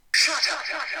up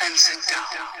and sit down.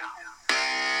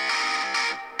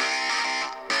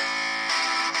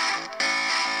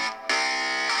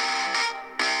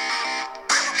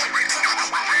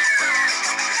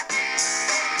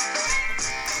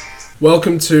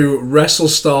 Welcome to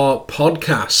WrestleStar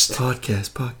Podcast. Podcast.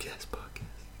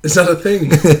 Is that a thing?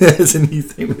 It's a new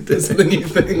thing we're doing. Is it a new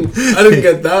thing? I didn't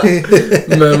get that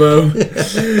memo.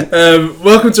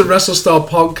 Welcome to WrestleStar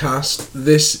Podcast.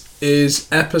 This is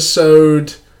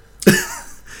episode...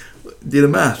 Do the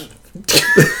math.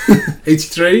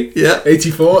 83? Yeah.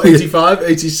 84? 85?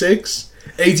 86?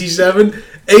 87?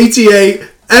 88?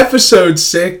 Episode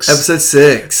 6. Episode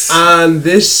 6. And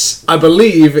this, I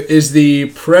believe, is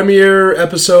the premiere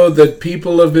episode that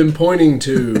people have been pointing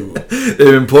to. They've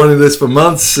been pointing this for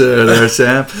months, there,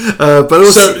 Sam. But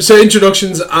also, So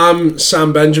introductions. I'm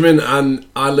Sam Benjamin, and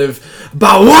I live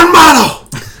by one motto: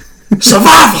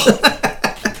 survival.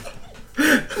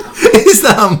 is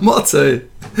that a motto?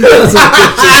 It's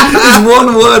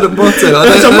one word, a motto.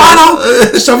 It's a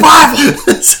motto: survival.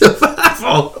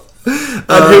 Survival.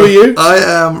 And who are you? I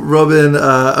am Robin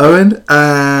Owen,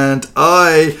 and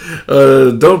I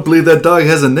don't believe that dog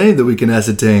has a name that we can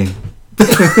ascertain.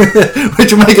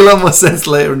 Which will make a lot more sense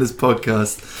later in this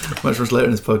podcast. Much later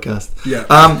in this podcast. Yeah.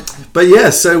 But yeah,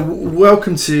 so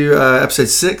welcome to episode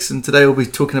 6, and today we'll be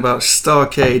talking about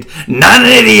Starrcade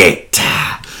 1988.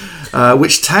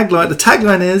 Which tagline? The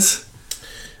tagline is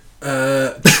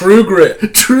True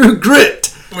Grit. True Grit.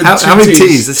 With How many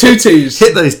T's? T's? Two T's.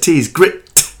 Hit those T's. Grit.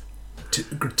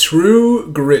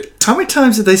 True Grit. How many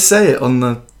times did they say it on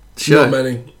the show? Not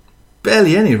many.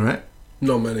 Barely any, right?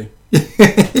 Not many.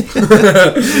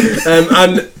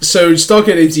 And so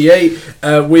Starrcade 88,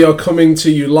 we are coming to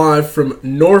you live from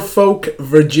Norfolk,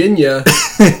 Virginia.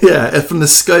 Yeah, from the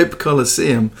Scope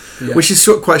Coliseum, which is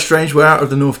quite strange. We're out of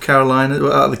the We're out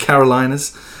of the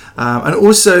Carolinas. And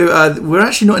also, we're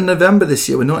actually not in November this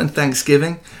year. We're not in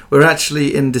Thanksgiving. We're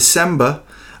actually in December.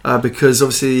 Because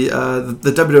obviously the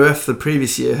WWF the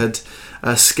previous year had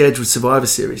scheduled Survivor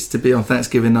Series to be on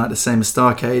Thanksgiving night, the same as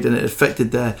Starrcade, and it affected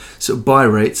their sort of buy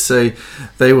rates. So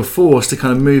they were forced to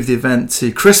kind of move the event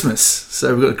to Christmas.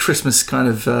 So we've got a Christmas kind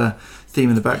of theme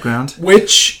in the background.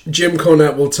 Which Jim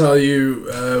Cornette will tell you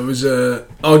was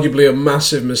arguably a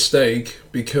massive mistake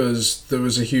because there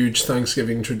was a huge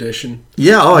Thanksgiving tradition.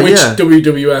 Yeah, which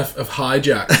WWF have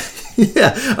hijacked.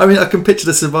 Yeah, I mean, I can picture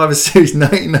the Survivor Series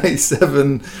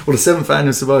 1997, or the 7th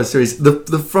annual Survivor Series.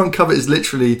 The front cover is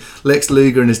literally Lex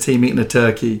Luger and his team eating a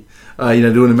turkey.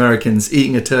 The All-Americans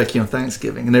eating a turkey on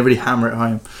Thanksgiving, and they really hammer it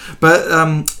home. But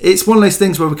it's one of those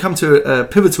things where we come to a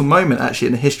pivotal moment, actually,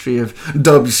 in the history of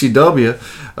WCW,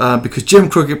 because Jim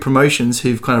Crockett Promotions,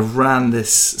 who've kind of ran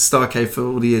this Starrcade for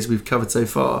all the years we've covered so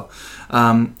far,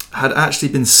 had actually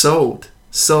been sold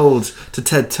to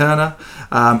Ted Turner,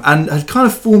 and had kind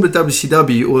of formed a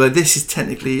WCW, although this is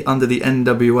technically under the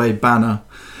NWA banner.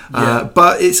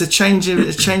 But it's a change of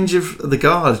the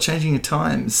guard, changing of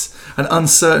times. An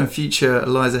uncertain future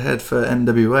lies ahead for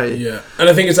NWA. Yeah, and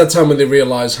I think it's that time when they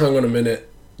realise, hang on a minute,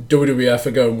 WWF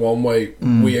are going one way,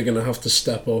 we are going to have to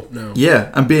step up now.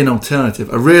 Yeah, and be an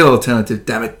alternative, a real alternative,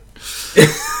 damn it.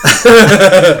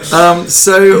 How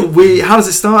does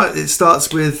it start? It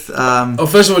starts with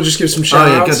first of all, just give some shout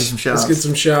outs. Go do some shout outs. Let's get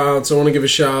some shout outs. I want to give a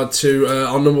shout out to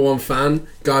our number one fan,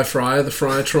 Guy Fryer, the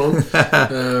Fryatron.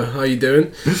 How you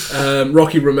doing?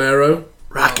 Rocky Romero.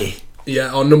 Rocky.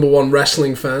 Yeah, our number one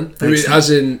wrestling fan. As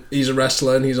in, he's a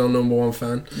wrestler and he's our number one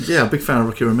fan. Yeah, big fan of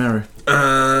Rocky Romero.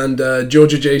 And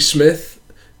Georgia J. Smith,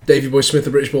 Davey Boy Smith,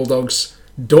 the British Bulldog's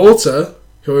daughter,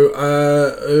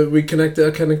 who we connected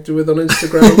with on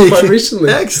Instagram quite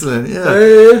recently. Excellent,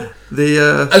 yeah.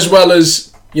 As well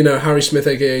as, Harry Smith,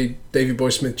 aka Davey Boy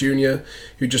Smith Jr.,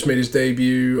 who just made his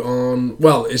debut on,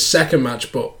 his second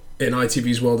match, but in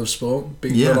ITV's World of Sport,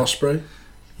 beating Will Ospreay.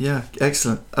 Yeah,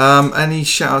 excellent. Any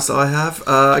shout outs that I have?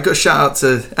 I got a shout out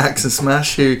to Axe and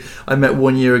Smash, who I met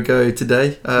 1 year ago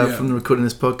today from the recording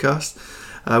of this podcast.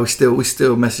 We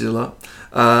still message a lot.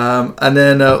 And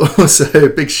then also a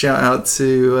big shout out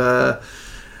to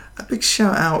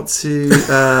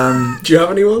do you have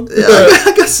anyone? Yeah,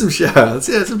 I got some shout outs.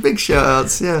 Yeah, some big shout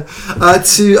outs. Yeah,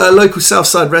 to local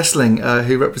Southside Wrestling,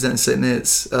 who represent St.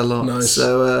 Neots a lot. Nice.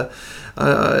 So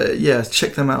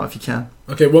check them out if you can.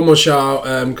 Okay, one more shout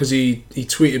out because he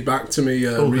tweeted back to me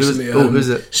recently. Who's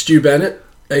it? Stu Bennett,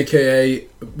 aka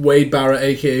Wade Barrett,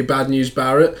 aka Bad News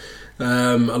Barrett.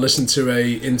 I listened to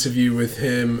a interview with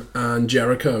him and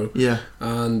Jericho. Yeah.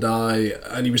 And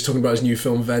he was talking about his new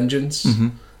film Vengeance. Mm-hmm.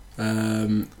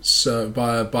 So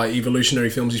by Evolutionary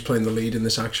Films, he's playing the lead in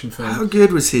this action film. How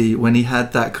good was he when he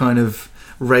had that kind of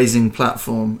raising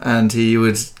platform, and he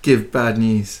would give bad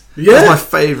news. Yeah. That's my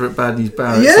favourite bad news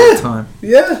Barrett Yeah. all the time.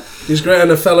 Yeah, he's great, and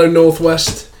a fellow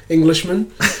Northwest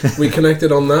Englishman. We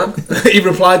connected on that. He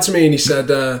replied to me and he said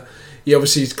he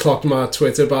obviously clocked my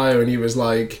Twitter bio, and he was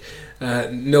like,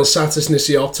 "Nil satis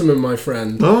nisi optimum, my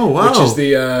friend." Oh, wow. Which is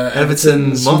the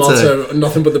Everton's motto.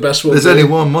 Nothing but the best will There's do. only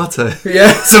one motto.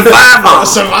 Yeah, Survival!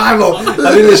 survival.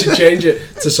 I think they should change it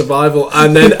to survival.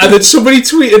 And then somebody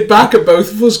tweeted back at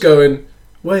both of us going,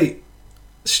 "Wait,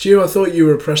 Stu, I thought you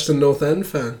were a Preston North End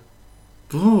fan."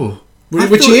 Oh.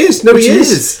 Which he is. No, which he he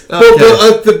is. is.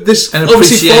 But this An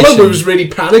obviously appreciation. follower was really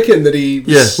panicking that he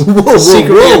was Yeah. Whoa,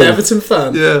 secretly an whoa. Everton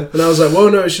fan. Yeah. And I was like, "Whoa,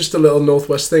 no, it's just a little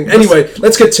Northwest thing." Anyway,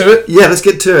 let's get to it. Yeah, let's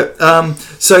get to it.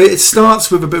 So it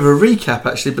starts with a bit of a recap,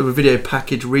 actually, a bit of a video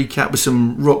package recap with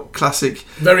some rock classic,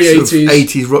 Very sort of 80s.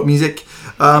 80s rock music.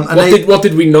 And What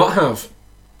did we not have?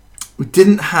 we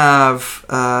didn't have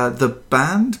the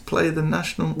band play the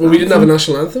national. Well, we didn't have a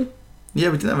national anthem. Yeah,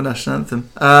 we didn't have a national anthem.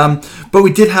 But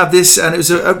we did have this, and it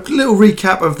was a little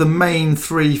recap of the main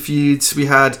three feuds. We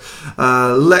had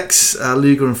Lex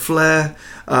Luger and Flair.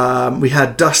 We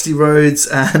had Dusty Rhodes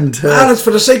and Violence for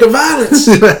the sake of violence.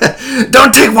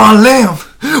 don't take one limb,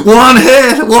 one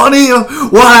head, one ear,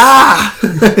 one eye.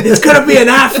 It's gonna be an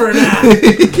eye for an eye.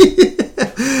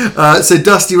 So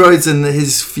Dusty Rhodes and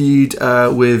his feud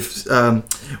with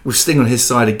Sting on his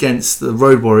side against the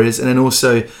Road Warriors, and then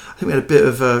also I think we had a bit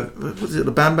of was it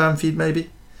the Bam Bam feud maybe?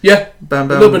 Yeah, Bam a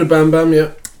Bam. little bit of Bam Bam.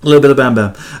 Yeah. A little bit of Bam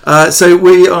Bam. So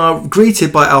we are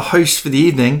greeted by our host for the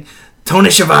evening, Tony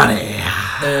Schiavone.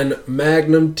 And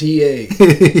Magnum TA,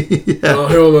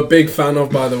 who I'm a big fan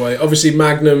of, by the way. Obviously,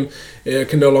 Magnum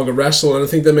can no longer wrestle, and I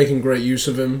think they're making great use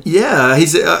of him. Yeah,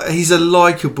 he's a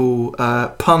likable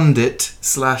pundit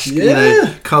slash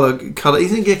color.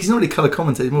 He's not really color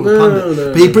commentator. He's more of a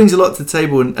pundit, but he brings a lot to the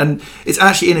table, and it's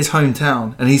actually in his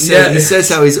hometown. And he says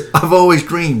how I've always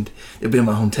dreamed it'd be in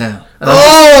my hometown. And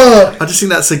I just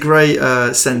think that's a great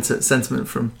sentiment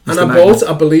from Mr. And I Magnum.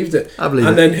 I believed it. I believe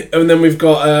and it. And then we've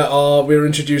got we were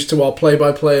introduced to our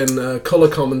play-by-play and colour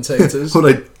commentators.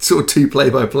 Although sort of two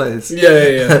play-by-players.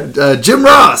 Yeah. Jim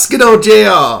Ross, good old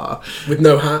JR. With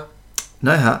no hat.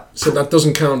 No hat. So that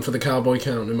doesn't count for the cowboy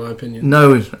count, in my opinion.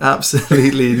 No,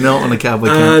 absolutely not on a cowboy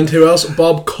count. And who else?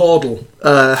 Bob Caudle.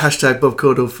 Hashtag Bob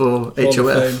Caudle for Hall of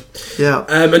HOF. Yeah.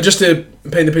 And just to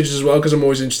paint the pictures as well, because I'm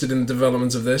always interested in the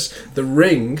developments of this, the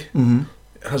ring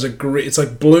has it's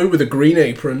like blue with a green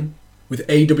apron with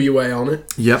AWA on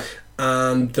it. Yep.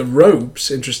 And the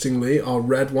ropes, interestingly, are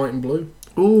red, white and blue.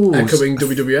 Ooh, echoing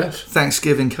WWF.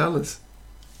 Thanksgiving colours.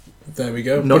 There we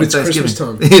go. Not But it's Thanksgiving.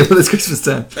 Christmas time. Yeah, but it's Christmas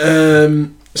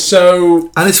time.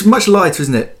 So... And it's much lighter,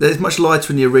 isn't it? It's much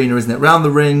lighter in the arena, isn't it? Round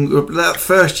the ring, that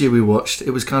first year we watched,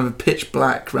 it was kind of pitch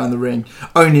black around the ring.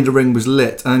 Only the ring was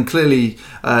lit. And clearly,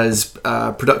 as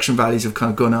production values have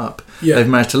kind of gone up, they've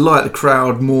managed to light the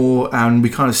crowd more, and we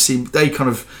kind of see they kind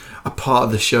of are part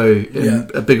of the show in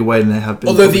a bigger way than they have been.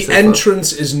 Although the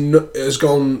entrance has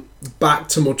gone back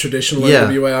to more traditional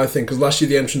NWA, I think, because last year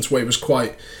the entrance way was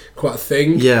quite a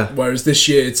thing. Yeah. Whereas this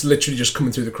year it's literally just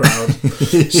coming through the crowd.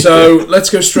 So let's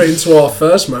go straight into our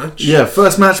first match. Yeah,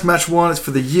 first match, match one. It's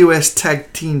for the US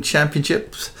Tag Team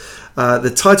Championships.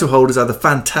 The title holders are the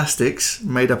Fantastics,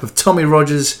 made up of Tommy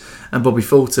Rogers and Bobby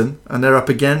Fulton, and they're up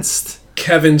against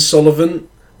Kevin Sullivan,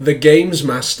 the Games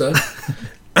Master,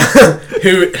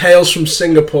 who hails from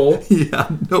Singapore. Yeah,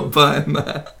 I'm not buying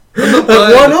that.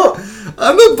 Why not?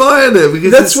 I'm not buying it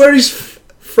because that's where he's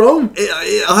from.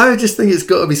 I just think it's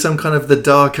got to be some kind of the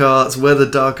dark arts, where the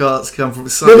dark arts come from.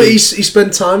 No, but he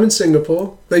spent time in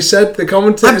Singapore. They said, the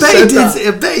commentator said that.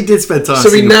 I bet he did spend time in So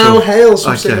Singapore. he now hails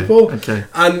from Singapore. Okay.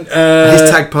 And his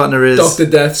tag partner is Dr.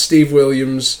 Death, Steve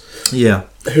Williams. Yeah.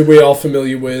 Who we are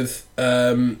familiar with.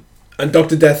 And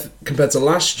Dr. Death, compared to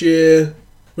last year...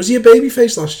 Was he a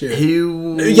babyface last year? He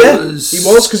was. Yeah, he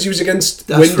was, because he was against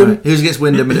Wyndham. Right. He was against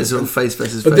Wyndham, and it's sort of face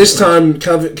versus But face. this time,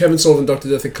 Kevin Sullivan and Dr.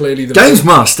 Death are clearly the Games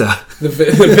Master.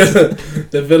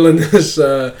 the villainous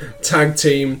tag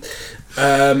team.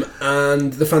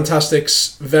 And the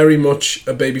Fantastics, very much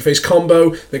a babyface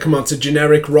combo. They come out to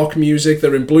generic rock music.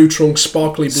 They're in blue trunks,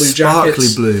 sparkly blue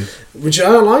jackets. Sparkly blue. Which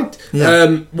I liked.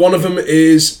 Yeah. One of them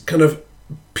is kind of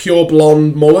pure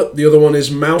blonde mullet. The other one is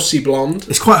mousy blonde.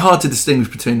 It's quite hard to distinguish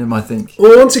between them, I think.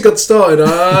 Well, once it got started,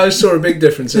 I saw a big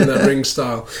difference in that ring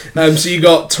style. So you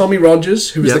got Tommy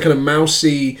Rogers, who was the kind of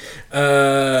mousy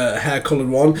hair-coloured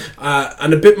one,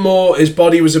 and a bit more. His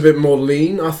body was a bit more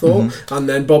lean, I thought. And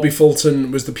then Bobby Fulton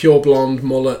was the pure blonde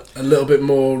mullet, a little bit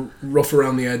more rough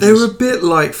around the edges. They were a bit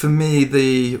like, for me,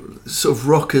 the sort of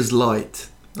Rockers Light.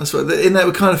 That's what, in that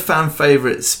were kind of fan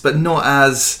favourites, but not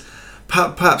as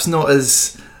perhaps not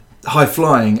as high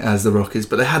flying as the Rock is,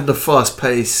 but they had the fast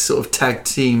paced sort of tag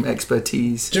team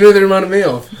expertise. Do you know what they reminded me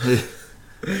of?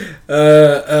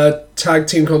 A tag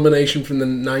team combination from the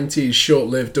 90s,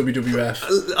 short-lived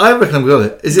WWF. I reckon I've got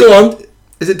it. Go on.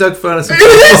 Is it Doug Furnace and It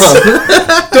is!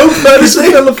 Doug Furnace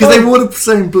and Phil because they wore the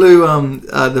same blue,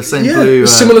 blue.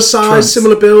 Similar size, trunks.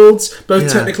 similar builds, both Yeah.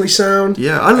 technically sound.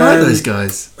 Yeah, I like those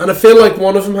guys. And I feel like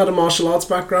one of them had a martial arts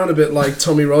background, a bit like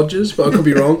Tommy Rogers, but I could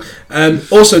be wrong.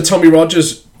 Also, Tommy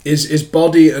Rogers, his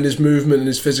body and his movement and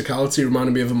his physicality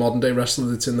reminded me of a modern day wrestler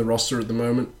that's in the roster at the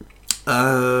moment.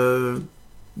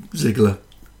 Ziggler.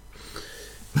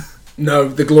 No,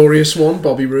 the glorious one,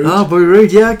 Bobby Roode. Oh, Bobby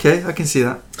Roode. Yeah, okay, I can see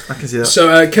that.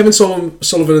 So Kevin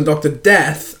Sullivan and Dr.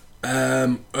 Death.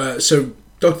 So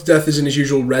Dr. Death is in his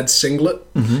usual red singlet,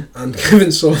 and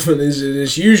Kevin Sullivan is in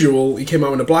his usual. He came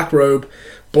out in a black robe,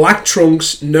 black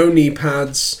trunks, no knee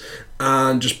pads,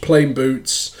 and just plain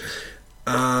boots.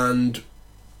 And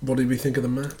what did we think of the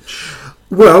match?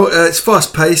 Well, it's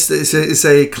fast paced. It's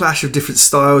a clash of different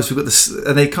styles. We've got this,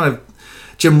 and they kind of.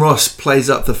 Jim Ross plays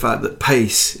up the fact that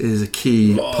pace is a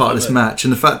key part of this match,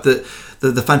 and the fact that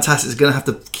the Fantastics are going to have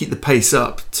to keep the pace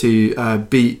up to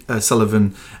beat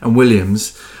Sullivan and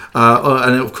Williams,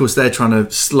 and of course they're trying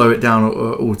to slow it down at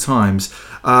all times.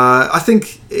 I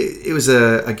think it was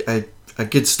a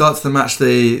good start to the match.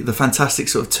 The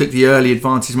Fantastics sort of took the early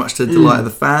advantage, much to the delight of the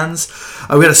fans.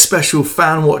 We had a special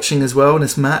fan watching as well in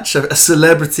this match. A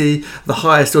celebrity, the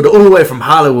highest order, all the way from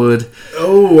Hollywood.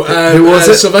 Oh, who was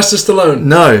it? Sylvester Stallone.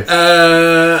 No.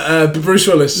 Bruce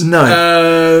Willis.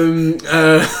 No.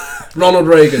 Ronald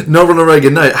Reagan. No, Ronald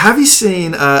Reagan. No. Have you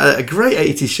seen a great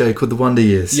 80s show called The Wonder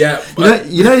Years? Yeah.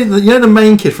 You know the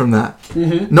main kid from that?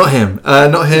 Mm-hmm. Not him.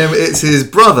 Not him. It's his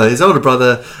brother, his older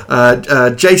brother,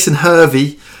 Jason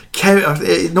Hervey.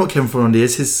 Not Kevin from Wonder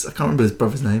Years. I can't remember his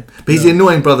brother's name, but he's the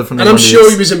annoying brother from. And I'm sure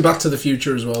he was in Back to the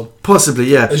Future as well. Possibly,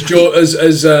 yeah. As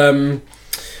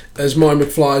Marty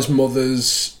McFly's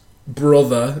mother's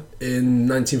brother in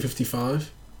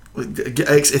 1955.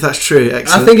 If that's true,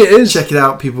 excellent. I think it is. Check it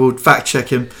out, people. Fact check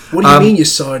him. What do you mean you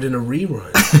saw it in a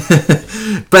rewrite?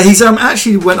 But he's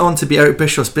actually went on to be Eric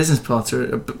Bischoff's business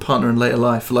partner in later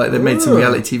life. Like they made some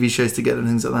reality TV shows together and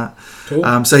things like that.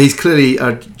 Cool. So he's clearly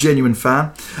a genuine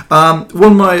fan.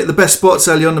 One of the best spots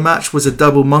early on the match was a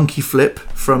double monkey flip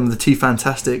from the two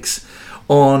Fantastics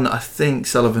on, I think,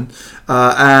 Sullivan.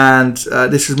 And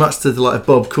this was much to the delight of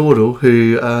Bob Caudle,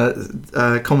 who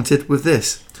commented with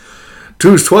this.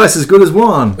 Two's twice as good as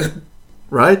one.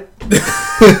 Right?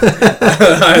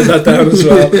 I had that down as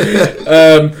well.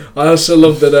 I also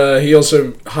love that he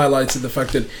also highlighted the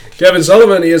fact that Kevin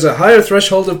Sullivan, he has a higher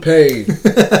threshold of pain.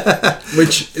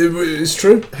 Which is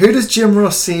true. Who does Jim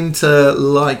Ross seem to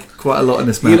like quite a lot in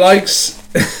this match? He likes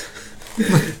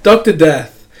Dr.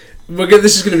 Death.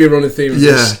 This is going to be a running theme of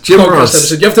this Jim podcast Ross.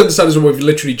 episode. You have to understand as well, we've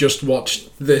literally just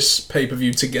watched this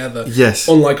pay-per-view together. Yes.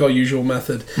 Unlike our usual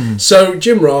method. So,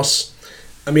 Jim Ross,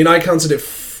 I mean, I counted it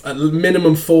at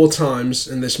minimum 4 times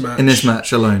in this match. In this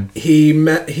match alone.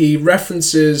 He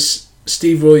references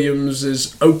Steve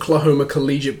Williams' Oklahoma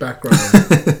collegiate background.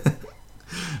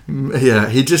 Yeah,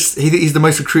 he's the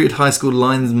most recruited high school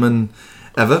lineman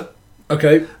ever.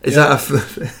 Okay. Is that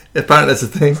apparently that's a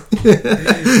thing?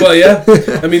 Well, yeah.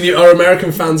 I mean, our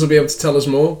American fans will be able to tell us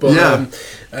more, but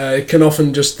it can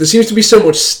often just... There seems to be so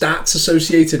much stats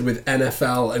associated with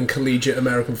NFL and collegiate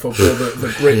American football that the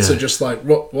Brits are just like,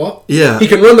 what? Yeah. He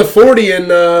can run the 40 in...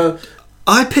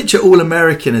 I picture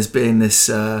All-American as being this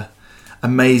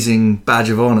amazing badge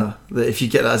of honour, that if you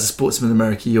get that as a sportsman in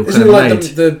America, you're Isn't kind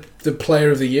it of like the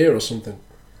player of the year or something?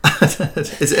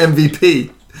 It's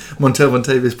MVP.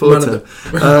 Montavious Porter.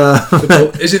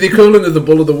 Is it the equivalent of the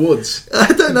Bull of the Woods?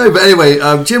 I don't know, but anyway,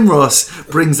 Jim Ross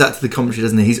brings that to the commentary,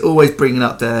 doesn't he? He's always bringing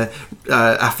up their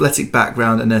athletic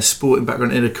background and their sporting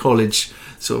background in a college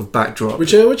sort of backdrop.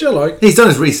 Which I like. He's done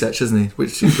his research, hasn't he?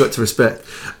 Which you've got to respect.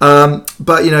 But,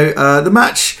 the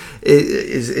match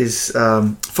is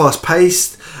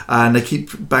fast-paced, and they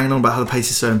keep banging on about how the pace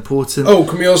is so important. Oh,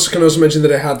 can also mention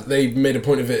that they made a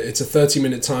point of it. It's a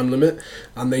 30-minute time limit,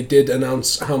 and they did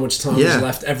announce how much time is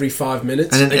left every 5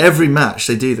 minutes. And in every match,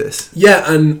 they do this.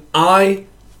 Yeah, and I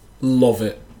love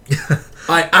it.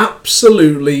 I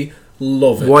absolutely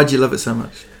love it. Why do you love it so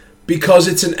much? Because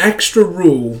it's an extra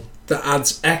rule that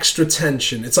adds extra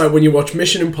tension. It's like when you watch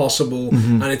Mission Impossible,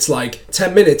 and it's like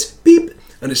 10 minutes, beep,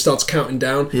 and it starts counting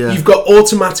down. Yeah. You've got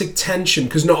automatic tension,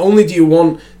 because not only do you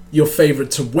want your favourite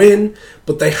to win,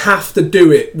 but they have to do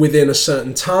it within a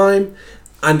certain time.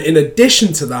 And in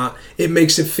addition to that, it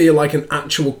makes it feel like an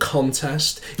actual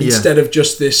contest instead of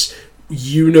just this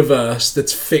universe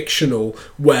that's fictional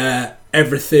where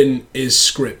everything is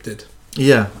scripted.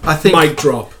 Yeah, I think Mic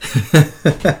drop.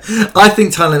 I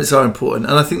think time limits are important,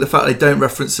 and I think the fact they don't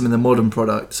reference them in the modern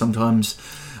product sometimes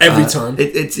Every time.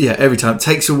 it's every time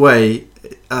takes away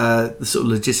the sort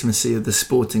of legitimacy of the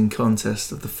sporting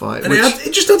contest of the fight. And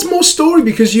it just adds more story,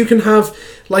 because you can have,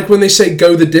 like when they say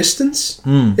go the distance,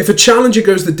 if a challenger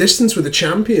goes the distance with a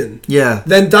champion,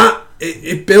 then that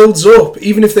it builds up.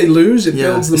 Even if they lose, it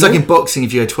builds them It's up. like in boxing,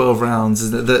 if you go 12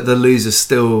 rounds, the loser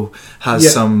still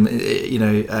has some,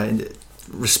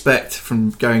 respect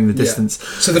from going the distance.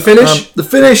 So the finish?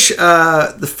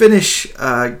 The finish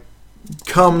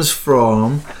comes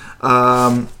from...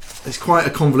 it's quite a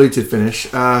convoluted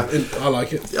finish. I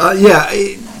like it.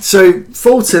 So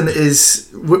Fulton is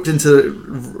whipped into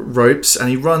ropes and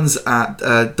he runs at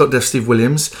Dr. Steve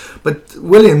Williams, but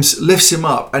Williams lifts him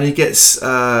up and he gets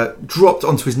dropped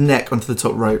onto his neck onto the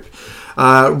top rope.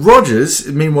 Rogers,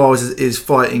 meanwhile, is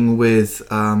fighting with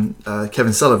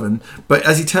Kevin Sullivan, but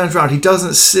as he turns around, he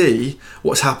doesn't see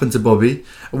what's happened to Bobby.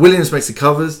 Williams makes the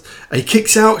covers. He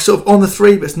kicks out sort of on the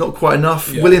 3, but it's not quite enough.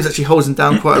 Yeah. Williams actually holds him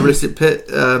down, quite a realistic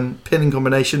pinning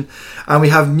combination, and we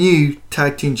have new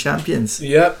tag team champions.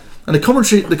 Yep. And the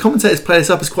commentators play this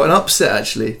up as quite an upset,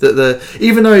 actually. That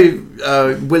even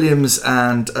though Williams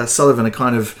and Sullivan are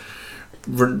kind of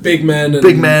big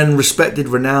men, respected,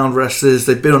 renowned wrestlers.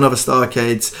 They've been on other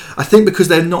Starcades. I think because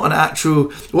they're not an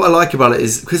actual... What I like about it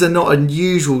is because they're not a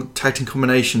usual tag team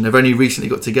combination, they've only recently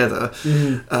got together,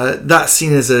 that's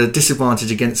seen as a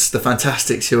disadvantage against the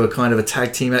Fantastics, who are kind of a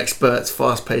tag team experts,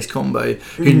 fast-paced combo,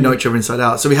 who know each other inside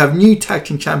out. So we have new tag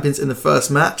team champions in the first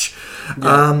match.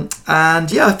 I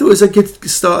thought it was a good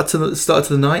start to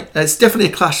the night. It's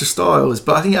definitely a clash of styles,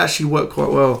 but I think it actually worked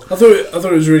quite well. I thought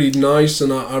it was really nice,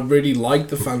 and I really liked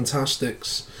the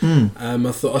Fantastics.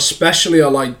 I thought, especially, I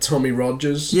liked Tommy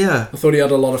Rogers. Yeah, I thought he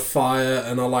had a lot of fire,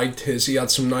 and I liked he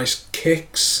had some nice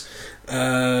kicks.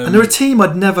 And they're a team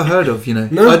I'd never heard of.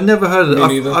 No, I'd never heard of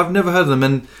them. I've never heard of them,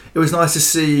 and it was nice to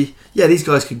see. Yeah, these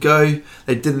guys could go.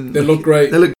 They didn't. They look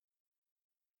great. They look.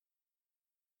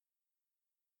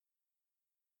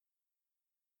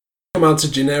 Come out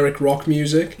to generic rock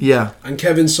music, and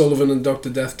Kevin Sullivan and Dr.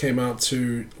 Death came out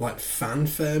to like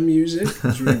fanfare music. It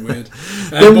was really weird,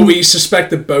 but we suspect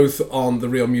that both on the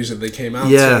real music they came out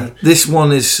to. This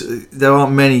one is, there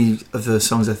aren't many of the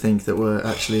songs I think that were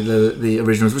actually the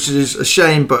originals, which is a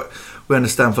shame, but we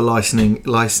understand for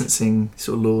licensing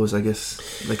sort of laws, I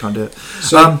guess they can't do it.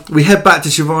 So we head back to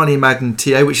Shivani Magnum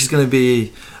TA, which is going to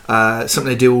be something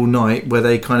they do all night, where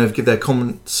they kind of give their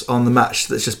comments on the match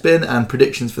that's just been and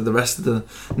predictions for the rest of the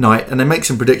night, and they make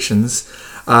some predictions,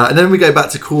 and then we go back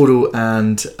to Caudle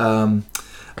and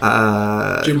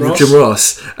Jim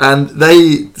Ross, and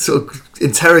they sort of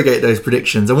interrogate those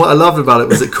predictions. And what I loved about it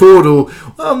was that Caudle,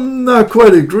 I'm not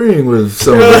quite agreeing with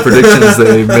some of the predictions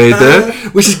they made there,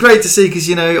 which is great to see, because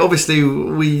obviously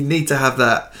we need to have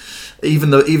that, even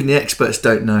the experts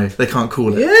don't know, they can't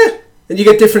call it. Yeah. And you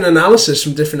get different analysis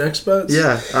from different experts.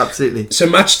 Yeah, absolutely. So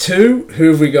match 2, who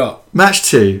have we got? Match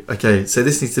 2. Okay, so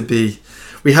this needs to be...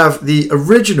 We have the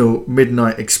original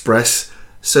Midnight Express,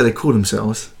 so they call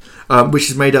themselves, which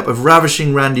is made up of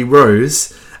Ravishing Randy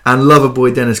Rose and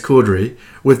Loverboy Dennis Cordery,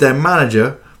 with their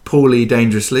manager, Paul Lee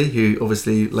Dangerously, who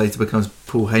obviously later becomes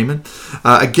Paul Heyman,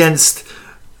 against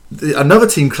another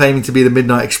team claiming to be the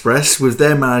Midnight Express, with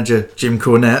their manager, Jim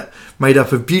Cornette, made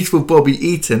up of beautiful Bobby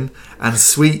Eaton and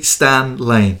sweet Stan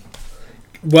Lane.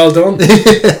 Well done.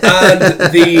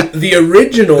 And the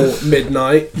original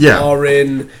Midnight are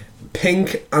in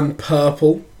pink and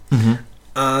purple,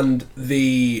 and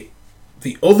the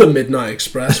other Midnight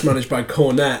Express, managed by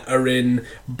Cornette, are in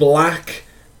black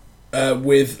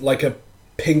with like a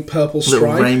pink purple stripe,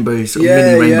 little rainbow,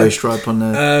 mini rainbow stripe on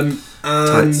there.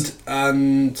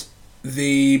 And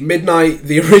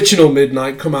the original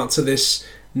Midnight come out to this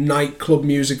nightclub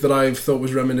music that I thought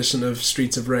was reminiscent of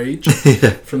Streets of Rage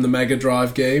from the Mega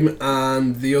Drive game,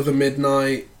 and the other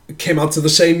Midnight came out to the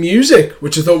same music,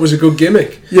 which I thought was a good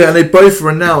gimmick. Yeah, and they both were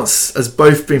announced as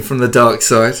both being from the dark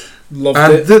side. Loved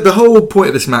it. And the whole point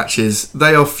of this match is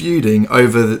they are feuding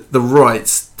over the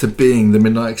rights to being the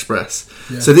Midnight Express.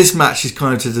 Yeah. So this match is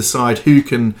kind of to decide who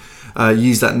can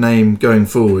use that name going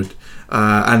forward.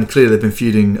 And clearly they've been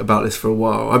feuding about this for a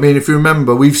while. I mean, if you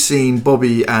remember, we've seen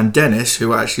Bobby and Dennis,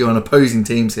 who are actually on opposing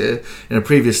teams here in a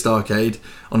previous Starcade,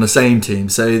 on the same team.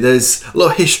 So there's a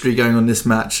lot of history going on in this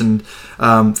match, and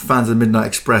fans of the Midnight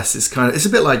Express, it's a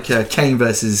bit like Kane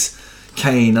versus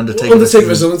Kane, Undertaker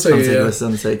versus Undertaker, versus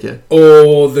Undertaker.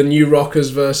 Or the New Rockers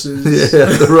versus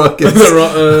the Rockers.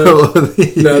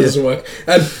 No, it doesn't work.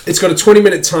 It's got a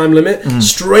 20-minute time limit.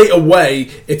 Straight away,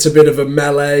 it's a bit of a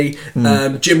melee.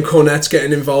 Jim Cornette's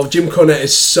getting involved. Jim Cornette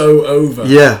is so over.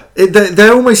 Yeah,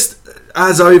 they're almost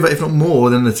as over, if not more,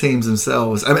 than the teams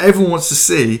themselves. I mean, everyone wants to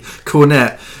see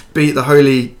Cornette beat the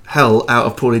holy hell out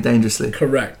of Paulie Dangerously.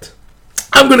 Correct.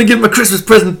 I'm going to give him a Christmas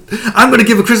present. I'm going to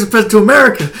give a Christmas present to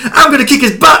America. I'm going to kick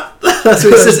his butt. That's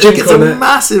what it says. It gets a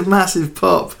massive, massive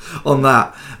pop on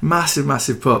that. Massive,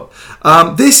 massive pop.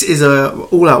 This is a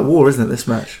all-out war, isn't it, this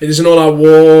match? It is an all-out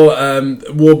war.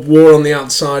 War on the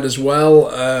outside as well.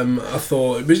 I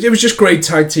thought it was just great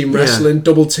tag team wrestling. Yeah.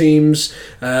 Double teams,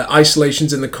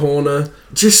 isolations in the corner.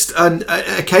 Just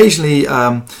occasionally,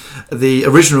 the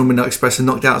original Midnight Express are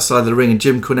knocked outside the ring, and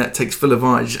Jim Cornette takes full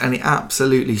advantage, and he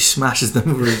absolutely smashes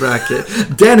them with his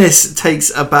racket. Dennis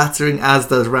takes a battering, as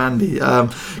does Randy.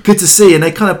 Good to see, and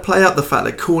they kind of play up the fact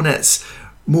that Cornette's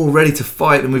more ready to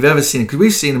fight than we've ever seen, because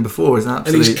we've seen him before as an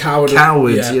absolute coward,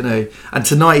 you know. And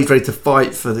tonight he's ready to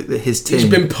fight for his team. He's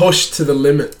been pushed to the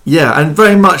limit. Yeah, and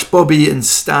very much Bobby and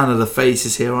Stan are the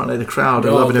faces here, aren't they? The crowd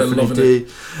are loving everything they do.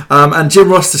 And Jim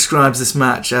Ross describes this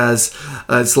match as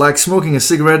it's like smoking a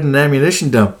cigarette in an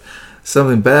ammunition dump.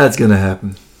 Something bad's going to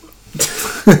happen.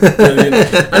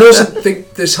 I also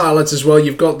think this highlights as well,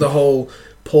 you've got the whole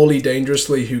Paulie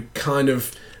Dangerously, who kind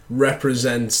of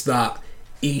represents that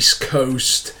East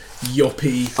Coast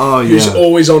yuppie who's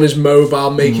always on his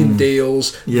mobile making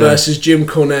deals versus Jim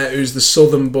Cornette, who's the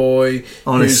Southern boy,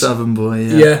 honest Southern boy.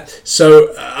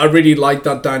 So I really like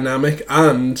that dynamic,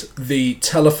 and the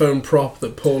telephone prop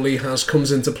that Paulie has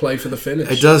comes into play for the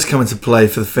finish. It does come into play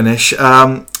for the finish.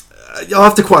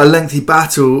 After quite a lengthy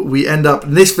battle, we end up,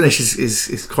 and this finish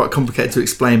is quite complicated to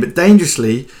explain, but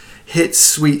Dangerously hits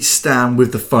Sweet Stan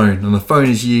with the phone, and the phone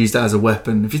is used as a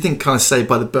weapon. If you think kind of Saved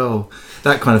by the Bell,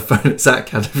 that kind of phone that Zach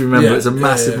had, if you remember, it's a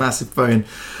massive, massive phone.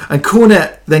 And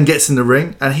Cornette then gets in the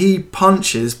ring, and he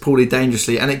punches Paulie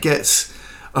Dangerously, and it gets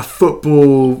a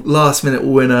football last-minute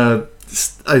winner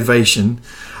ovation.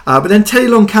 But then Teddy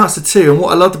Long counts to 2, and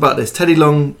what I loved about this, Teddy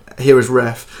Long here as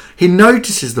ref, he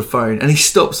notices the phone, and he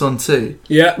stops on 2,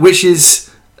 which is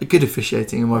good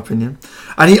officiating in my opinion.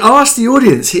 And he asked the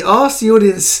audience,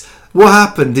 what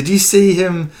happened? Did you see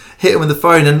him hit him with the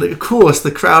phone? And of course the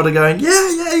crowd are going,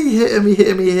 yeah, he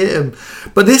hit him.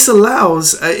 But this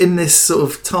allows, in this sort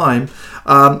of time,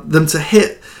 them to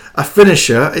hit a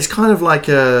finisher. It's kind of like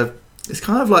the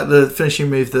finishing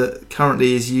move that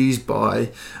currently is used by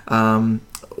the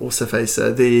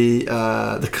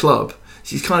Club.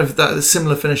 She's kind of that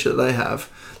similar finisher that they have,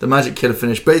 the Magic Killer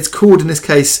finish, but it's called in this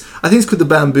case, I think it's called the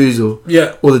Bamboozle,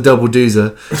 or the Double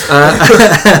Doozer.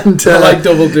 And I like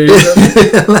Double Doozer.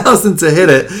 It allows them to hit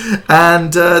it,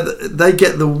 and they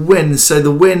get the win. So the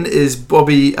win is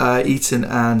Bobby Eaton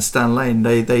and Stan Lane.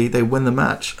 They win the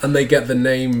match, and they get the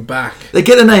name back. They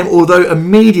get the name, although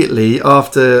immediately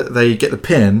after they get the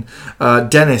pin,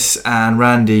 Dennis and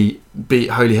Randy beat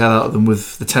holy hell out of them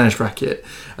with the tennis racket.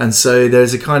 And so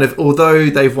there's a kind of, although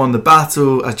they've won the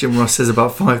battle, as Jim Ross says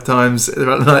about 5 times,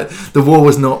 the war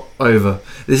was not over.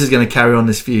 This is going to carry on,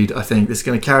 this feud, I think. This is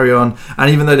going to carry on. And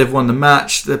even though they've won the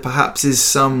match, there perhaps is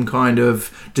some kind of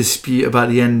dispute about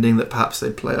the ending that perhaps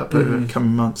they play up over the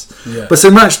coming months. Yeah. But so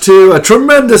match 2, a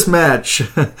tremendous match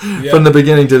from the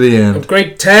beginning to the end.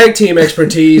 Great tag team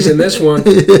expertise in this one.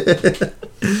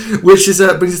 Which is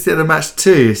brings us to the end of match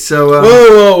 2. So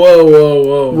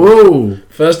whoa!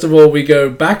 First of all, we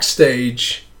go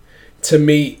backstage to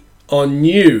meet our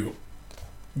new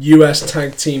US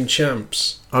Tag Team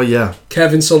Champs. Oh yeah,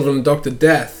 Kevin Sullivan and Dr.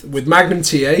 Death, with Magnum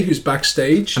TA, who's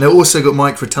backstage, and they also got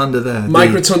Mike Rotunda there.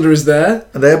 Mike Rotunda is there,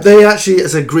 and they actually,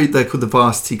 as a group, they're called the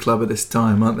Varsity Club at this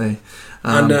time, aren't they?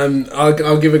 And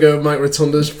I'll give a go at Mike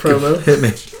Rotunda's promo. Hit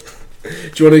me.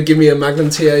 Do you want to give me a Magnum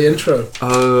TA intro?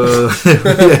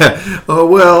 Yeah. Oh,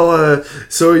 well,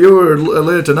 so you're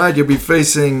later tonight, you'll be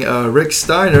facing Rick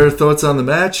Steiner. Thoughts on the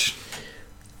match?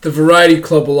 The Variety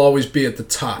Club will always be at the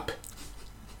top.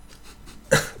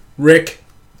 Rick,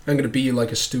 I'm going to beat you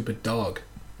like a stupid dog.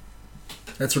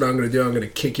 That's what I'm going to do. I'm going to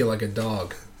kick you like a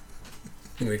dog.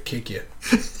 I'm going to kick you.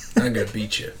 I'm going to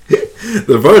beat you.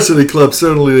 The Varsity Club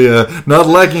certainly not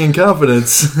lacking in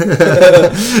confidence.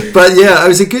 But yeah,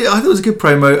 I thought it was a good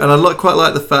promo, and I quite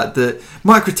like the fact that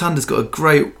Mike Rotunda's got a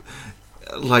great,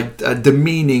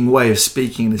 demeaning way of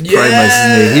speaking in his promos,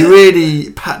 isn't he? He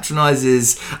really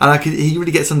patronises, and he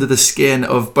really gets under the skin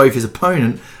of both his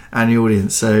opponent and the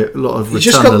audience. So a lot of Rotunda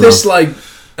just got this,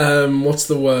 what's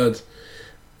the word?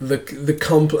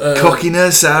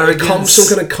 cockiness, arrogance, some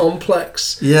kind of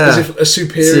complex. Yeah, as if a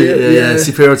superior.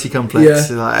 Superiority complex.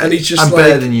 Yeah, Like, and he's just I'm like,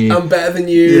 better than you. I'm better than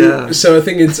you. Yeah. So I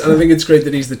think it's great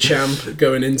that he's the champ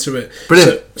going into it.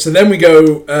 Brilliant. So then we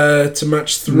go to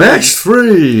match 3. Match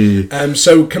 3.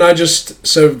 So can I just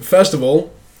first of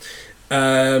all,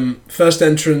 first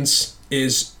entrance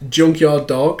is Junkyard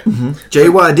Dog,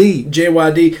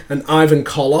 JYD, and Ivan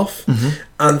Koloff,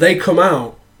 and they come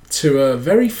out to a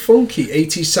very funky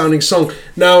 80s sounding song.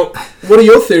 Now, what are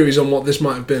your theories on what this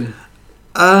might have been?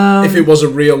 If it was a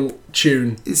real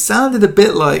tune. It sounded a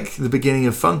bit like the beginning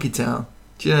of Funky Town.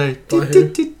 Do you know?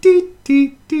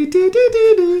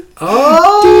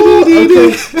 Oh,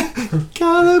 okay.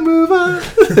 Gotta move on.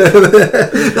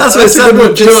 That's what it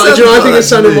sounded. Do you know, I think it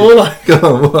sounded more like. Go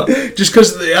on, what? Just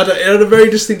because it had a very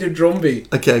distinctive drum beat.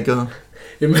 Okay, go on.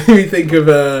 It made me think of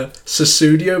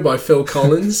Susudio by Phil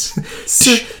Collins. Yeah,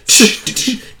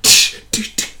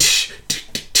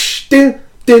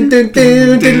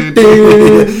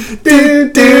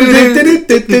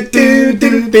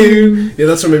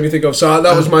 that's what made me think of. So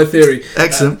that was my theory.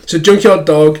 Excellent. So Junkyard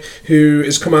Dog, who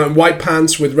has come out in white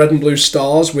pants with red and blue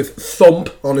stars with Thump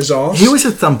on his arse. He always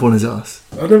had Thump on his arse.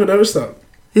 I never noticed that.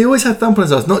 He always had Thump on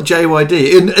his arse, not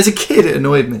JYD. As a kid, it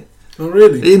annoyed me. Oh,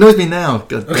 really? It annoys me now.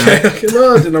 God damn. Okay.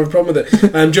 No, I didn't have a problem with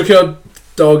it. Junkyard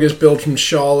Dog is built from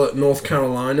Charlotte, North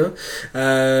Carolina,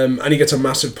 and he gets a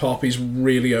massive pop. He's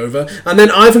really over. And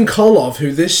then Ivan Koloff,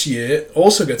 who this year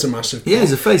also gets a massive pop. Yeah,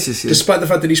 he's a face this year. Despite the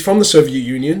fact that he's from the Soviet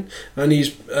Union and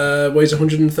he's weighs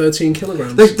 113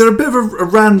 kilograms. They're a bit of a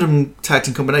random tag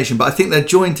team combination, but I think they're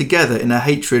joined together in a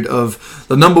hatred of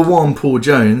the number one, Paul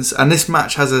Jones, and this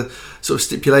match has a sort of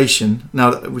stipulation.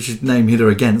 Now, we should name who they're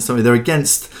against. I mean, they're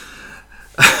against...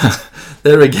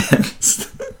 they're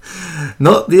against...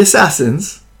 not the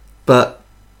Assassins, but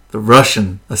the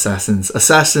Russian Assassins.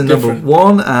 Assassin Different. number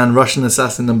 1 and Russian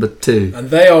Assassin number 2.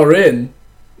 And they are in...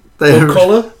 They're what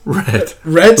colour? Red.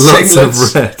 Red Lots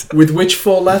singlets. of red. With which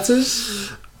 4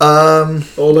 letters?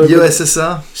 All over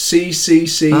USSR.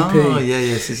 CCCP. Oh,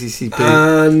 yeah, CCCP.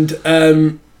 And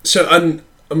and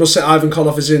I must say Ivan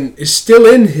Koloff is still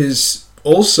in his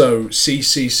also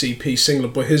CCCP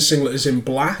singlet, but his singlet is in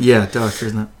black. Yeah, darker,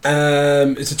 isn't it?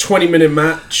 It's a 20-minute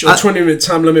match, or 20-minute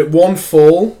time limit, 1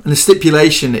 fall. And the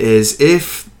stipulation is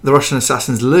if the Russian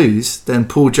Assassins lose, then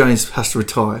Paul Jones has to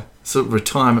retire. So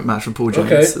retirement match for Paul Jones.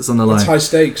 Okay. That's on the line. That's high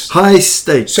stakes. High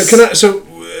stakes. So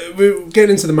we're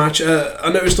getting into the match. I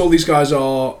noticed all these guys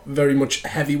are very much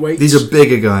heavyweights. These are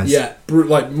bigger guys. Yeah,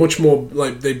 like much more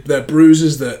like they're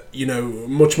bruisers that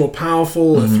much more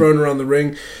powerful. They're thrown around the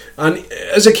ring. And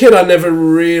as a kid, I never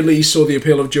really saw the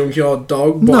appeal of Junkyard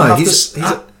Dog. But No,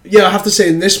 I have to say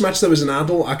in this match there was an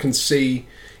adult. I can see.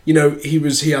 He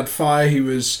had fire. He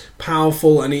was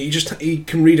powerful, and he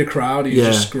can read a crowd. He's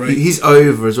just great. He's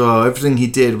over as well. Everything he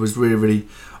did was really, really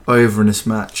over in this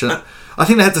match. And I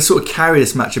think they had to sort of carry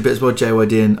this match a bit as well,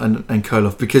 JYD and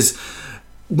Koloff, because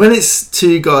when it's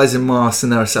two guys in masks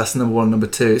and they're assassin number 1 and number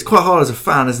 2, it's quite hard as a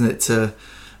fan, isn't it, to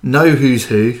know who's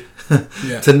who,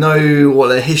 to know what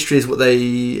their history is,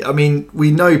 we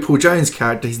know Paul Jones'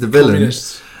 character, he's the villain.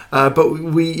 Communists. But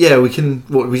we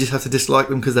just have to dislike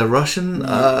them because they're Russian,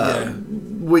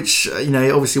 which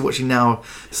obviously watching now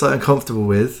slightly uncomfortable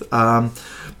with.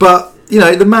 But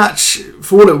the match,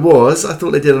 for what it was, I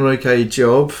thought they did an okay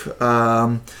job.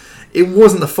 It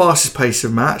wasn't the fastest pace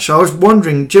of match. I was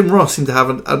wondering, Jim Ross seemed to have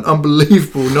an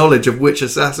unbelievable knowledge of which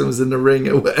assassin was in the ring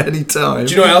at any time.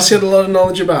 Do you know what else he had a lot of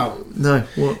knowledge about? No,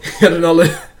 what? He had a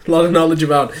lot of knowledge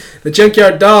about the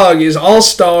Junkyard Dog is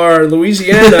All-Star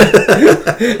Louisiana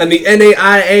and the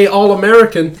NAIA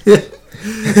All-American.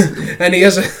 And he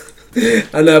has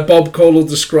Bob Cole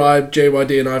described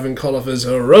JYD and Ivan Koloff as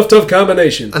a rough, tough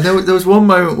combination. And there was one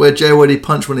moment where JYD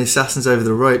punched one of the assassins over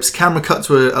the ropes. Camera cut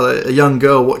to a young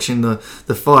girl watching the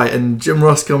fight, and Jim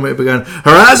Ross commented by going,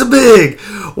 "Her eyes are big.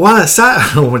 What a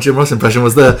sight!" What Jim Ross impression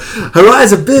was there? "Her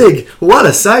eyes are big. What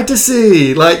a sight to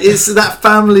see!" Like, it's that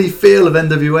family feel of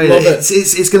NWA.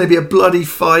 It's going to be a bloody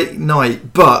fight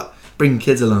night, but bring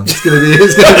kids along. It's going to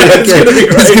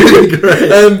be great.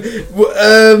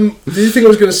 Do you think I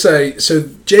was going to say, so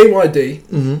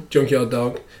JYD, Junkyard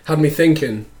Dog, had me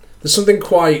thinking there's something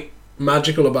quite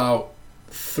magical about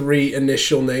 3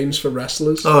 initial names for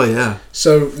wrestlers. Oh, yeah.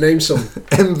 So, name some.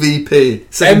 MVP.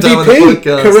 MVP,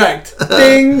 correct.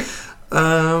 Ding!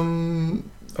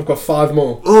 I've got 5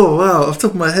 more. Oh, wow. Off the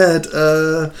top of my head,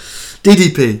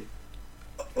 DDP.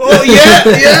 Oh,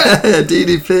 yeah.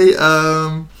 DDP.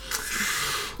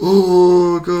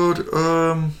 Oh God!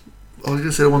 I was going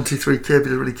to say 1, 2, 3 kid, but it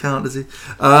doesn't really count, does he?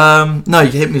 No, you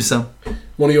can hit me with some.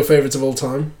 One of your favourites of all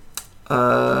time?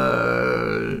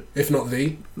 if not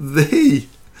the.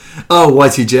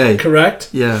 Y2J. Correct.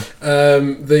 Yeah.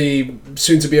 The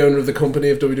soon-to-be owner of the company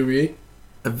of WWE.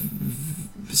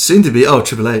 Soon to be.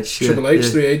 Triple H. Yeah, Triple H,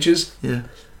 yeah. 3 H's. Yeah.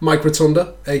 Mike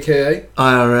Rotunda, a.k.a.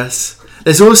 IRS.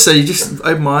 There's also, you just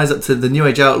open my eyes up to the New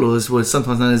Age Outlaws, was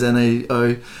sometimes known as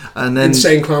NAO, and then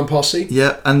Insane Clown Posse.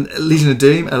 Yeah, and Legion of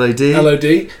Doom, LOD.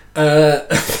 LOD.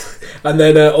 And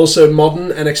then also Modern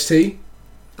NXT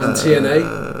and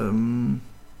TNA.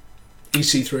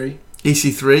 EC3.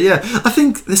 EC3, yeah. I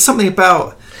think there's something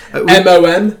about...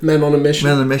 MOM, Men on a Mission.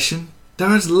 Men on a Mission.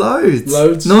 There's loads.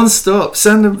 Loads. Non-stop.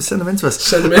 Send them into us.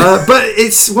 Send them in. But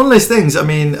it's one of those things, I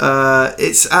mean,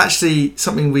 it's actually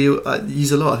something we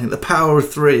use a lot. I think the power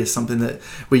of three is something that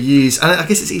we use. And I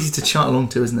guess it's easy to chant along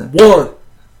to, isn't it? 1,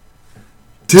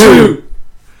 2,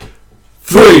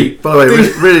 3. By the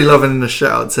way, really loving the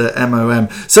shout out to MOM.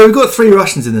 So we've got 3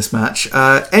 Russians in this match.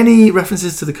 Any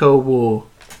references to the Cold War?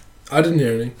 I didn't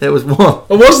hear any. There was one. Oh,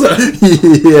 was there?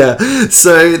 Yeah.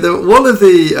 So one of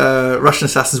the Russian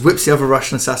assassins whips the other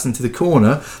Russian assassin to the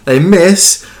corner. They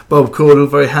miss. Bob Caudle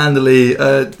very handily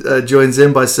joins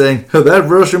in by saying, "That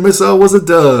Russian missile was a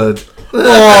dud." Oh,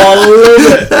 I love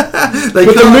it.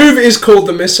 But the move is called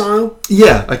the missile.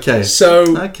 Yeah, okay.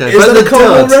 So, okay. Is but that a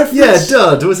Caudle reference? Yeah,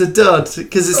 dud. It was a dud.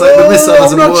 Because it's like the missile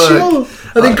doesn't I'm not work. Sure.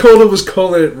 I think Caudle was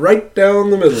calling it right down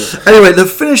the middle. Anyway, the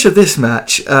finish of this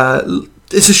match...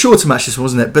 it's a shorter match, this one,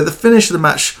 wasn't it? But the finish of the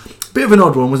match, a bit of an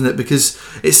odd one, wasn't it? Because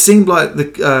it seemed like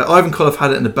Ivan Koloff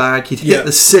had it in the bag. He'd hit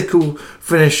the sickle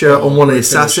finisher on one of the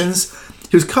assassins.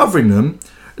 He was covering them.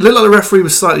 It looked like the referee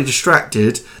was slightly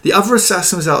distracted. The other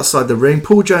assassin was outside the ring.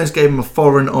 Paul Jones gave him a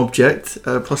foreign object,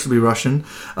 possibly Russian,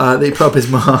 that he put up his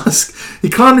mask. He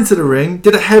climbed into the ring,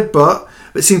 did a headbutt,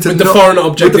 but it seemed to with the foreign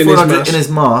object in his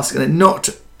mask, and it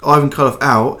knocked Ivan Koloff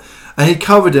out. And he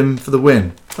covered him for the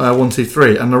win. 1, 2,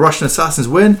 3. And the Russian assassins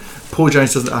win. Paul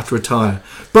Jones doesn't have to retire.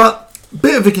 But a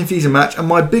bit of a confusing match. And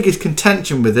my biggest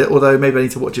contention with it, although maybe I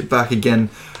need to watch it back again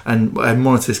and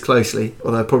monitor this closely,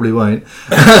 although I probably won't,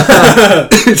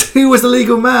 who was the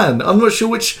legal man? I'm not sure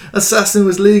which assassin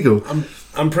was legal.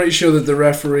 I'm pretty sure that the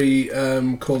referee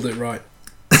called it right.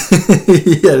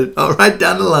 Yeah, right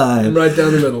down the line. Right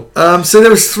down the middle. So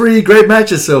there was 3 great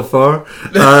matches so far.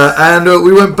 And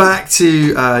we went back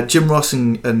to Jim Ross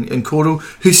and Caudle,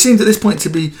 who seemed at this point to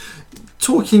be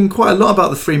talking quite a lot about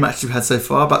the 3 matches we've had so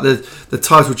far, about the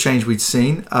title change we'd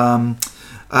seen. In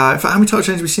fact, how many title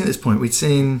changes have we seen at this point? We'd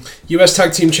seen... US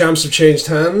Tag Team Champs have changed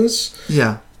hands.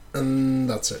 Yeah. And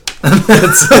that's it.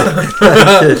 Because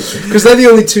they're the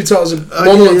only 2 titles.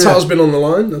 Title's been on the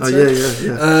line. That's it.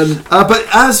 Yeah. But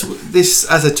as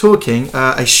they're talking,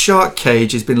 a shark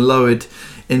cage has been lowered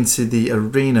into the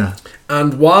arena.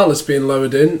 And while it's being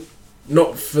lowered in,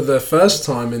 not for the first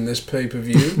time in this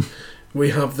pay-per-view,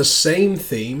 we have the same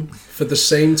theme for the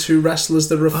same 2 wrestlers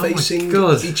that are facing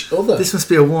each other. This must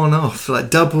be a one-off, like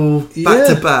double,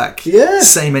 back-to-back,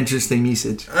 same entrance theme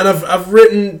usage. And I've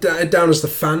written it down as the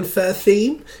fanfare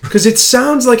theme, because it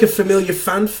sounds like a familiar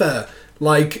fanfare,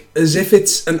 like as if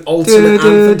it's an alternate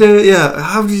anthem. Yeah,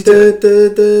 how do you do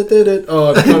it?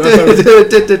 Oh,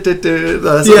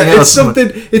 it's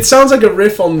something. It sounds like a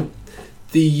riff on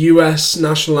the US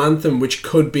national anthem, which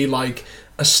could be like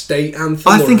a state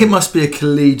anthem. I think it must be a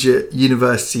collegiate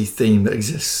university theme that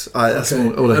exists. That's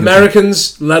all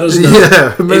Americans, let us know.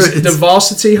 Yeah, Does the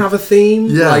varsity have a theme?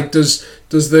 Yeah. Like, does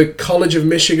the College of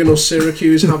Michigan or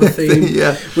Syracuse have a theme?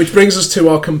 Yeah. Which brings us to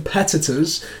our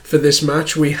competitors for this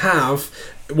match. We have,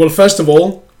 well, first of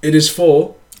all, it is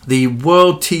for the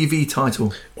World TV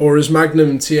title, or as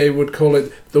Magnum TA would call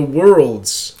it, the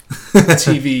World's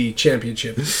TV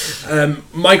Championship.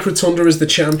 Mike Rotunda is the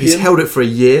champion. He's held it for a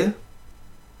year.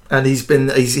 And he's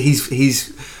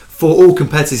for all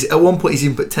competitors. At one point, he's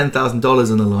even put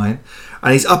 $10,000 on the line,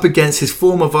 and he's up against his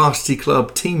former varsity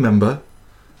club team member,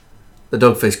 the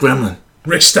dog-faced gremlin,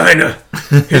 Rick Steiner,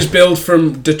 who's billed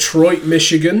from Detroit,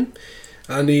 Michigan,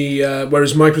 and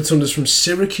whereas Mike Rotunda's from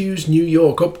Syracuse, New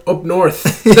York, up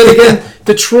north. Then again,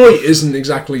 Detroit isn't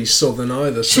exactly southern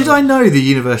either. So. Should I know the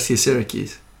University of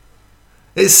Syracuse?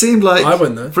 It seemed like I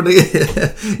went there.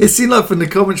 It seemed like from the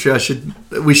commentary,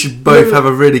 we should both have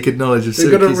a really good knowledge of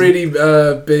Syracuse. They've got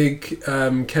a really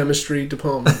big chemistry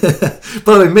department.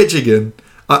 By the way, Michigan.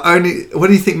 When do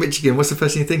you think Michigan? What's the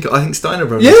first thing you think of? I think Steiner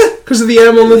Brothers. Yeah, because of the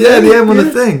M on the thing. Yeah, the M on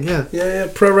the thing. Yeah.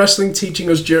 Pro wrestling teaching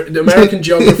us American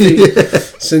geography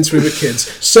since we were kids.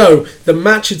 So the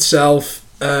match itself.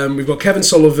 We've got Kevin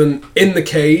Sullivan in the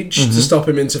cage to stop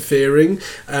him interfering.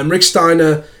 Rick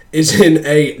Steiner is in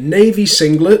a navy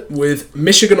singlet with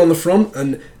Michigan on the front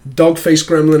and Dogface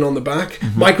Gremlin on the back.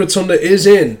 Mike Rotunda is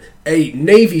in a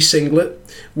navy singlet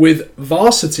with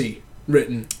Varsity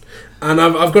written. And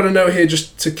I've got a note here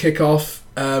just to kick off.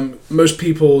 Most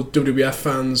people, WWF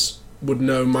fans, would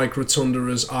know Mike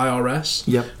Rotunda as IRS,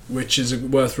 which is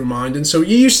worth reminding. So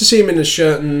you used to see him in a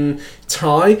shirt and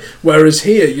tie, whereas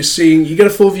here you get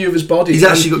a full view of his body. He's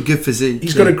actually got good physique.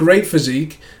 He's got a great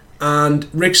physique, and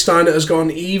Rick Steiner has got an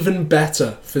even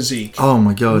better physique. Oh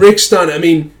my god, Rick Steiner! I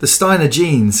mean, the Steiner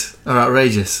genes are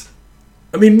outrageous.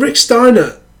 I mean, Rick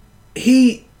Steiner,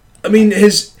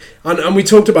 and we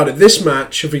talked about it. This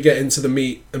match, if we get into the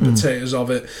meat and potatoes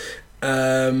of it.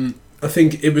 I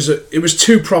think it was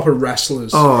two proper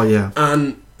wrestlers. Oh yeah.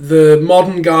 And the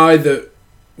modern guy that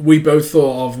we both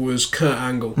thought of was Kurt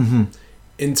Angle,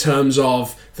 in terms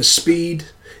of the speed,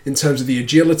 in terms of the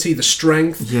agility, the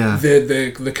strength,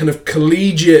 the kind of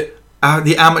collegiate.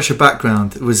 The amateur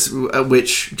background was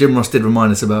which Jim Ross did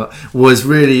remind us about was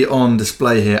really on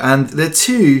display here, and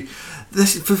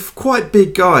for quite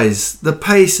big guys, the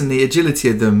pace and the agility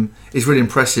of them is really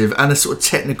impressive, and the sort of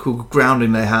technical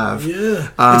grounding they have. Yeah,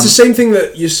 it's the same thing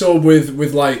that you saw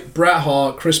with like Bret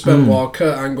Hart, Chris Benoit,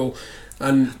 Kurt Angle,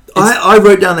 and I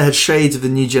wrote down they had shades of the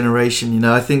new generation.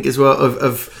 I think as well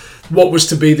of what was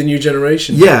to be the new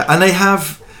generation. Yeah, and they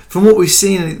have, from what we've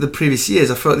seen in the previous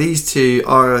years, I feel like these two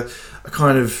are a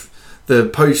kind of the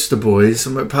poster boys,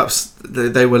 and perhaps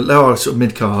they are sort of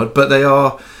mid card, but they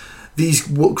are these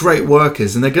great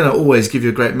workers, and they're going to always give you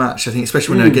a great match, I think,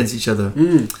 especially when they're against each other.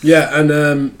 Yeah,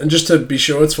 and just to be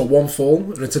sure, it's for one fall,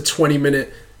 and it's a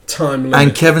 20-minute time limit.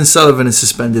 And Kevin Sullivan is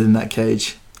suspended in that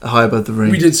cage, high above the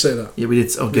ring. We did say that. Yeah, we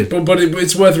did. Oh, good. But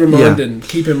it's worth reminding. Yeah.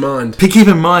 Keep in mind. Keep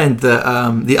in mind that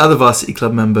the other Varsity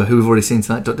Club member, who we've already seen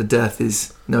tonight, Dr. Death,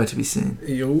 is nowhere to be seen.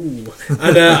 Ooh.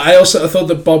 And I thought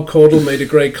that Bob Caudle made a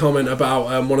great comment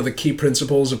about one of the key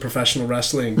principles of professional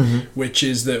wrestling, which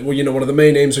is that, one of the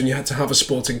main aims when you had to have a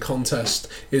sporting contest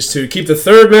is to keep the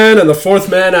third man and the fourth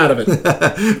man out of it.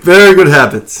 Very good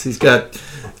habits. He's got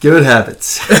good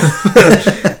habits.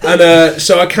 And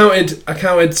so I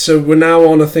counted, so we're now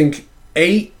on, I think,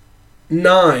 8,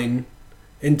 9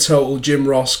 in total Jim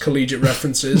Ross collegiate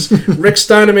references. Rick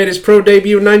Steiner made his pro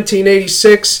debut in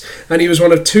 1986, and he was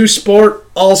one of 2 sport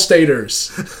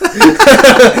all-staters.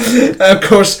 Of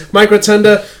course, Mike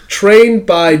Rotunda, trained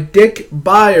by Dick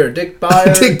Beyer. Dick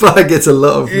Beyer gets a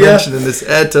lot of mention in this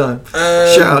airtime.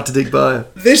 Shout out to Dick Beyer.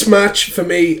 This match, for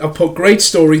me, I put great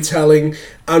storytelling,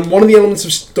 and one of the elements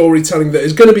of storytelling that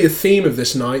is going to be a theme of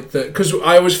this night, because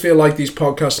I always feel like these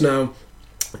podcasts now,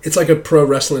 it's like a pro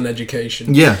wrestling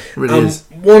education. Yeah, it really is.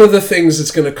 One of the things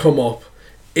that's going to come up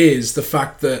is the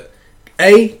fact that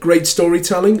great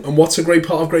storytelling, and what's a great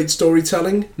part of great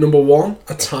storytelling? Number 1,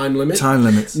 a time limit. Time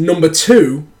limits. Number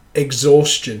 2,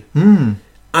 exhaustion. And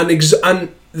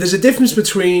there's a difference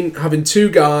between having 2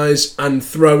 guys and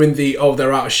throwing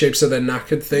they're out of shape so they're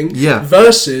knackered thing. Yeah.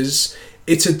 Versus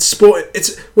it's a sport.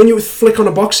 It's when you flick on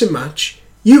a boxing match,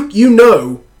 you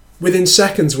know within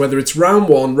seconds whether it's round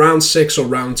 1, round 6, or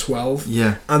round 12.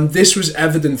 Yeah. And this was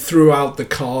evident throughout the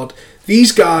card.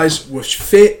 These guys were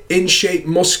fit, in shape,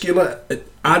 muscular,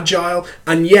 agile,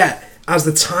 and yet, as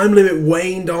the time limit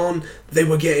waned on, they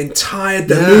were getting tired,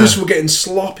 their moves were getting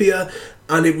sloppier,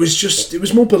 and it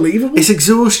was more believable. It's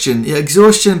exhaustion,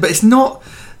 but it's not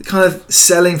kind of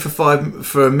selling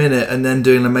for a minute and then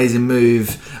doing an amazing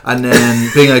move and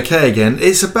then being okay again.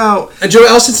 It's about... And do you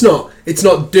know what else it's not? It's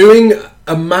not doing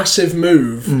a massive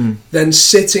move, then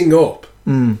sitting up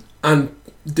and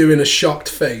doing a shocked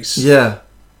face. Yeah.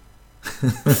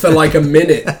 For like a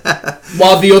minute,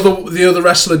 while the other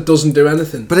wrestler doesn't do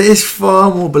anything. But it is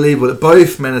far more believable that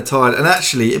both men are tired, and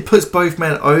actually it puts both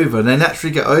men over, and they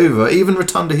naturally get over. Even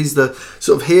Rotunda, who's the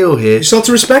sort of heel here, you start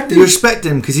to respect him. You respect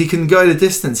him because he can go the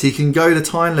distance, he can go the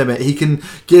time limit, he can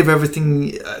give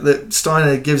everything that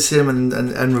Steiner gives him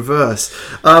and reverse.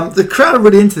 The crowd are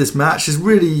really into this match. There's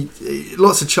really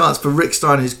lots of chance for Rick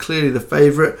Steiner, who's clearly the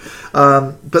favourite,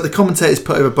 but the commentators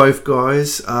put over both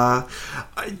guys.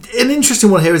 An interesting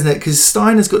one here, isn't it? Because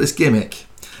Steiner's got this gimmick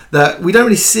that we don't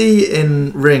really see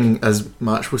in ring as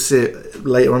much. We'll see it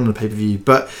later on in the pay-per-view.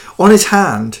 But on his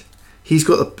hand, he's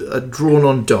got a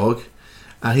drawn-on dog,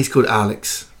 and he's called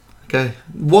Alex. Okay,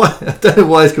 why? I don't know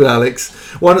why he's called Alex.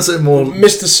 Why not something more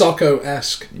Mr.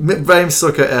 Socko-esque? Very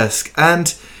Socko-esque,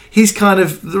 and he's kind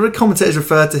of, the commentators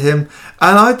refer to him,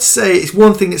 and I'd say it's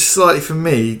one thing that's slightly, for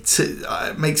me,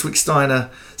 makes Rick Steiner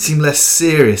seem less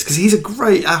serious, because he's a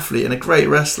great athlete and a great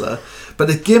wrestler, but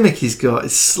the gimmick he's got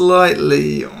is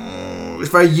slightly, it's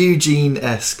very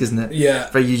Eugene-esque, isn't it?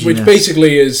 Yeah, very Eugene-esque. Which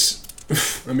basically is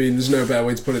I mean, there's no better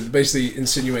way to put it. Basically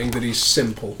insinuating that he's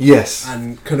simple. Yes.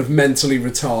 And kind of mentally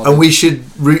retarded. And we should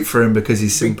root for him because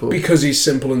he's simple. Because he's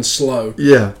simple and slow.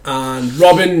 Yeah. And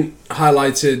Robin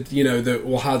highlighted, that,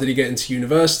 well, how did he get into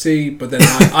university? But then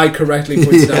I correctly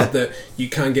pointed out that you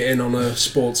can get in on a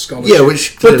sports scholarship. Yeah,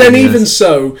 which... But then even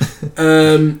so,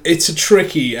 it's a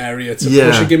tricky area to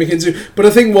push a gimmick into. But I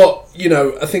think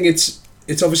I think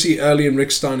it's obviously early in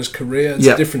Rick Steiner's career. It's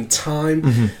a different time.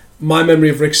 Mm-hmm. My memory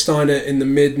of Rick Steiner in the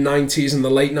mid-90s and the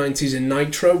late 90s in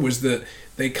Nitro was that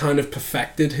they kind of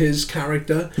perfected his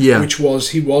character, which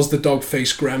was he was the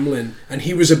dog-faced gremlin, and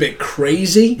he was a bit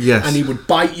crazy, and he would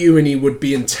bite you, and he would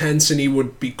be intense, and he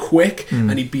would be quick,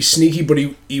 and he'd be sneaky, but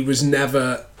he was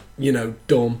never,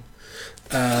 dumb.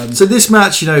 So this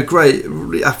match, great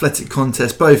athletic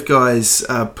contest. Both guys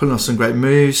pulling off some great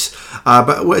moves.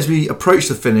 But as we approach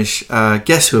the finish,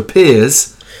 guess who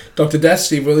appears? Dr. Death,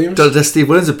 Steve Williams. Dr. Death, Steve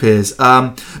Williams appears.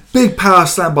 Big power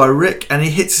slam by Rick, and he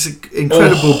hits this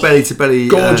incredible belly-to-belly,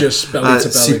 gorgeous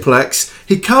belly-to-belly suplex.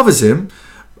 He covers him,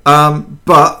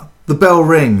 but the bell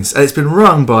rings, and it's been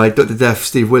rung by Dr. Death,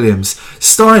 Steve Williams.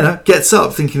 Steiner gets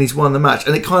up thinking he's won the match,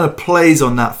 and it kind of plays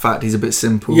on that fact he's a bit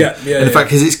simple. In fact,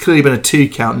 because it's clearly been a 2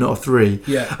 count, not a 3.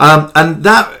 And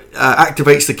that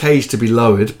activates the cage to be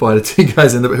lowered by the 2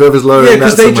 guys in whoever's lowering. Yeah,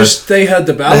 because they heard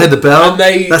the bell. They heard the bell, and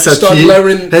they that's started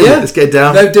lowering. Hey, let's get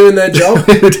down. They're doing their job.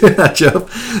 They're doing that job.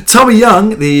 Tommy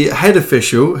Young, the head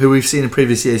official, who we've seen in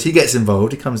previous years, he gets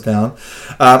involved. He comes down,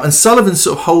 and Sullivan's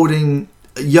sort of holding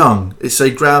Young, so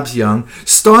he grabs Young.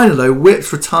 Steiner though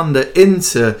whips Rotunda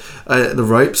into the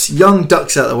ropes. Young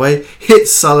ducks out of the way,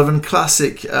 hits Sullivan.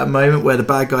 Classic moment where the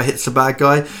bad guy hits the bad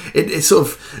guy. It sort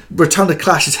of Rotunda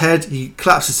clashes head. He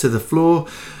collapses to the floor.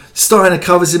 Steiner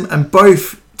covers him, and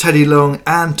both Teddy Long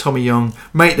and Tommy Young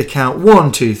make the count.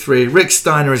 1, 2, 3. Rick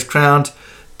Steiner is crowned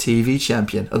TV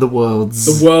champion of the world's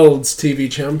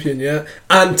TV champion,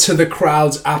 and to the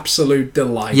crowd's absolute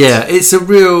delight. Yeah, it's a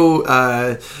real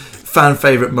fan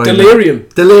favourite moment.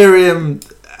 Delirium.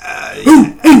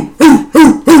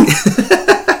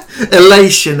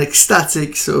 Elation,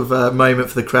 ecstatic sort of moment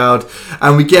for the crowd,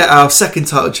 and we get our second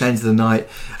title change of the night.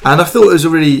 And I thought it was a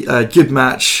really good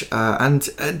match and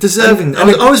deserving.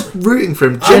 I was rooting for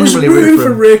him. Genuinely rooting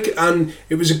for Rick, and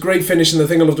it was a great finish. And the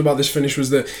thing I loved about this finish was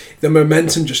that the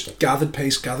momentum just gathered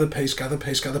pace. Controversy. 2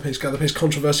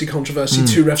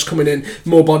 refs coming in,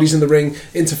 more bodies in the ring,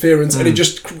 interference, and it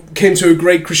just came to a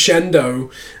great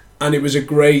crescendo. And it was a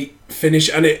great finish,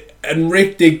 and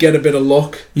Rick did get a bit of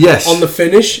luck on the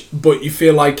finish, but you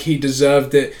feel like he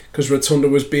deserved it because Rotunda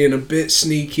was being a bit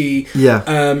sneaky.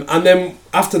 And then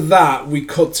after that, we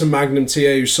cut to Magnum TA,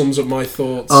 who sums up my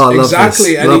thoughts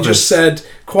exactly, and he just said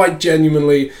quite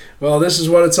genuinely, "Well, this is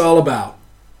what it's all about.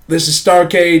 This is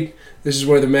Starrcade. This is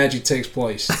where the magic takes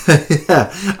place."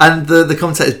 And the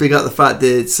commentators big up the fact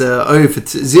that it's 0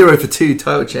 for 2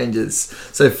 title changes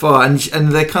so far, and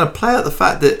they kind of play out the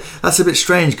fact that that's a bit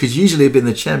strange because usually it's been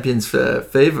the champions'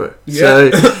 favourite. So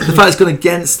the fact it's gone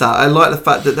against that, I like the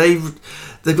fact that they've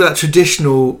got that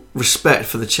traditional respect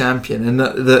for the champion, and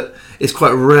that it's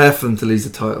quite rare for them to lose the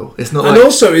title. It's not, and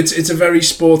also it's a very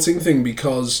sporting thing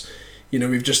because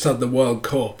we've just had the World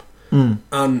Cup,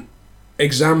 and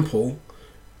example.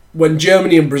 When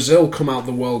Germany and Brazil come out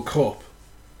the World Cup,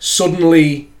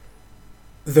 suddenly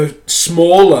the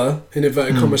smaller, in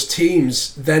inverted commas,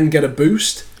 teams then get a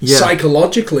boost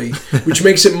psychologically, which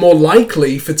makes it more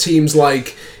likely for teams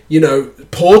like,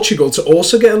 Portugal to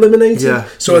also get eliminated.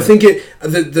 So I think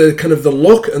the kind of the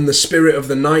luck and the spirit of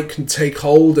the night can take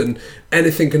hold and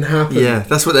anything can happen. Yeah,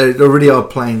 that's what they really are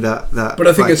playing that. But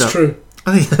I think it's true.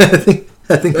 I think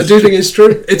I think it's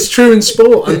true. It's true in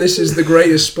sport, and this is the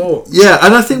greatest sport. Yeah,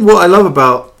 and I think what I love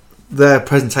about their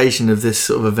presentation of this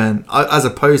sort of event, as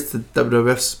opposed to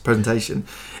WWF's presentation,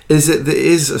 is that it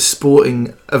is a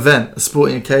sporting event, a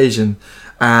sporting occasion,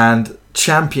 and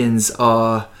champions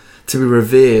are to be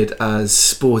revered as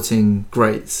sporting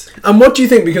greats. And what do you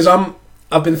think? Because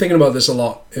I've been thinking about this a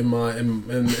lot in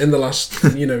the last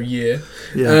year.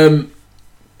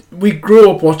 We grew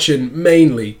up watching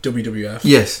mainly WWF.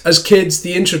 Yes. As kids,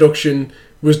 the introduction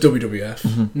was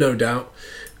WWF, no doubt.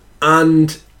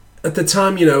 And at the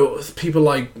time, people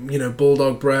like,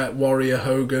 Bulldog Brett, Warrior,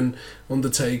 Hogan,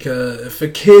 Undertaker, for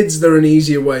kids, they're an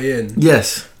easier way in.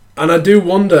 Yes. And I do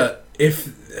wonder if,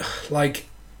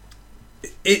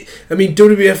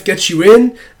 WWF gets you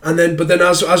in, but then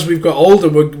as we've got older,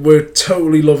 we're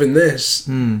totally loving this.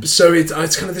 So it's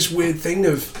kind of this weird thing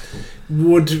of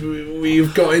would we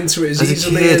have got into it as As a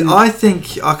easily? kid, and- I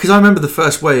think because I remember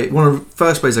one of the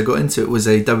first ways I got into it was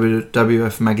a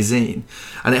WWF magazine,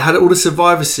 and it had all the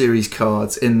Survivor Series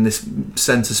cards in this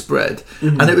centre spread,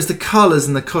 and it was the colours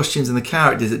and the costumes and the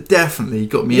characters that definitely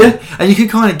got me in. And you can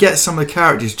kind of get some of the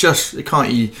characters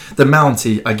can't you? The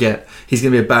Mountie, I get he's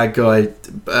going to be a bad guy,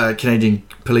 Canadian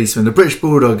policeman. The British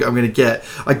Bulldog, I get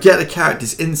the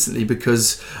characters instantly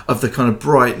because of the kind of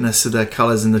brightness of their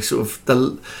colours and the sort of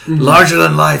the larger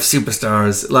than life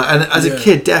superstars. And as a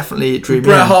kid, definitely it drew me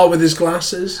Bret in. Hart with his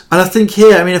glasses. And I think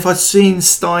here, I mean, if I'd seen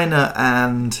Steiner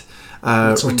and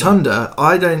Rotunda,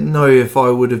 I don't know if I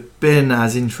would have been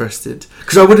as interested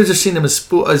because I would have just seen them as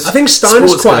I think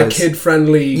Steiner's quite a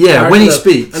kid-friendly. Yeah, when he character,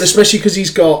 speaks, and especially because he's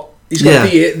got the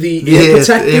ear ear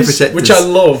protectors, protectors. which I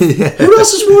love. Yeah. Who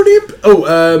else has worn it?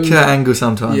 Kurt Angle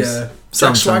sometimes. Yeah, Jack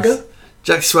Sometimes. Swagger.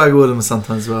 Jack Swagger wore them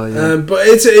sometimes as well. Yeah. But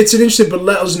it's an interesting. But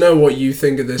let us know what you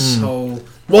think of this whole.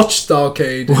 Watch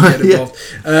Starrcade and get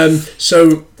involved.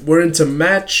 So we're into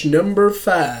match number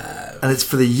 5, and it's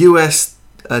for the US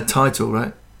title,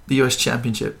 right? The US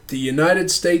Championship. the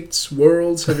United States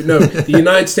World's Heavy. No, the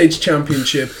United States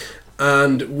Championship,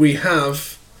 and we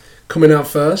have coming out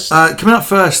first. Coming out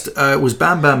first was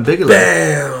Bam Bam Bigelow.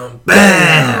 Bam,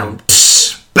 Bam,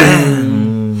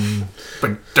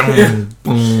 bam, bam,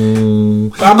 boom.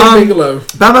 Bam Bam Bigelow.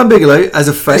 Bam Bam Bigelow as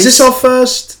a face. Is this our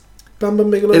first Bam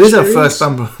Bam Bigelow? It is our experience?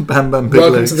 first Bam Bam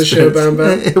Bigelow. Welcome to the show, Bam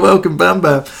Bam. Welcome, Bam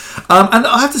Bam. And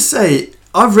I have to say,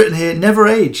 I've written here, never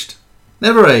aged.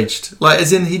 Never aged. Like,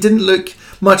 as in, he didn't look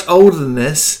much older than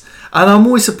this. And I'm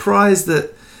always surprised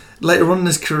that later on in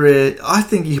his career, I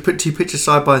think you put two pictures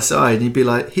side by side and you'd be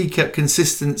like, he kept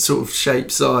consistent sort of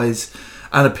shape, size,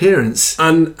 and appearance.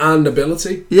 And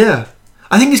ability. Yeah.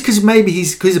 I think it's because maybe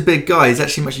he's a big guy. He's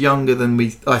actually much younger than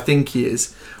I think he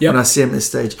is when I see him at this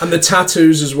stage. And the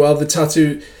tattoos as well. The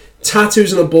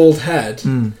tattoos and a bald head,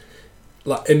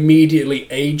 like immediately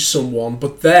age someone.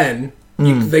 But then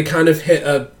they kind of hit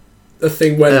a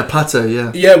thing where plateau.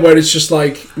 Yeah, where it's just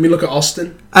like, I mean, look at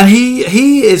Austin. And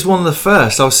he is one of the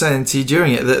first. I was saying to you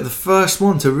during it that the first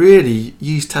one to really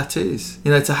use tattoos.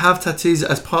 You know, to have tattoos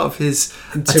as part of his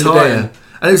attire.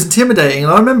 And it was intimidating.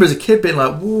 And I remember as a kid being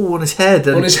like, whoa, on his head.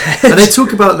 And, on his head. And they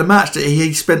talk about the match that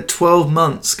he spent 12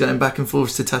 months going back and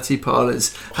forth to tattoo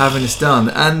parlours having this done.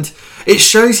 And it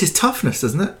shows his toughness,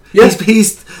 doesn't it? Yeah.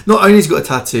 He's not only has got a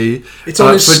tattoo. It's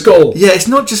on his skull. Yeah, it's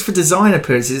not just for design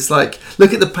appearances. It's like,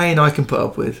 look at the pain I can put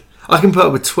up with. I can put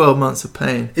up with 12 months of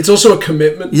pain. It's also a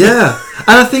commitment. Yeah.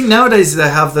 And I think nowadays they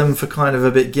have them for kind of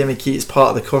a bit gimmicky. It's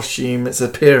part of the costume. It's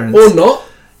appearance. Or not.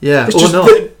 Yeah, it's or just, not.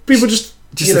 People just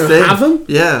a thing. have them.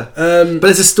 Yeah. But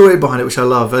there's a story behind it which I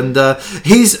love. And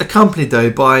he's accompanied though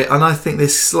by, and I think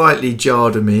this slightly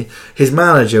jarred on me, his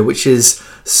manager, which is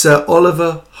Sir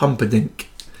Oliver Humperdinck.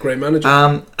 Great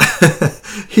manager.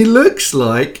 He looks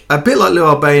like a bit like Lou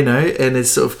Albano in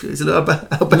his sort of, is it Albano?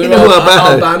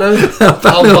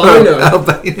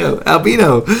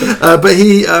 Albino. But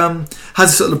he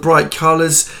has sort of bright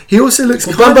colours. He also looks.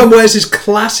 Bam Bam wears his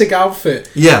classic outfit,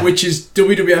 yeah, which is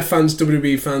WWF fans,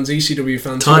 WWE fans, ECW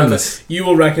fans, timeless. Whatever. You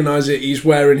will recognise it. He's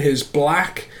wearing his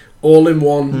black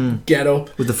all-in-one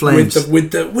get-up with the flames,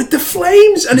 with the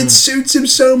flames, and it suits him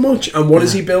so much. And what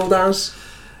does he build as?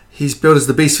 He's billed as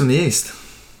the Beast from the East.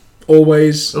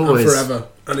 Always. And forever.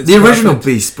 And it's the original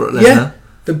Beast, Brock Lesnar. Yeah,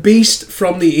 the Beast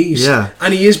from the East. Yeah.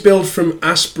 And he is billed from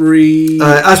Asbury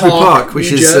Park, which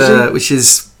New is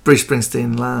Jersey. Bruce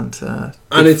Springsteen land.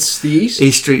 And it's the East?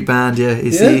 East Street Band,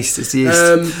 it's the East. It's the East.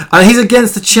 And he's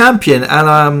against the champion, and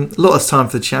a lot of time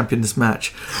for the champion in this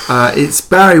match. It's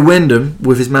Barry Windham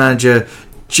with his manager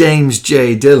James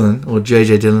J. Dillon, or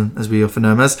JJ Dillon as we often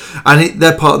know him as, and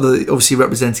they're part of the, obviously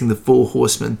representing the Four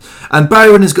Horsemen. And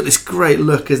Barry Windham's got this great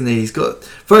look, isn't he? He's got,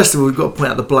 first of all, we've got to point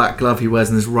out the black glove he wears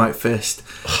in his right fist,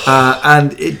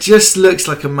 and it just looks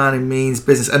like a man who means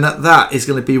business, and that is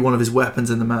going to be one of his weapons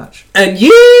in the match. And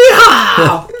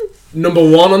yeehaw! Number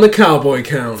 1 on the cowboy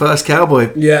count. First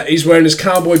cowboy. Yeah, he's wearing his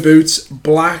cowboy boots,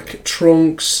 black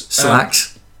trunks,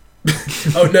 slacks.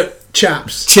 Oh no,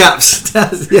 chaps. Yeah,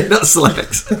 not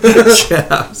slacks.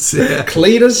 Chaps. Yeah.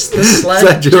 Cletus the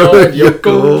Sledge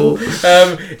Yoko.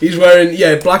 He's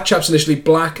wearing black chaps initially,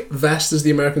 black vest as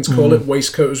the Americans call it,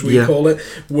 waistcoat as we call it,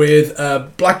 with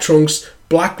black trunks,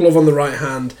 black glove on the right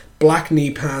hand, black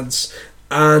knee pads.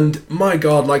 And my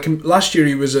God, like last year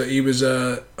he was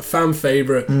a fan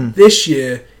favourite. This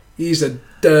year he's a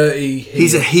dirty heel.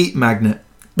 He's a heat magnet.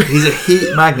 He's a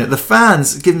heat magnet. The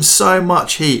fans give him so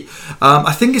much heat.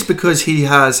 I think it's because he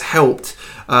has helped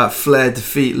Flair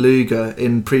defeat Luger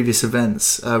in previous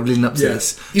events leading up to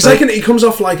this. He's he comes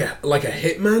off like a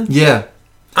hitman. Yeah.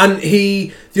 And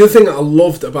the other thing that I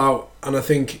loved about, and I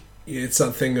think it's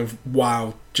that thing of,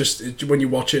 wow, just when you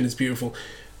watch it, it's beautiful.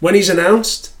 When he's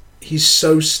announced, he's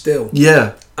so still.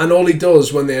 Yeah. And all he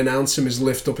does when they announce him is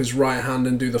lift up his right hand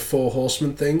and do the 4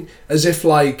 horsemen thing, as if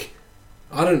like,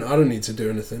 I don't need to do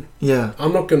anything. Yeah.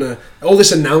 I'm not gonna. All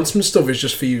this announcement stuff is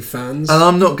just for you fans. And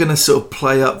I'm not gonna sort of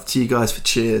play up to you guys for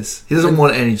cheers. He doesn't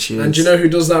want any cheers. And do you know who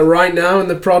does that right now in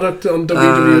the product on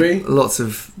WWE? Lots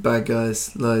of bad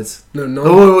guys, loads. No, no.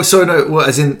 Oh, sorry, no. What?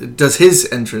 As in, does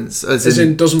his entrance? As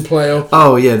in, doesn't play up.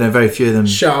 Oh yeah, no, very few of them.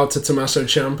 Shout out to Tommaso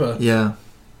Ciampa. Yeah,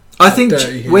 I think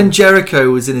when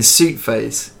Jericho was in his suit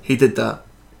phase, he did that.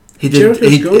 He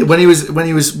did. When he was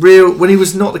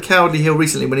not the cowardly heel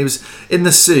recently. When he was in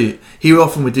the suit, he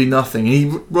often would do nothing. And he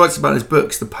writes about in his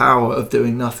books the power of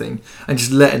doing nothing and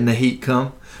just letting the heat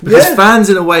come. Because fans,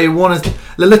 in a way,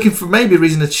 they're looking for maybe a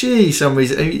reason to cheer you. Some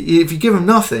reason. If you give them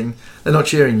nothing, they're not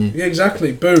cheering you. Yeah,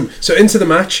 exactly. Boom. So into the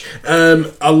match.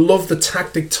 I love the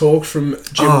tactic talk from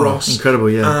Jim Ross, incredible,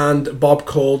 yeah, and Bob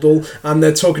Caudle, and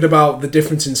they're talking about the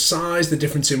difference in size, the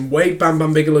difference in weight. Bam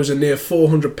Bam Bigelow's a near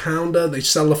 400-pounder. They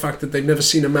sell the fact that they've never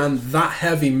seen a man that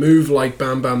heavy move like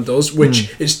Bam Bam does,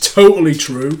 which is totally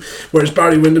true. Whereas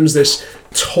Barry Windham's this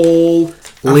tall,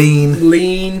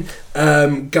 lean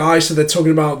guy, so they're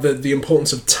talking about the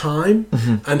importance of time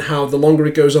and how the longer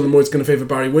it goes on, the more it's going to favour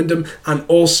Barry Windham, and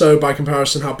also by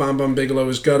comparison how Bam Bam Bigelow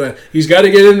he's got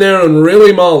to get in there and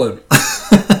really maul him.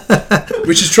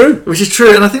 Which is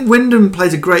true. And I think Windham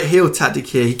plays a great heel tactic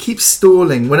here. He keeps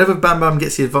stalling. Whenever Bam Bam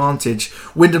gets the advantage,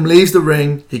 Windham leaves the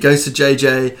ring, he goes to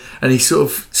JJ, and he sort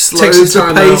of slows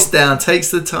the pace down,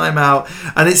 takes the time out.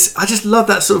 And I just love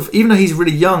that sort of, even though he's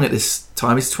really young at this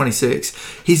time, he's 26,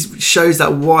 he shows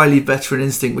that wily veteran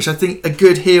instinct, which I think a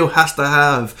good heel has to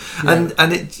have. Yeah.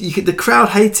 And the crowd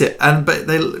hate it,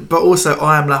 but also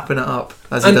I am lapping it up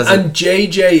as he does it. And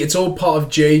JJ, it's all part of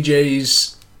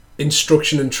JJ's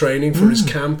instruction and training for his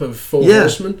camp of 4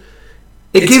 horsemen.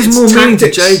 It gives more meaning to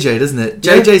JJ, doesn't it?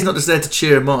 JJ's not just there to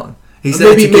cheer him on. He's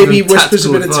maybe he whispers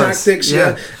a bit of tactics.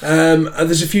 Yeah. And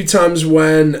there's a few times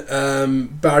when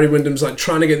Barry Windham's like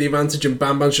trying to get the advantage and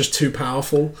Bam Bam's just too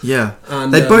powerful. Yeah,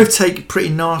 and they both take pretty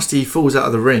nasty falls out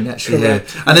of the ring actually.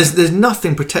 Correct. Here, and there's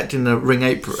nothing protecting the ring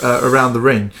apron around the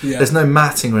ring. Yeah. There's no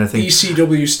matting or anything.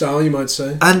 ECW style, you might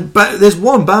say. But there's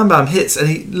one Bam Bam hits and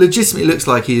he legitimately looks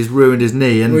like he's ruined his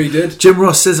knee. And he did. Jim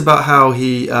Ross says about how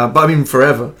he, but I mean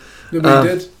forever. No, but he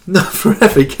did. No,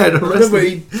 forever. He carried on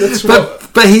wrestling.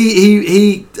 But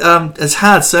he has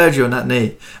had surgery on that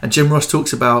knee, and Jim Ross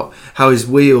talks about how his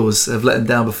wheels have let him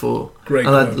down before. Great,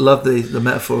 and I love the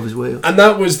metaphor of his wheels. And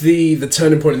that was the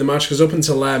turning point in the match, because up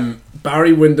until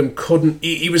Barry Windham couldn't.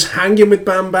 He was hanging with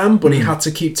Bam Bam, but he had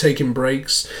to keep taking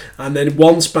breaks. And then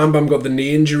once Bam Bam got the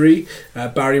knee injury,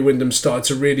 Barry Windham started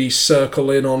to really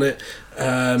circle in on it.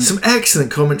 Some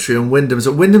excellent commentary on Windham.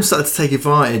 So Windham started to take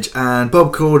advantage, and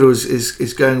Bob Caudle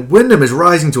is going, Windham is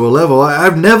rising to a level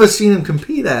I've never seen him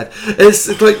compete at.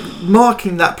 It's like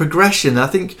marking that progression. I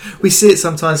think we see it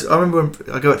sometimes. I remember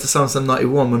when I go back to SummerSlam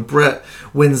 91 when Brett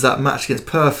wins that match against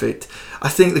Perfect. I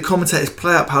think the commentators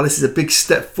play up how this is a big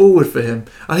step forward for him.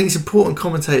 I think it's important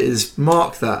commentators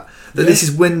mark that this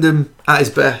is Windham at his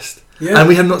best. Yeah. And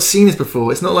we have not seen this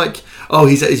before. It's not like,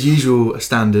 he's at his usual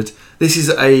standard. This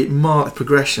is a marked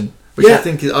progression, which I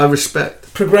think I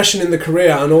respect. Progression in the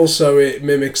career, and also it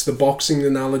mimics the boxing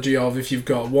analogy of if you've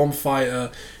got one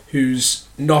fighter who's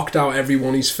knocked out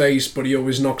everyone he's faced, but he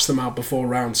always knocks them out before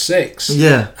round 6.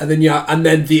 Yeah. And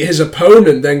then his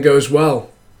opponent then goes,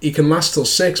 well, he can last till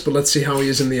 6, but let's see how he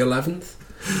is in the 11th.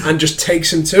 And just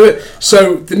takes him to it.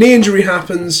 So the knee injury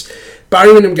happens.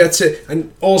 Barry Windham gets it,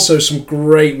 and also some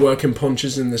great working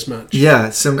punches in this match. Yeah,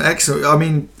 some excellent. I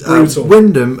mean, brutal.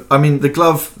 Windham. I mean, the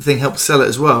glove thing helped sell it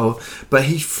as well, but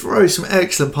he throws some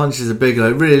excellent punches at Bigelow.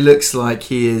 It really looks like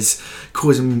he is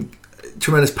causing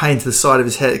tremendous pain to the side of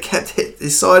his head. It kept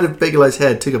his side of Bigelow's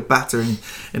head took a battering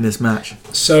in this match.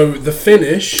 So the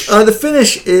finish. The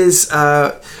finish is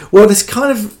there's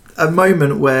kind of a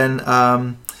moment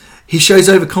when he shows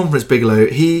overconfidence. Bigelow.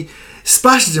 He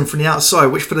splashes him from the outside,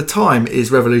 which for the time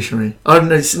is revolutionary. I don't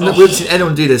know. We haven't seen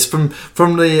anyone do this from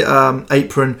the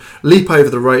apron, leap over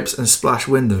the ropes and splash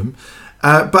Windham.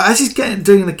 But as he's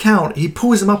doing the count, he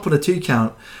pulls him up on a 2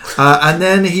 count, and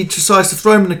then he decides to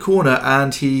throw him in the corner,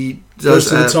 and he goes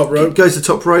to the top rope. Goes to the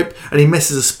top rope, and he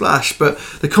misses a splash. But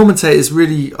the commentators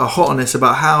really are hot on this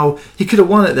about how he could have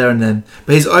won it there and then,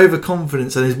 but his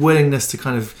overconfidence and his willingness to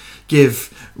kind of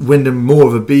give Wyndham more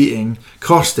of a beating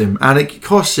cost him, and it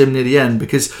cost him near the end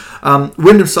because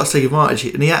Wyndham starts to take advantage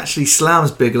and he actually slams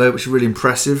Bigelow, which is really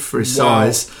impressive for his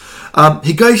size.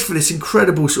 He goes for this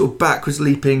incredible sort of backwards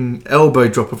leaping elbow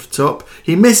drop off the top.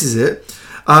 He misses it,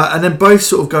 and then both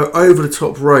sort of go over the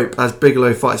top rope as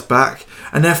Bigelow fights back,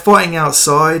 and they're fighting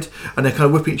outside and they're kind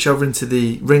of whipping each other into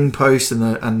the ring post and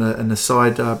the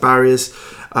side barriers.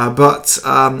 But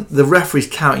the referee's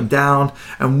counting down,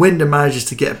 and Wyndham manages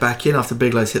to get back in after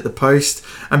Bigelow's hit the post,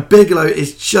 and Bigelow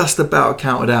is just about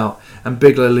counted out, and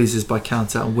Bigelow loses by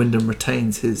count out, and Wyndham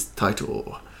retains his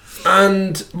title.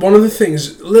 And one of the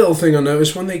things, little thing I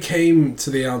noticed when they came to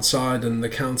the outside and the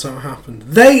count out happened,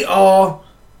 they are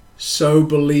so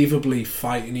believably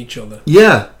fighting each other.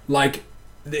 Yeah, like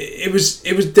they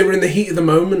were in the heat of the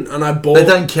moment, and I bought. They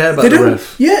don't care about the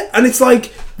ref. Yeah, and it's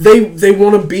like they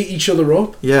want to beat each other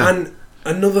up. Yeah, and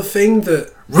another thing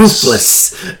that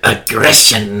ruthless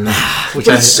aggression, which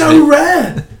is so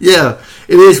rare. Yeah,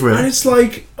 it is rare, and it's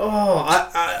like,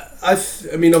 I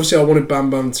mean, obviously, I wanted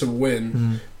Bam Bam to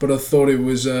win, but I thought it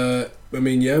was.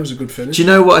 It was a good finish. Do you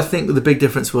know what I think the big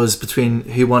difference was between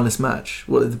who won this match?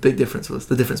 What the big difference was?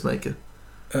 The difference maker.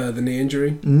 The knee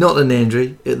injury. Not the knee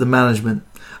injury. The management.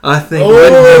 I think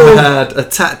Wyndham had a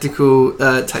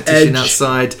tactician Edge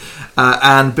outside,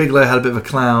 and Bigelow had a bit of a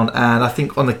clown. And I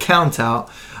think on the count out,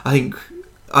 I think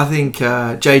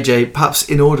JJ perhaps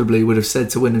inaudibly would have said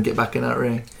to Wyndham, "Get back in that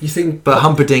ring." You think? But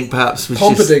Humperdinck perhaps was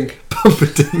Humperdinck.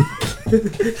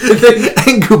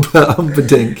 Engelbert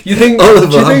Humperdinck. You think?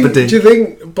 Oliver Humperdinck. Do you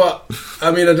think? But I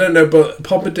mean, I don't know. But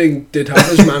Humperdinck did have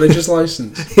his manager's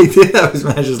license. He did have his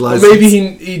manager's license. Or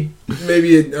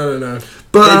maybe I don't know.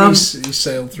 But he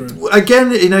sailed through.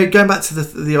 Again, going back to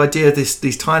the idea of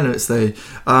these time limits, though,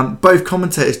 both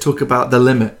commentators talk about the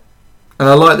limit, and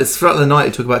I like this. Throughout the night,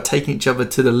 they talk about taking each other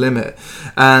to the limit,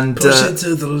 and push it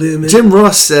to the limit. Jim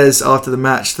Ross says after the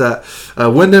match that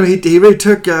Wyndham he really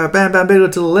took Bam Bam Bigelow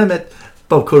to the limit.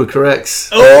 Bob Caudle corrects,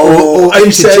 or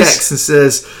interjects and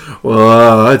says,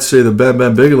 "Well, I'd say that Bam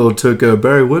Bam Bigelow took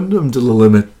Barry Wyndham to the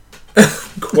limit."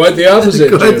 Quite the opposite.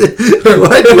 quite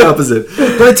the opposite.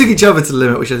 But they took each other to the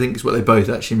limit, which I think is what they both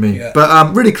actually mean. Yeah.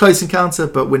 But really close encounter,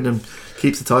 but Wyndham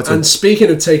keeps the title. And speaking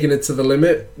of taking it to the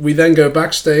limit, we then go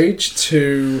backstage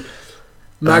to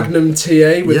Magnum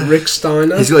TA with Rick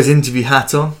Steiner. He's got his interview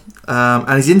hat on,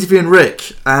 and he's interviewing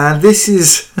Rick. And this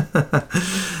is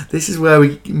where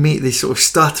we meet this sort of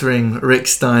stuttering Rick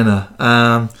Steiner.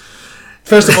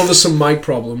 First of all, there's some mic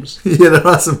problems. Yeah, there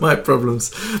are some mic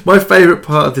problems. My favourite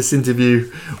part of this interview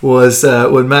was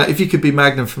when if you could be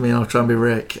Magnum for me, I'll try and be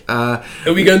Rick. Are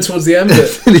we going towards the end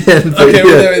bit? The end bit, okay,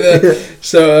 we're there. Yeah.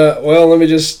 So, I'm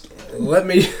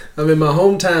in my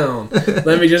hometown.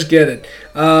 Let me just get it.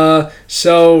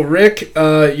 So, Rick,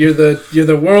 you're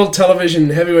the world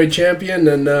television heavyweight champion,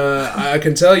 and I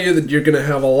can tell you that you're going to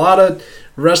have a lot of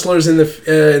wrestlers in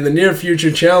the near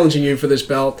future challenging you for this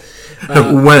belt.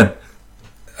 When?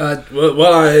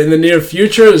 In the near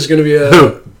future, there's going to be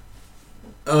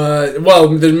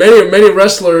there's many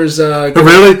wrestlers.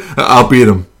 Really? I'll beat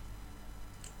them.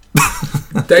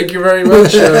 Thank you very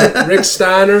much, Rick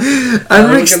Steiner.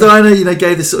 And Rick Steiner,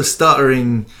 gave this sort of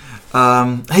stuttering.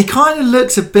 He kind of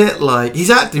looks a bit like he's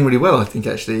acting really well, I think,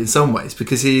 actually, in some ways,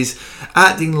 because he's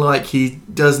acting like he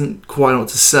doesn't quite know what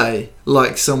to say,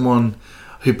 like someone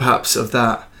who perhaps of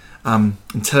that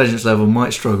intelligence level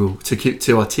might struggle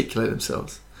to articulate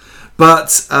themselves.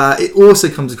 But it also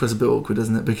comes across a bit awkward,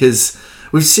 doesn't it? Because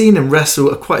we've seen him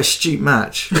wrestle a quite astute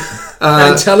match,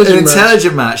 an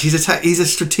intelligent match. He's a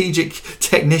strategic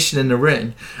technician in the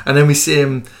ring, and then we see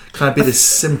him kind of be this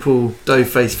simple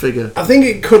dough-faced figure. I think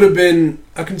it could have been.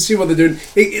 I can see what they're doing.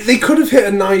 They could have hit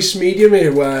a nice medium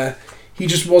here where he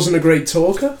just wasn't a great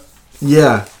talker.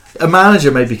 Yeah, a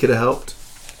manager maybe could have helped.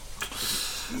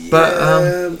 But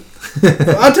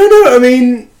I don't know. I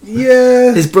mean,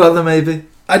 yeah, his brother maybe.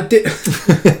 I think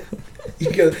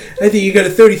you got a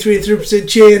 33%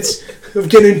 chance of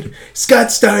getting Scott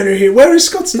Steiner here. Where is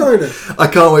Scott Steiner? I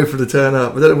can't wait for him to turn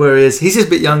up. I don't know where he is. He's just a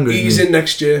bit younger. He's in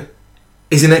next year.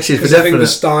 He's in next year for definite. I think the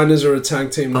Steiners are a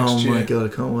tag team next year. Oh my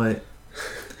god, I can't wait.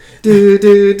 But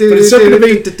it's not going to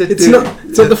be. It's not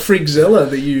the Freakzilla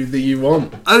that you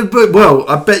want. Well,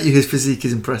 I bet you his physique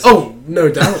is impressive. Oh, no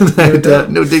doubt, no doubt,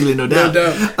 no diggly, no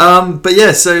doubt. But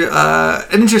yeah, so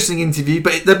an interesting interview.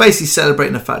 But they're basically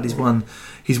celebrating the fact he's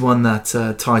won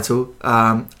that title.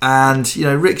 And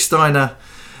Rick Steiner,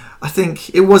 I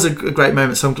think it was a great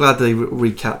moment. So I'm glad they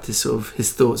recapped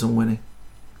his thoughts on winning.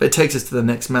 But it takes us to the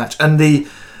next match, and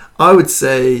I would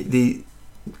say the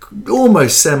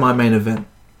almost semi-main event.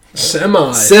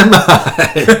 Semi.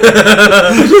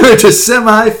 To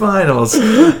semi-finals.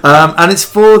 And it's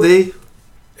for the...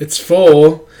 It's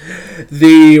for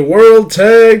the World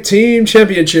Tag Team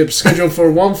Championship, scheduled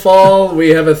for one fall. We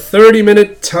have a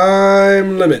 30-minute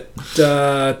time limit.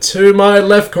 To my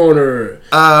left corner,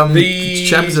 the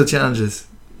champions or challengers?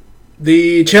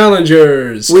 The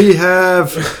challengers. We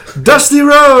have Dusty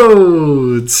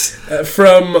Rhodes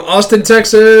from Austin,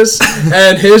 Texas,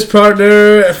 and his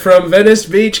partner from Venice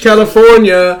Beach,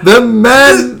 California. The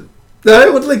man.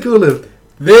 No, what do they call him?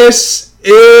 This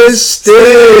is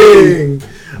Sting.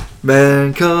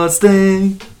 Man called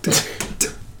Sting.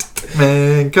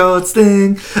 Man called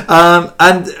Sting.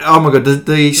 And oh my god,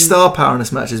 the star power in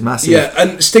this match is massive. Yeah,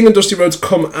 and Sting and Dusty Rhodes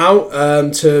come out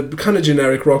to kind of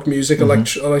generic rock music,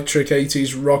 electric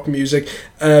 80s rock music.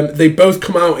 They both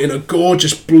come out in a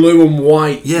gorgeous blue and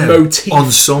white motif.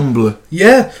 Ensemble.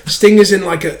 Yeah, Sting is in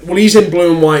he's in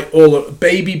blue and white,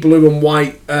 baby blue and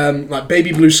white, like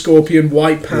baby blue scorpion,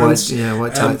 white pants,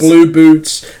 white tights, blue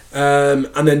boots.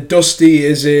 And then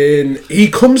Dusty he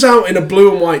comes out in a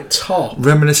blue and white top,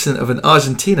 reminiscent of an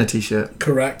Argentina t-shirt.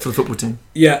 Correct. For the football team.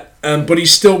 Yeah, but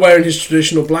he's still wearing his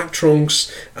traditional black trunks,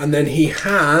 and then he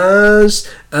has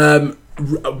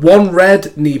one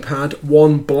red knee pad,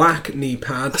 one black knee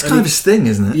pad. That's kind of his thing,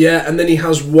 isn't it? Yeah, and then he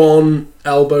has one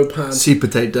elbow pad. Super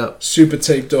taped up.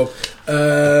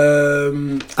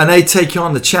 And they take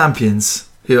on the champions,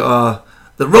 who are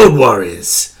the Road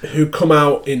Warriors, who come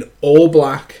out in all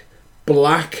black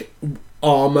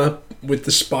armour with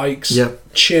the spikes,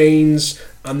 chains,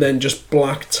 and then just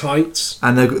black tights.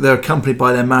 And they're accompanied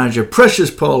by their manager,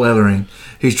 Precious Paul Ellering,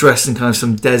 who's dressed in kind of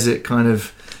some desert kind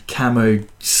of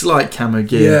slight camo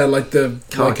gear. Yeah, like a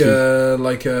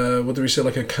what do we say,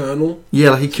 like a colonel? Yeah,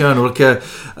 like a colonel, like a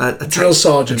drill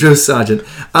sergeant.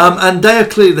 And they are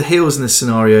clearly the heels in this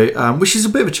scenario, which is a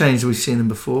bit of a change that we've seen them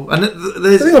before. And I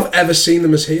don't think I've ever seen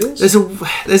them as heels. There's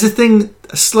a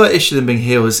slight issue with them being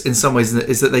heels in some ways,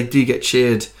 is that they do get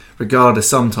cheered regardless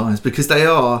sometimes, because they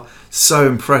are so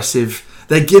impressive.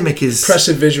 Their gimmick is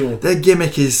impressive visual. Their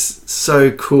gimmick is so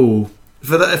cool.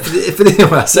 For that,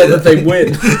 if I say that they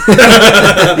win,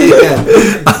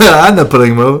 and they're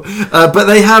pulling them over. But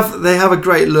they have a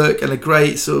great look and a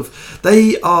great sort of.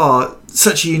 They are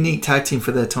such a unique tag team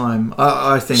for their time.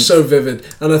 I think so vivid,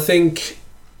 and I think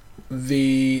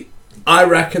I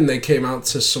reckon they came out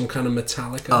to some kind of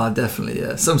Metallica. Definitely,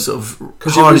 yeah, some sort of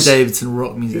Harley Davidson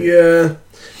rock music. Yeah.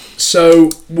 So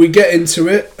we get into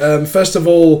it. First of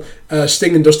all,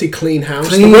 Sting and Dusty clean house.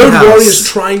 The Road Warriors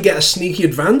try and get a sneaky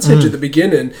advantage at the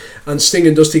beginning, and Sting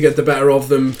and Dusty get the better of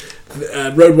them.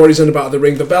 Road Warriors end up out of the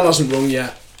ring. The bell hasn't rung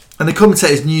yet. And the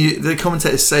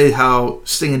commentators say how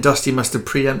Sting and Dusty must have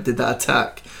preempted that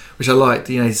attack, which I liked.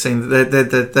 Saying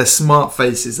that they're smart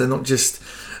faces. They're not just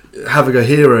have a go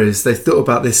heroes. They thought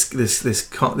about this.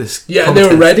 Yeah, and they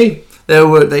were ready. They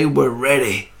were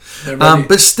ready.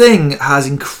 But Sting has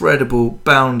incredible,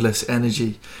 boundless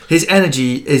energy. His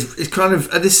energy is kind of,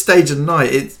 at this stage of the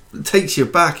night, it takes you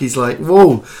back. He's like,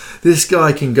 whoa, this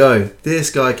guy can go.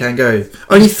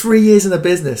 Only 3 years in the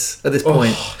business at this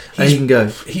point, and he can go.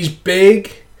 He's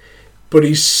big, but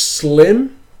he's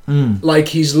slim. Like,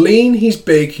 he's lean, he's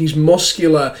big, he's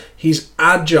muscular, he's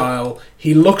agile,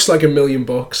 he looks like $1 million.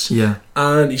 Yeah.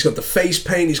 And he's got the face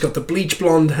paint, he's got the bleach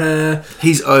blonde hair.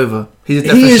 He's over. He's a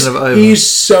definition of over. He's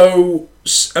so...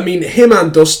 him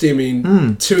and Dusty,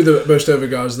 two of the most over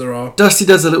guys there are. Dusty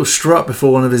does a little strut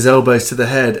before one of his elbows to the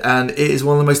head, and it is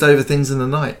one of the most over things in the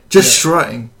night.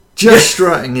 Strutting.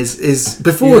 Strutting is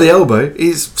before the elbow,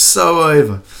 is so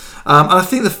over. And I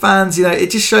think the fans,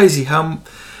 it just shows you how...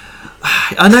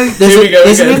 I know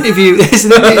there's an interview. There's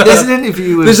an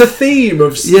interview. With, there's a theme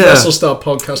of WrestleStar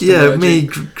podcast. Yeah, me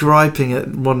griping at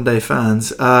modern day fans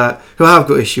who I have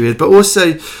got issue with, but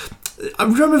also I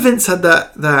remember Vince had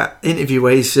that interview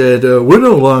where he said, "We're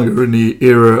no longer in the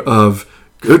era of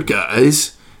good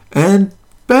guys and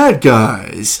bad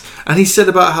guys," and he said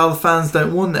about how the fans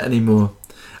don't want that anymore.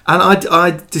 And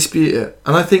I dispute it.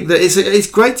 And I think that it's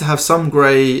great to have some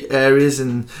grey areas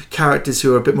and characters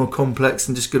who are a bit more complex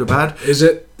than just good or bad. Is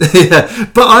it? Yeah.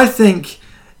 But I think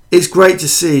it's great to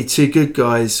see two good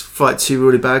guys fight two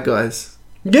really bad guys.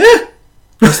 Yeah.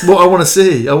 That's what I want to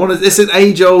see. It's an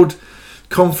age-old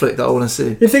conflict that I want to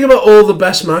see. You think about all the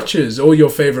best matches, all your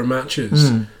favourite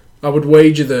matches. I would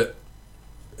wager that,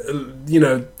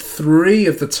 3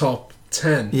 of the top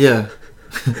 10. Yeah.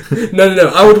 No.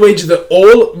 I would wager that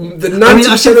all the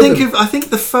 90%. I think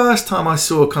the first time I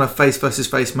saw a kind of face versus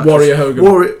face match, Warrior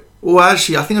Hogan. Well,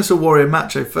 actually, I think I saw Warrior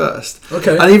Macho first.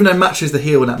 Okay. And even though Macho's the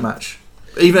heel in that match,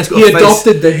 Even though he's got He a face,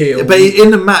 adopted the heel. but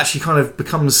in the match he kind of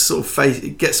becomes sort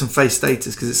of gets some face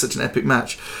status because it's such an epic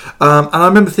match. And I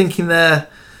remember thinking there,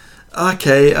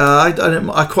 okay,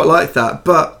 I quite like that,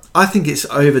 but I think it's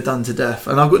overdone to death,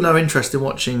 and I've got no interest in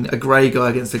watching a grey guy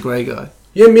against a grey guy.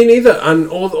 Yeah, me neither. And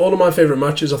all of my favourite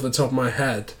matches off the top of my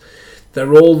head,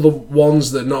 they're all the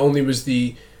ones that not only was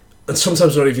and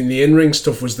sometimes not even the in-ring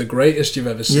stuff was the greatest you've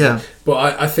ever seen. Yeah.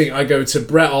 But I think I go to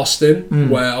Bret Austin,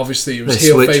 where obviously it was The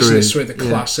heel facing the switcheroo. switch, the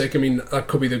classic. I mean, that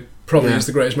could be probably is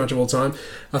the greatest match of all time.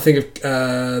 I think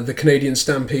of the Canadian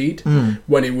Stampede,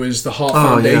 when it was the Hart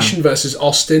Foundation versus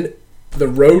Austin, the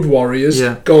Road Warriors,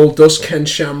 Goldust, Ken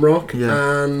Shamrock,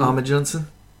 and Ahmed Johnson?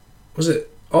 was it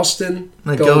Austin,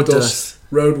 No, Goldust, Goldust.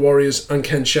 Road Warriors, and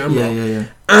Ken Shamrock? Yeah.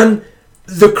 And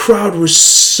the crowd was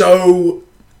so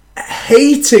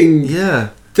hating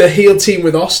the heel team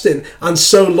with Austin and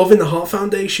so loving the Hart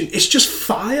Foundation. It's just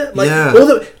fire. Like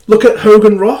look at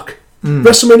Hogan Rock,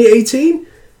 WrestleMania 18.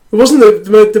 It wasn't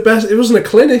the best. It wasn't a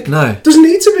clinic. No, it doesn't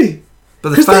need to be.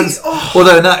 But the fans,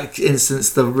 although in that instance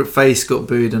the face got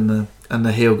booed and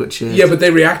the heel got cheered. Yeah, but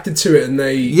they reacted to it and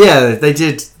they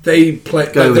did. They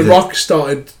played. The Rock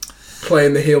started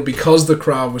playing the heel because the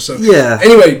crowd was so. Yeah.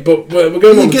 Anyway, but we're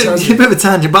going on a tangent. A bit of a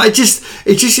tangent, but it just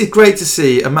is great to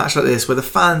see a match like this where the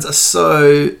fans are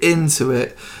so into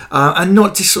it and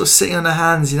not just sort of sitting on their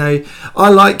hands. You know, I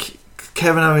like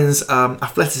Kevin Owens'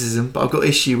 athleticism, but I've got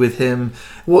issue with him.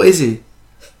 What is he?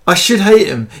 I should hate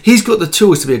him. He's got the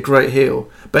tools to be a great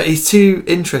heel, but he's too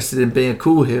interested in being a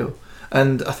cool heel.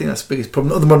 And I think that's the biggest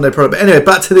problem, not the modern day problem. But anyway,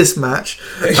 back to this match.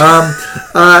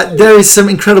 There is some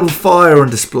incredible fire on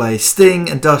display. Sting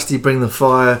and Dusty bring the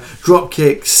fire. Drop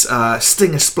kicks.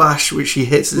 Sting a splash, which he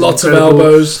hits. Lots of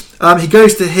elbows. He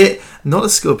goes to hit, not the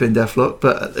Scorpion Deathlock,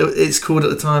 but it's called at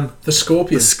the time the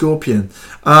Scorpion. The Scorpion.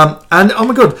 And oh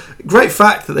my god, great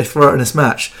fact that they throw out in this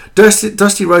match.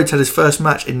 Dusty Rhodes had his first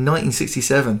match in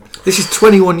 1967. This is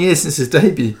 21 years since his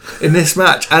debut in this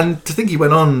match, and to think he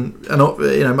went on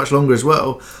and much longer as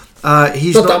well.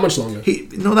 He's not that much longer.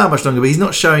 Not that much longer, but he's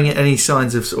not showing any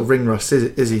signs of sort of ring rust,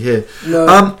 is he here?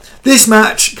 No. This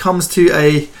match comes to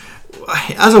a.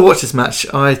 As I watched this match,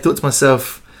 I thought to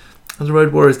myself, are the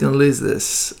Road Warriors going to lose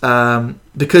this?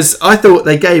 Because I thought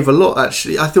they gave a lot,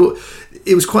 actually. I thought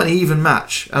it was quite an even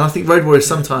match. And I think Road Warriors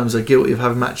sometimes are guilty of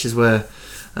having matches where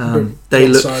they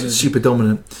look super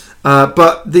dominant.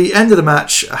 But the end of the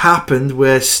match happened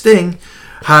where Sting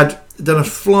had done a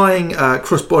flying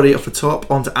crossbody off the top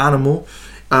onto Animal.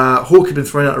 Hawk had been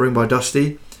thrown out of the ring by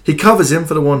Dusty. He covers him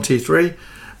for the 1-2-3.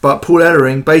 But Paul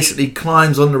Ellering basically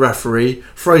climbs on the referee,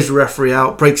 throws the referee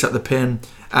out, breaks up the pin,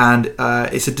 and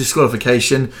it's a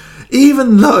disqualification.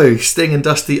 Even though Sting and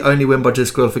Dusty only win by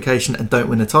disqualification and don't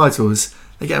win the titles,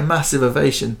 they get a massive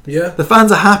ovation. Yeah. The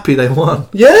fans are happy they won.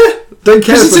 Yeah. Don't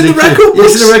care if it's in the record books. Yeah,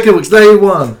 it's in the record books. They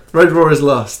won. Road Warriors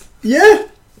lost. Yeah.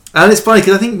 And it's funny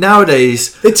because I think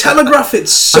nowadays they telegraph it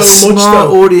so much. A smart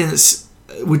though. audience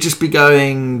would just be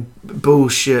going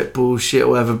bullshit, or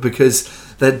whatever, because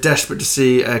they're desperate to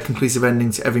see a conclusive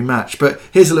ending to every match. But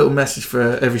here's a little message for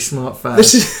every smart fan.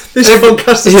 This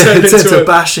podcast is turned into a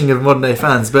bashing of modern day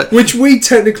fans, but which we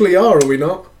technically are we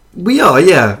not? We are,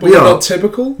 yeah. But we're not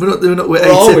typical. We're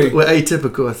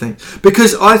atypical, I think,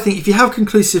 because I think if you have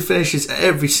conclusive finishes at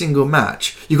every single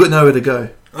match, you've got nowhere to go,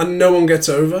 and no one gets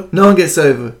over. No one gets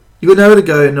over. You've got nowhere to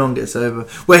go, and no one gets over.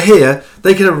 Where here,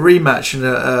 they could have a rematch in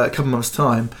a couple months'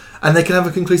 time, and they can have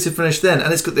a conclusive finish then,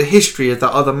 and it's got the history of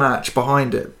that other match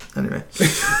behind it. Anyway,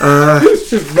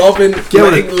 Robin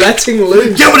letting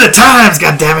loose. Get with the times,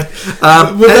 goddammit!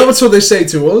 Well, that's what they say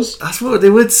to us. That's what they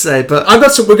would say, but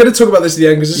we're going to talk about this at the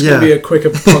end because this is going to be a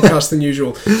quicker podcast than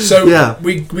usual. So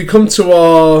we come to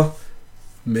our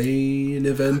main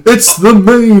event. It's the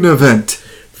main event.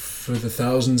 For the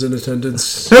thousands in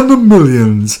attendance. And the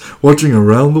millions watching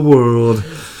around the world.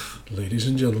 Ladies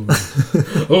and gentlemen.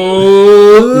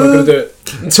 Oh, I'm not going to do it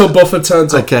until Buffer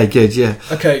turns up. Okay, good, yeah.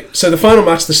 Okay, so the final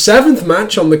match, the 7th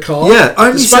match on the card. Yeah,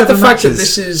 only despite the fact matches. that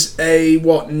this is a,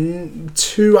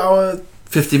 2 hour...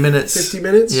 50 minutes. 50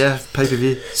 minutes? Yeah,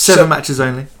 pay-per-view. 7 matches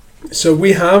only. So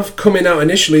we have, coming out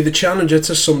initially, the challenger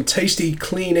to some tasty,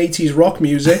 clean 80s rock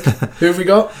music. Who have we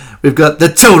got? We've got the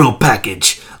total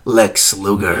package. Lex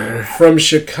Luger. From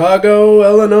Chicago,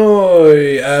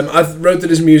 Illinois. I wrote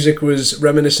that his music was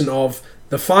reminiscent of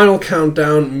The Final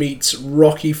Countdown meets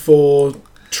Rocky IV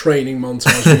training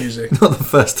montage music. Not the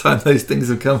first time those things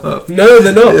have come up. No,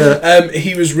 they're not. Yeah.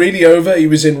 He was really over. He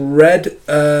was in red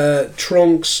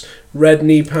trunks, red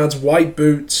knee pads, white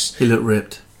boots. He looked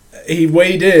ripped. He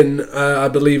weighed in, I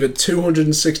believe, at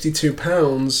 262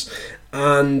 pounds,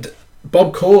 and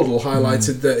Bob Caudle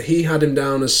highlighted that he had him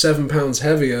down as 7 pounds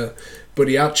heavier, but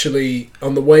he actually,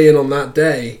 on the way in on that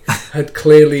day, had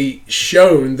clearly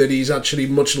shown that he's actually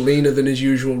much leaner than his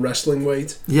usual wrestling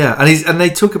weight. Yeah, and they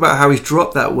talk about how he's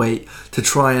dropped that weight to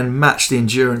try and match the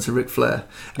endurance of Ric Flair.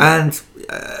 Yeah.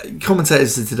 And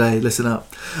commentators of today, listen up.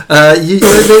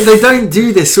 They don't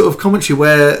do this sort of commentary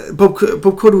where Bob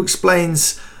Caudle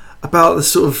explains about the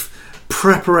sort of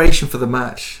preparation for the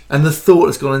match and the thought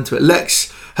that's gone into it.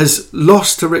 Lex has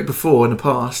lost to Rick before in the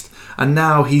past, and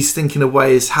now he's thinking of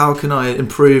ways, how can I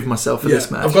improve myself for this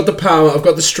match? I've got the power, I've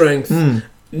got the strength.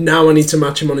 Now I need to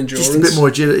match him on endurance. Just a bit more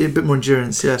agility, a bit more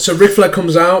endurance, yeah. So Ric Flair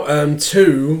comes out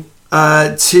to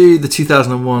the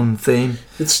 2001 theme.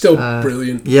 It's still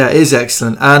brilliant. Yeah, it is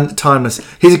excellent and timeless.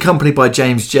 He's accompanied by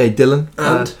James J. Dillon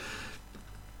and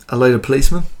a load of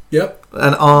policemen. Yep.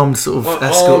 An armed sort of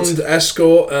escort. Armed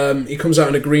escort. He comes out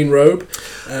in a green robe.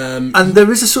 And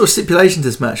there is a sort of stipulation to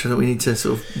this match that we need to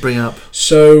sort of bring up.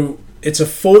 So it's a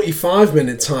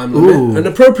 45-minute time limit. Ooh. An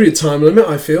appropriate time limit,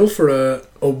 I feel, for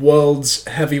a World's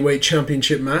Heavyweight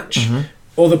Championship match. Mm-hmm.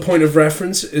 Or the point of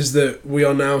reference is that we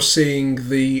are now seeing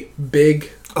the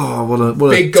big what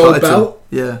big a gold title. belt.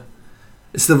 Yeah.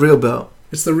 It's the real belt.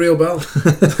 It's the real belt.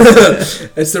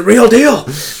 It's the real deal.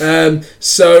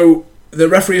 So the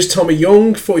referee is Tommy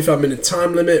Young, 45-minute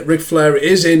time limit. Ric Flair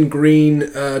is in green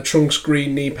trunks,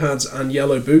 green knee pads, and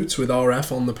yellow boots with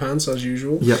RF on the pants as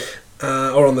usual. Yep.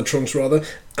 Or on the trunks rather.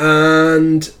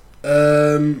 And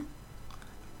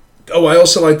I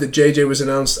also like that JJ was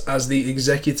announced as the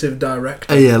executive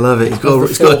director. Oh yeah, I love it.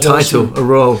 He's got a title, a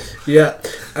role. Yeah.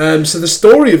 So the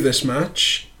story of this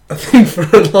match, I think, for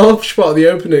a large part of the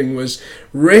opening was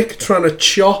Rick trying to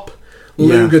chop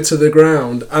Luger to the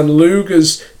ground, and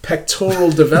Luger's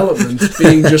pectoral development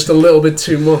being just a little bit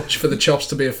too much for the chops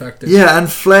to be effective. Yeah,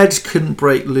 and Flair just couldn't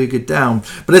break Luger down.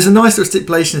 But there's a nice little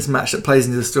stipulation in this match that plays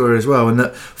into the story as well, and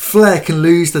that Flair can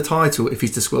lose the title if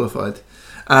he's disqualified.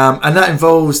 And that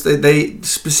involves, they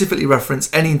specifically reference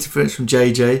any interference from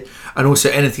JJ and also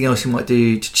anything else he might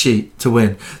do to cheat to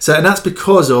win. And that's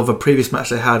because of a previous match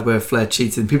they had where Flair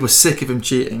cheated and people are sick of him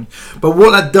cheating. But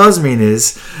what that does mean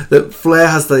is that Flair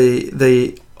has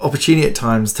the opportunity at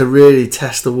times to really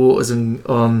test the waters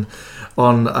on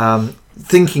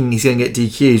thinking he's going to get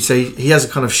DQ'd. So he has a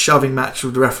kind of shoving match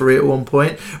with the referee at one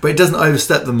point, but it doesn't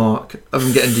overstep the mark of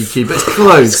him getting DQ'd. But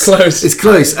it's close. It's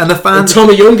close. And the fans...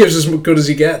 Tommy Young gives as good as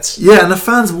he gets. Yeah, and the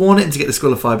fans want him to get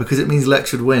disqualified because it means Lex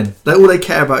should win. All they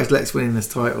care about is Lex winning this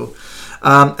title.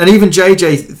 And even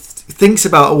JJ thinks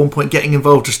about at one point getting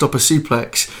involved to stop a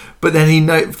suplex, but then he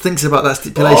thinks about that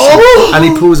stipulation and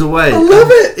he pulls away. I love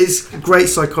it. It's great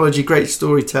psychology, great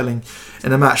storytelling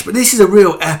in a match. But this is a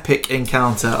real epic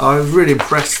encounter. I was really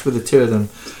impressed with the two of them.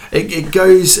 It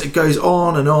goes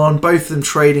on and on, both of them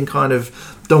trading kind of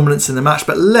dominance in the match.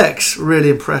 But Lex really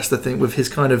impressed, I think, with his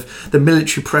kind of the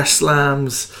military press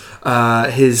slams,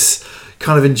 his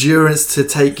kind of endurance to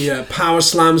take... Yeah, power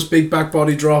slams, big back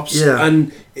body drops. Yeah.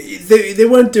 And they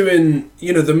weren't doing...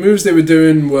 the moves they were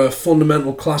doing were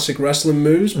fundamental classic wrestling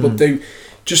moves, but they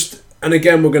just... And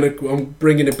again, I'm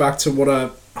bringing it back to what I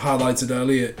highlighted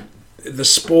earlier. The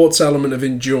sports element of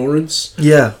endurance.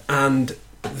 Yeah. And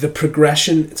the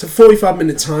progression. It's a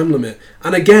 45-minute time limit.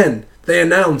 And again, they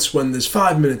announce when there's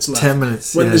 5 minutes left. 10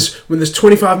 minutes, when there's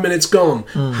 25 minutes gone.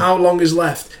 How long is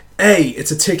left? A, it's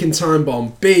a ticking time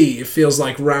bomb. B, it feels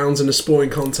like rounds in a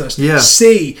sporting contest. Yeah.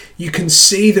 C, you can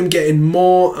see them getting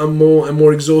more and more and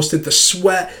more exhausted. The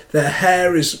sweat, their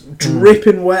hair is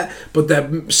dripping wet, but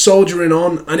they're soldiering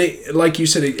on. And it, like you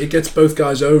said, it gets both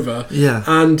guys over. Yeah.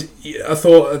 And I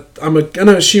thought, I'm going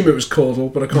to assume it was Caudle,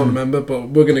 but I can't remember, but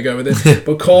we're going to go with it.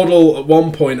 But Caudle, at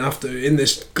one point, after in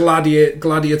this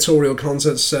gladiatorial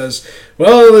contest, says,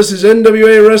 well, this is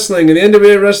NWA Wrestling, and the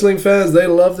NWA Wrestling fans, they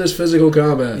love this physical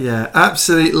combat. Yeah,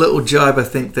 absolute little jibe, I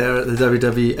think, there at the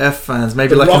WWF fans. Maybe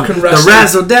The like rock and the wrestling.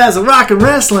 razzle dazzle rock and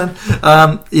wrestling.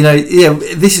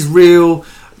 This is real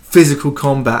physical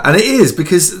combat, and it is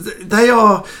because they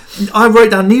are. I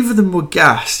wrote down neither of them were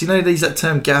gassed. They use that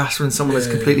term "gassed" when someone is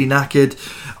completely knackered.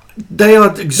 They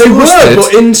are exhausted. They were,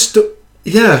 but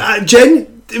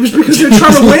it was because they were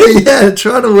trying to win. Yeah,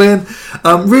 trying to win.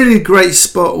 Really great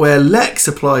spot where Lex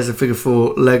applies a figure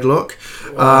 4 leg lock.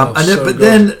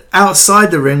 Then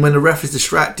outside the ring, when the ref is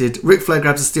distracted, Ric Flair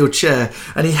grabs a steel chair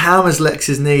and he hammers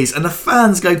Lex's knees, and the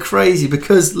fans go crazy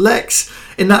because Lex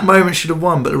in that moment should have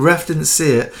won, but the ref didn't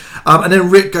see it. And then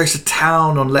Rick goes to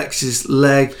town on Lex's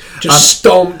leg, just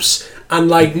stomps. and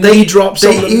like knee drops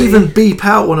on They the even knee. beep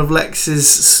out one of Lex's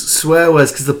swear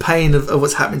words because the pain of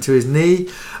what's happening to his knee.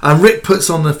 And Rick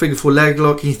puts on the figure 4 leg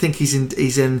lock. And you think he's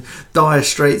in dire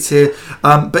straits here.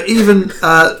 But even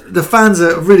the fans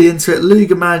are really into it.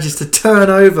 Luger manages to turn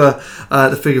over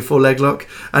the figure 4 leg lock,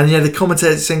 and the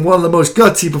commentators saying one of the most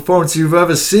gutsy performances you've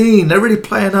ever seen. They're really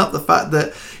playing up the fact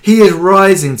that he is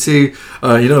rising to,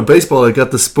 in baseball they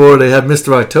got the sport, they had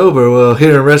Mr. October. Well,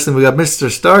 here in wrestling we got Mr.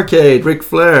 Starrcade, Ric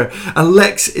Flair, and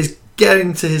Lex is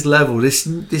getting to his level.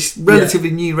 This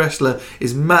relatively new wrestler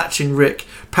is matching Rick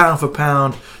pound for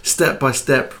pound, step by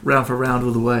step, round for round,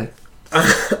 all the way.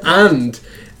 And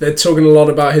they're talking a lot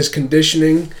about his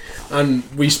conditioning, and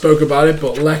we spoke about it,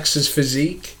 but Lex's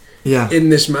physique in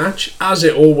this match, as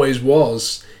it always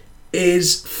was,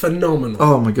 is phenomenal.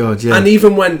 Oh my god, yeah. And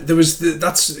even when there was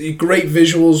that's great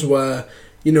visuals where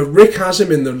Rick has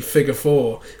him in the figure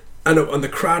 4, and the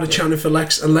crowd are chanting for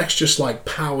Lex, and Lex just like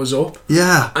powers up.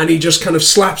 Yeah. And he just kind of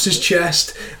slaps his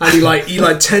chest, and he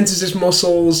tenses his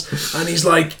muscles, and he's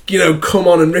like, come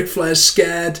on, and Ric Flair's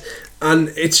scared. And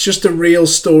it's just a real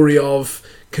story of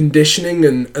conditioning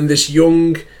and this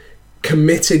young,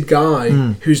 committed guy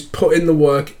who's put in the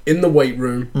work in the weight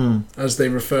room, as they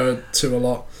refer to a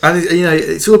lot. And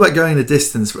it's all about going the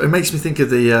distance. It makes me think of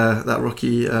the that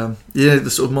Rocky, the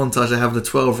sort of montage they have, the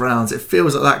 12 rounds. It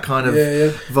feels like that kind of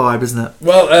vibe, isn't it?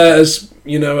 Well, as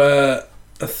you know,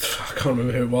 I can't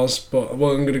remember who it was, but I'm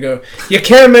going to go. You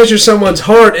can't measure someone's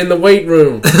heart in the weight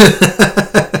room.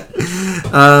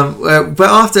 But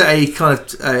after a kind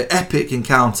of epic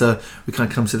encounter, we kind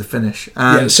of come to the finish.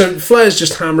 So Flair's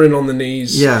just hammering on the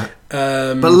knees. Yeah.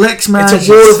 But Lex manages... It's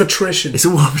a war of attrition. It's a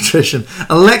war of attrition.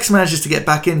 And Lex manages to get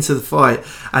back into the fight.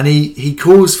 And he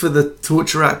calls for the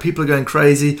torture rack. People are going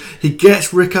crazy. He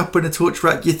gets Rick up in the torture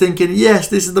rack. You're thinking, yes,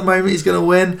 this is the moment he's going to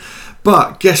win.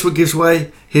 But guess what gives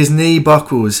way? His knee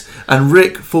buckles. And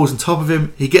Rick falls on top of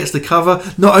him. He gets the cover.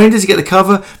 Not only does he get the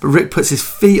cover, but Rick puts his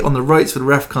feet on the ropes where the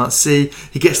ref can't see.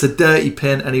 He gets the dirty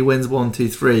pin and he wins 1, 2,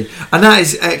 3. And that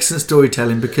is excellent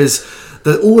storytelling, because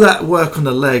all that work on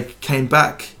the leg came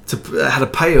back had a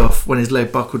payoff when his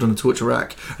leg buckled on the torture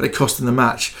rack, and it cost him the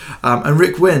match. And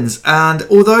Rick wins. And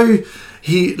although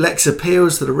Lex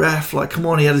appeals to the ref, like, come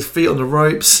on, he had his feet on the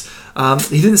ropes,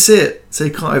 he didn't see it, so he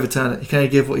can't overturn it. He can only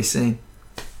give what he's seen.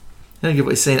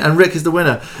 And Rick is the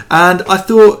winner. And I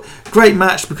thought, great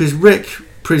match, because Rick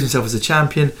proves himself as a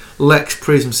champion. Lex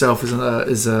proves himself as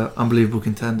an unbelievable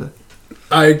contender.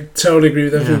 I totally agree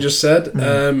with everything you just said.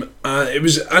 It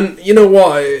was, and you know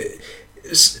what?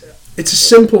 It's a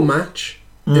simple match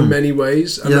in many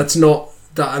ways, and that's not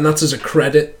that, and that's as a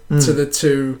credit to the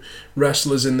two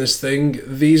wrestlers in this thing.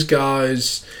 These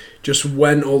guys just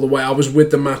went all the way. I was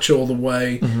with the match all the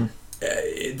way.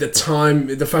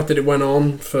 The fact that it went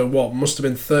on for what must have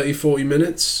been 30-40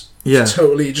 minutes.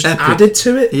 Totally just epic. Added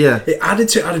to it. It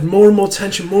added more and more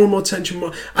tension,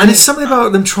 and it's something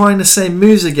about them trying the same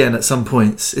moves again at some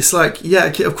points. It's like,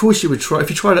 of course you would try.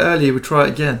 If you tried it earlier, you would try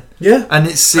it again. And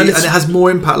it has more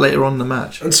impact later on in the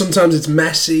match. And sometimes it's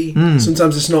messy,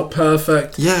 sometimes it's not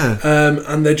perfect.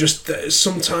 And they're just,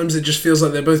 sometimes it just feels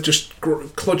like they're both just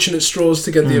clutching at straws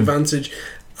to get the advantage.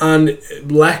 And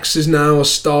Lex is now a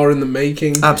star in the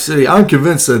making. Absolutely. I'm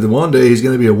convinced that one day he's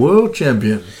going to be a world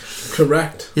champion.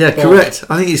 Correct. Correct.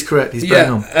 I think he's correct. He's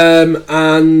bang on.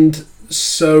 And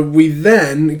so we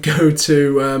then go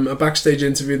to a backstage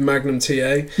interview with Magnum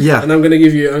TA. And I'm going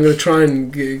to try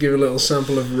and give a little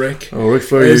sample of Rick. Oh, Ric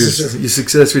Flair, you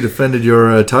successfully defended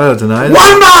your title tonight.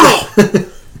 One model!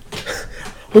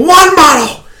 One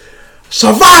model!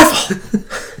 Survival!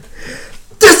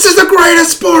 This is the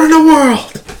greatest sport in the world!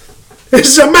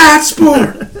 It's a mad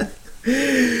sport!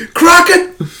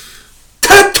 Crockett!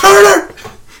 Ted Turner!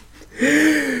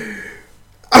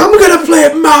 I'm gonna play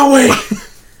it my way,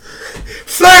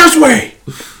 Flair's way,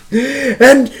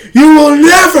 and you will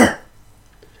never,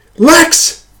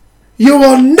 Lex, you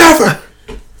will never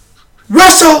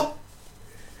wrestle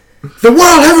the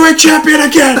World Heavyweight Champion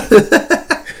again.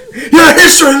 You're a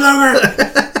history, Luger.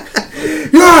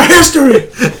 You're a history.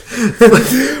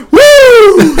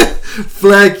 Woo!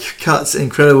 Flair cuts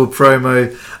incredible promo.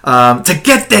 To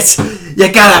get this,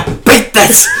 you gotta beat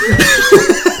this.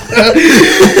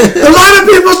 A lot of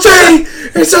people say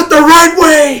it's not the right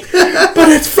way, but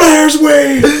it's Flair's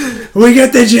way. We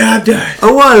get the job done.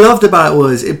 And what I loved about it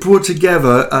was it brought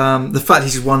together the fact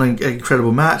he's won an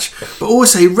incredible match, but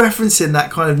also referencing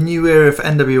that kind of new era for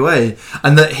NWA,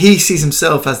 and that he sees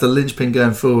himself as the linchpin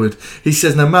going forward. He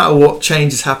says, no matter what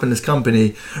changes happen in this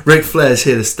company, Ric Flair's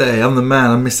here to stay. I'm the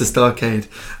man. I'm Mr. Starrcade.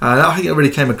 I think it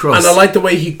really came across. And I like the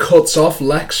way he cuts off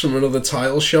Lex from another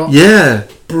title shot. Yeah.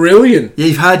 Brilliant.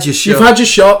 You've had your shot. You've had your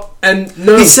shot. And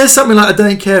no, He says something like, "I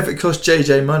don't care if it costs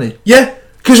JJ money." yeah,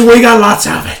 because we got lots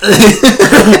of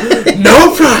it.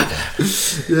 No problem.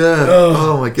 Yeah.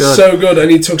 Oh my god. So good.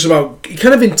 And he talks about, he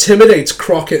kind of intimidates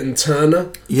Crockett and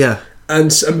Turner. Yeah.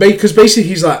 And because basically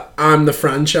he's like, I'm the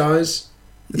franchise.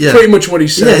 Yeah. Pretty much what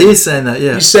he's saying. Yeah, he's saying that.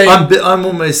 Yeah. He's saying, I'm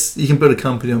almost. You can build a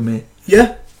company on me.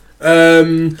 yeah.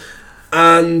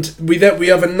 And we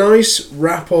have a nice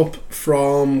wrap up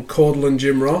from Caudle and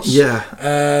Jim Ross. Yeah.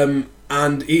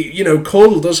 And he,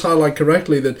 Caudle does highlight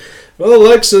correctly that, well,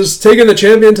 Lex has taken the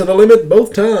champion to the limit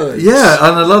both times. Yeah,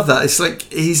 and I love that. It's like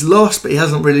he's lost, but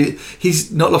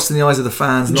he's not lost in the eyes of the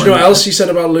fans. Do you know what else he said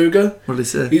about Luger? What did he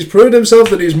say? He's proved himself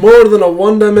that he's more than a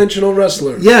one-dimensional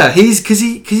wrestler. Yeah, because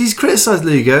he's criticised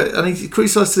Luger, and he's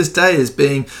criticised to this day as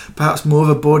being perhaps more of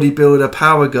a bodybuilder,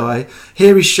 power guy.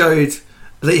 Here he showed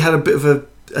that he had a bit of a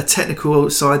technical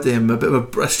side to him, a bit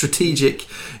of a strategic.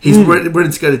 He's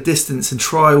willing to go the distance and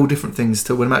try all different things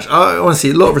to win a match. Honestly,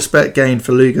 a lot of respect gained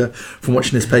for Luger from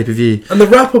watching this pay-per-view. And the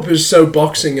wrap-up is so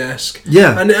boxing-esque.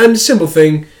 Yeah. And a simple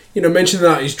thing, mentioning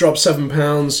that he's dropped 7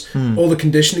 pounds, all the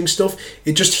conditioning stuff,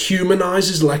 it just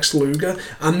humanises Lex Luger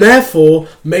and therefore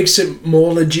makes it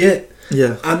more legit.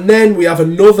 Yeah. And then we have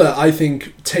another, I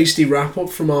think, tasty wrap-up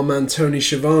from our man Tony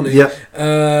Schiavone,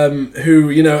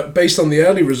 who, based on the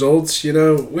early results,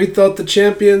 we thought the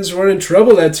champions were in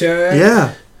trouble that time.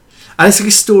 Yeah. And it's like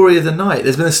a story of the night.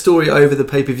 There's been a story over the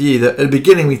pay-per-view that at the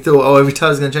beginning we thought, every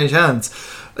title's going to change hands.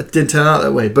 It didn't turn out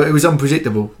that way, but it was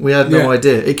unpredictable. We had no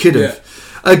idea. It could have.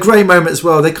 A great moment as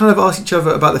well. They kind of asked each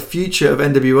other about the future of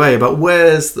NWA, about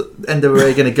where's the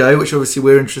NWA going to go, which obviously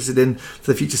we're interested in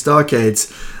for the future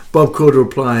Starcades. Bob Caudle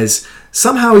replies,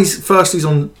 somehow he's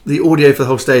on the audio for the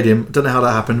whole stadium. Don't know how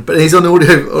that happened, but he's on the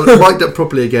audio, mic'd up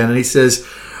properly again, and he says,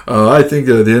 I think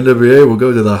that the NWA will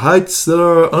go to the heights that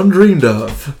are undreamed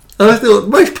of. And I thought,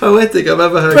 most poetic I've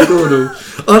ever heard Caudle.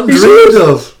 Undreamed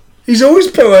of. He's always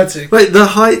poetic. Wait, the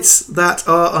heights that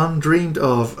are undreamed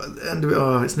of.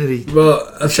 It's nearly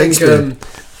Shakespeare.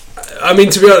 I mean,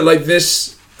 to be honest, like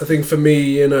this, I think for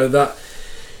me, that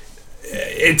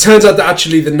it turns out that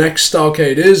actually the next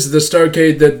Starcade is the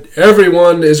Starcade that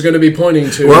everyone is going to be pointing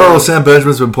to. Well, Sam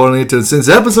Benjamin's been pointing it to since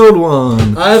episode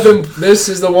 1. This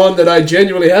is the one that I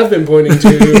genuinely have been pointing to.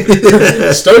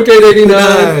 Starcade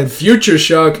 89, Future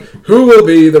Shock. Who will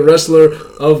be the wrestler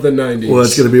of the 90s? Well,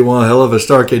 it's going to be one hell of a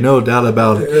Starcade, no doubt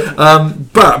about it.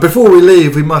 But before we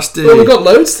leave, we must do... Well, we've got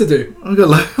loads to do. We've got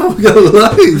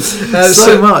loads.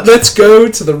 So much. Let's go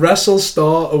to the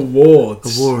WrestleStar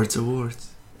Awards. Awards.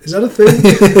 Is that a thing?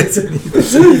 It's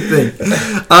a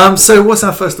thing. So what's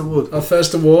our first award? Our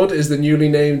first award is the newly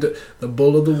named the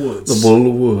Bull of the Woods. The Bull of the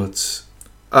Woods.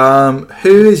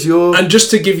 Who is your... And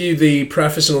just to give you the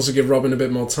preface and also give Robin a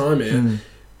bit more time here,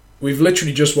 we've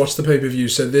literally just watched the pay-per-view,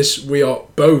 so we are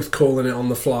both calling it on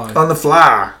the fly. On the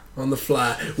fly. On the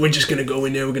fly. We're just going to go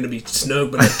in there, we're going to be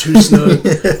snug, but not too snug.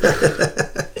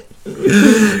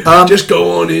 Just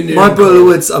go on in there. My Bull of the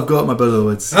Woods, I've got my Bull of the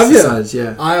Woods. Have you?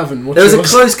 Yeah. I haven't. What's there was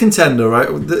yours? a close contender, right?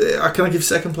 Can I give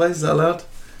second place? Is that allowed?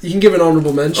 You can give an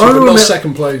honourable mention, but not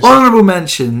second place. Honourable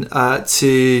mention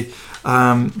to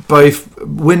both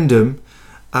Wyndham.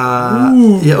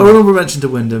 Honourable mention to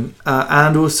Wyndham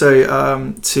and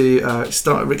also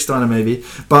to Rick Steiner maybe.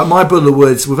 But my Bull of the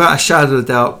Woods, without a shadow of a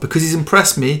doubt, because he's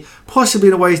impressed me, possibly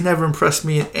in a way he's never impressed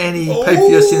me in any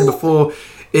pay-per-view I've seen him before,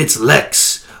 it's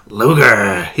Lex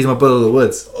Luger. He's my Bull of the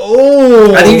Woods.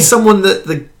 Oh! And he's someone that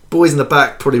the boys in the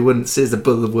back probably wouldn't see as the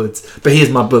Bull of the Woods, but he is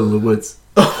my Bull of the Woods.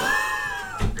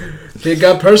 It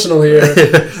got personal here.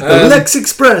 Lex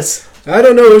Express. I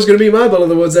don't know who's going to be my Bull of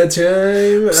the Woods that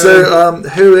time. So,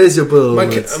 who is your Bull of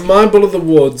the Woods? My Bull of the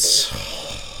Woods.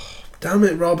 Damn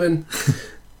it, Robin.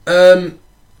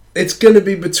 It's going to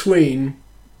be between...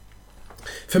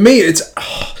 For me, it's a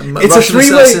three-way...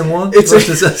 Assassin 1,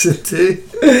 Russian Assassin 2.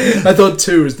 I thought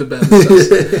 2 was the best.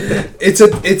 It's a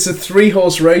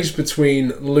 3-horse race between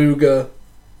Luger,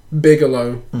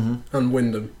 Bigelow, and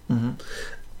Wyndham.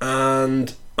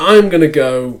 And I'm going to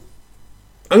go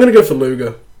for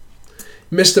Luger.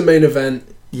 Mr. Main Event.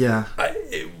 Yeah.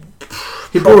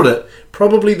 He brought it.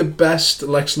 Probably the best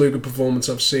Lex Luger performance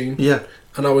I've seen. Yeah.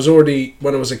 And I was already,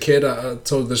 when I was a kid, I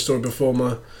told this story before,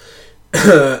 my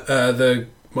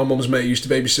mum's mate used to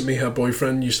babysit me, her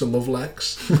boyfriend used to love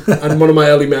Lex. And one of my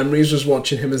early memories was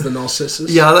watching him as the Narcissus.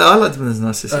 Yeah, I liked him as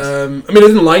Narcissus. I mean, I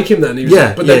didn't like him then.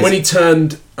 But then when he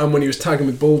turned and when he was tagging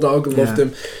with Bulldog, I loved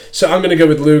him. So I'm going to go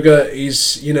with Luger.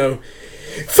 He's,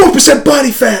 4%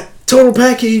 body fat, total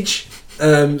package.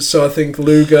 So I think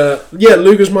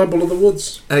Luger's my Bull of the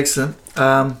Woods. Excellent.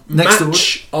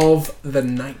 Match of the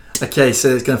night. Okay,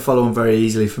 so it's going to follow on very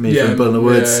easily for me from Bull of the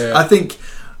Woods. Yeah. I think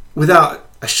without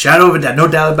a shadow of a doubt, no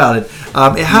doubt about it.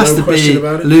 It has to be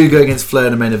Luger against Flair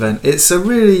in the main event. It's a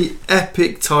really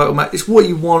epic title match. It's what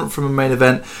you want from a main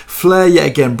event. Flair yet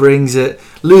again brings it.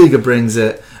 Luger brings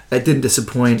it. It didn't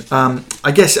disappoint.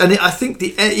 I guess, and I think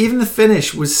even the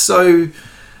finish was so.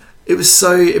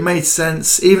 It made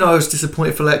sense. Even though I was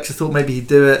disappointed for Lex, I thought maybe he'd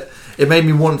do it. It made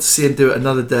me want to see him do it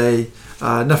another day.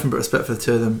 Nothing but respect for the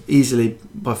two of them. Easily,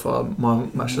 by far, my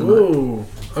match of the night.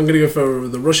 I'm going to go for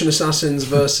the Russian Assassins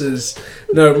versus...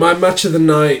 No, my match of the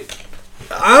night...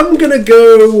 I'm going to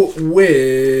go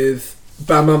with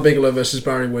Bam Bam Bigelow versus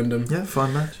Barry Windham. Yeah,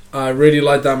 fine match. I really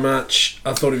liked that match.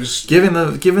 I thought it was... Given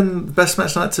the best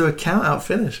match night to a count-out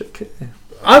finish. Okay.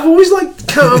 I've always liked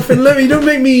count-out finish. You don't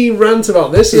make me rant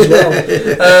about this as well.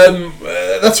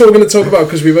 That's what we're going to talk about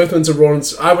because we both went to Raw.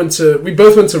 We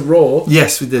both went to Raw.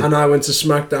 Yes, we did. And I went to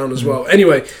SmackDown as well.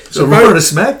 Anyway, so Raw and a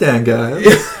SmackDown guy.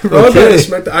 Okay.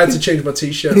 SmackDown. I had to change my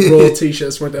T-shirt. Raw T-shirt.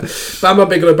 SmackDown. Bam Bam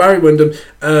Bigelow, Barry Windham.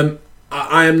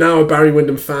 I am now a Barry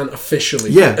Windham fan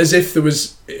officially. Yeah. As if there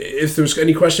was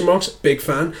any question marks, big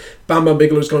fan. Bam Bam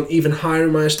Bigelow's gone even higher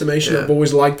in my estimation. Yeah. I've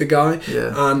always liked the guy.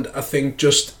 Yeah. And I think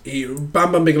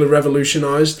Bam Bam Bigelow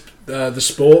revolutionised the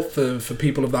sport for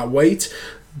people of that weight.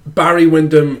 Barry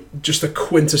Windham, just a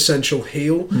quintessential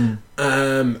heel.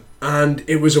 And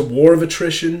it was a war of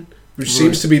attrition, which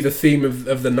seems to be the theme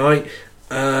of the night.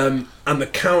 And the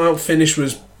count-out finish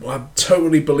was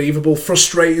totally believable,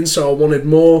 frustrating, so I wanted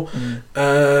more.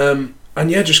 And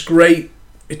yeah, just great.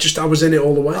 I was in it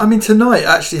all the way. I mean, tonight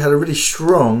actually had a really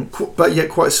strong, but yet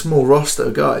quite small roster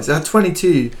of guys. They had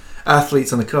 22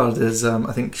 athletes on the card, as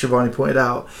I think Shivani pointed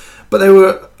out. But they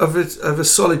were of a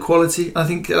solid quality. I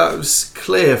think that was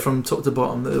clear from top to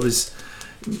bottom that it was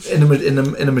in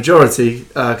a majority,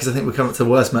 because I think we're coming up to the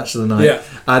worst match of the night.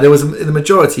 Yeah. There was in the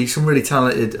majority some really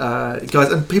talented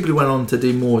guys and people who went on to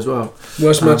do more as well.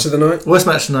 Worst match of the night? Worst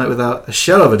match of the night without a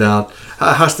shadow of a doubt.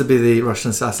 It has to be the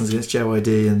Russian Assassins against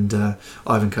JYD and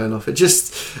Ivan Koloff.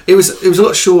 It was a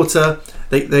lot shorter.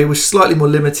 They were slightly more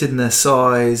limited in their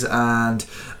size, and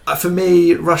for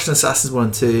me, Russian Assassins 1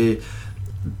 and 2,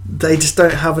 they just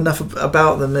don't have enough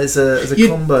about them as a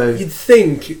combo. You'd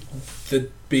think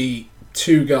there'd be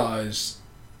two guys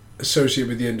associated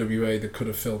with the NWA that could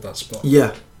have filled that spot.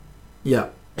 Yeah.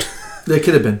 There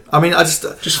could have been. I mean, I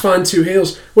just find two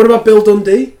heels. What about Bill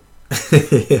Dundee?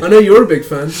 I know you're a big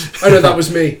fan. I know that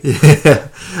was me. Yeah.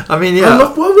 I mean, yeah.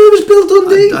 Where was Bill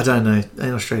Dundee? I don't know.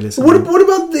 In Australia. What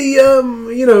about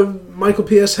the Michael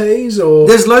P.S. Hayes or?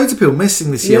 There's loads of people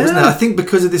missing this year, wasn't there? I think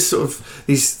because of this sort of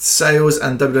these sales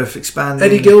and WWF expanding.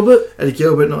 Eddie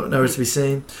Gilbert not nowhere to be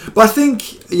seen. But I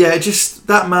think just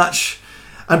that match.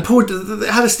 And Paul, they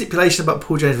had a stipulation about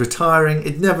Paul James retiring.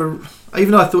 It never,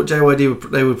 even though I thought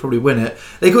JYD they would probably win it,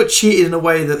 they got cheated in a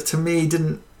way that to me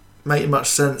didn't make much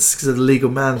sense because of the legal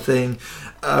man thing.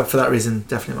 For that reason,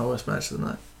 definitely my worst match of the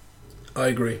night. I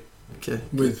agree. Okay.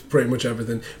 With pretty much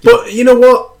everything. But you know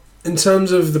what? In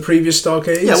terms of the previous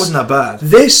Starrcades, it wasn't that bad.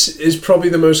 This is probably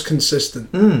the most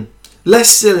consistent. Less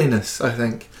silliness, I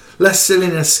think. Less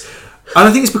silliness. And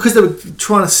I think it's because they were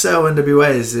trying to sell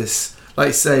NWA as this, like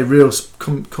you say, real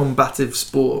combative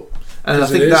sport, and I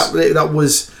think that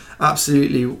was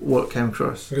absolutely what came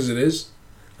across. Because it is.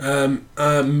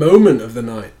 Moment of the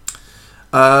night.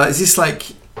 Is this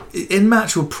like in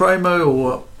match or promo or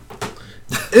what?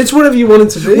 It's whatever you want it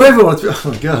to be. Whatever you want it to be.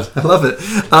 Oh my god, I love it.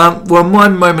 Well, my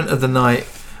moment of the night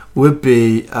would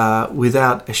be,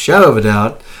 without a shadow of a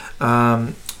doubt,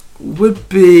 would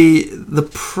be the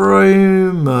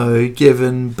promo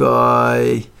given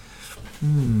by.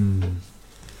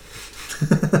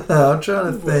 I'm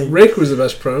trying to think. Rick was the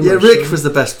best promo. Yeah, Rick was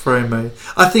the best promo.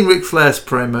 I think Ric Flair's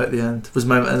promo at the end was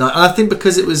moment of the night. And I think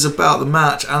because it was about the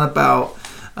match and about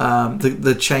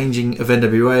the changing of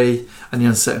NWA and the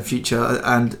uncertain future,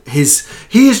 and he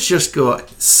has just got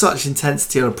such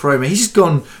intensity on a promo. He's just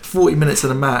gone 40 minutes in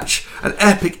a match, an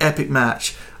epic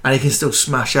match, and he can still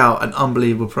smash out an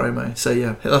unbelievable promo. So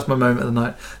yeah, that's my moment of the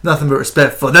night. Nothing but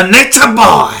respect for the Nature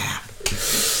Boy.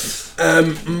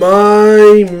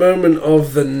 My moment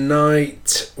of the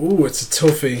night. Ooh, it's a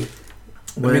toughie.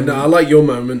 I like your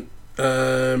moment.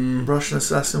 Russian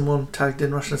Assassin 1 tagged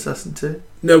in Russian Assassin 2.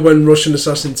 No, when Russian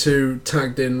Assassin 2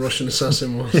 tagged in Russian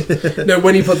Assassin 1. No,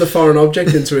 when he put the foreign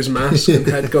object into his mask and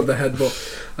got the headbutt.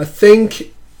 I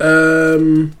think.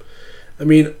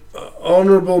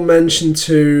 Honourable mention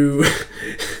to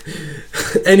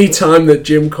any time that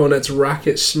Jim Cornette's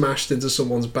racket smashed into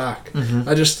someone's back.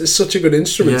 It's such a good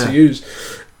instrument to use.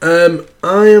 I'm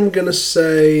actually going to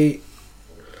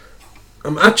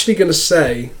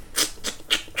say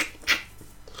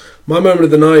my moment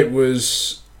of the night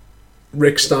was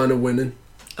Rick Steiner winning.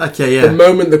 Okay, The yeah.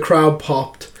 moment the crowd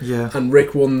popped Yeah. and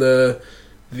Rick won the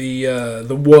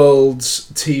world's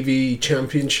TV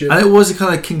championship. And it was a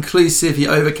kind of conclusive. He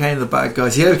overcame the bad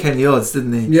guys. He overcame the odds,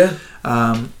 didn't he? Yeah.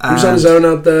 He was on his own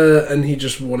out there, and he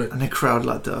just won it. And the crowd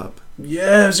lapped it up.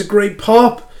 Yeah, it was a great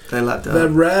pop. They lapped it They're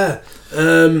up. rare.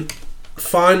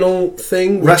 Final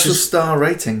thing, which Wrestle is Star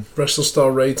rating.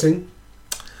 WrestleStar rating.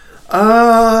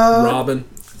 Uh, Robin.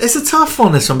 It's a tough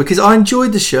one, this one, because I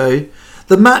enjoyed the show.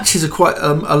 The matches are quite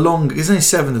a long. There's only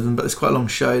 7 of them, but it's quite a long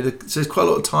show. So there's quite a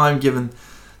lot of time given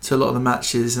to a lot of the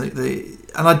matches, and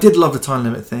I did love the time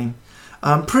limit thing.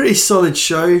 Pretty solid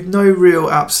show. No real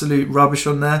absolute rubbish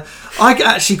on there. I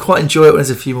actually quite enjoy it when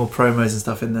there's a few more promos and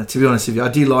stuff in there. To be honest with you, I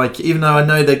do like it, even though I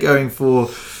know they're going for,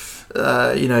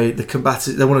 the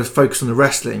combatants. They want to focus on the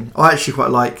wrestling. I actually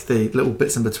quite like the little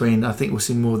bits in between. I think we'll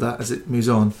see more of that as it moves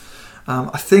on.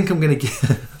 I think I'm going to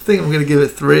give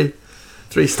it 3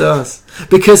 stars,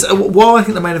 because while I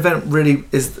think the main event really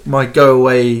is my go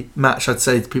away match, I'd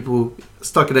say to people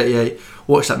stuck at 88,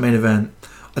 watch that main event.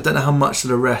 I don't know how much of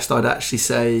the rest I'd actually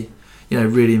say,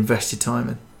 really invest your time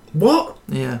in. What?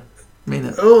 Yeah, I mean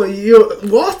it. Oh, you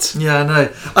what? Yeah, I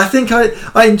know. I think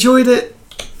I enjoyed it,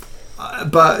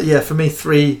 but yeah, for me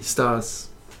 3 stars.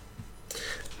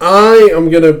 I am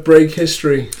gonna break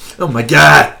history. Oh my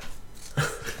god!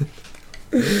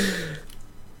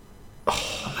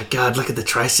 Oh my god! Look at the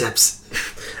triceps.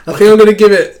 I think I'm gonna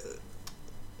give it.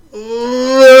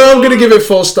 I'm gonna give it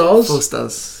 4 stars. 4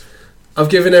 stars. I've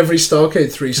given every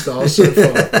Starcade 3 stars so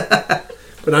far,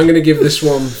 but I'm gonna give this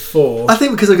one 4. I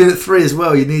think because I give it 3 as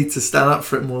well, you need to stand up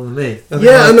for it more than me.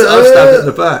 Yeah, I've stabbed it in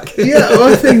the back. Yeah,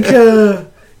 I think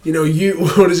you.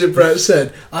 What is it Brett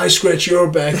said? I scratch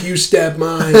your back, you stab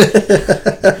mine.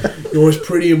 It was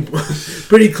pretty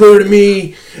clear to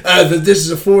me that this is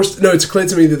a 4. No, it's clear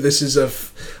to me that this is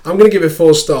I'm going to give it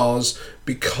 4 stars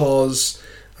because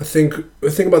I think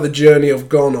about the journey I've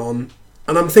gone on,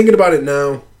 and I'm thinking about it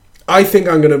now. I think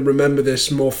I'm going to remember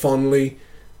this more fondly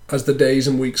as the days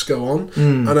and weeks go on,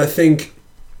 and I think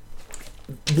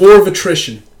war of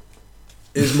attrition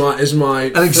is my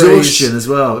and exhaustion as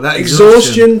well. That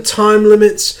exhaustion, time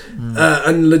limits,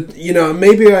 and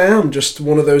maybe I am just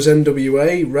one of those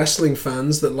NWA wrestling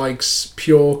fans that likes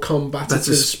pure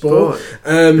combative sport.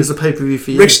 There's a pay-per-view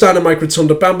for you. Rick Steiner, Mike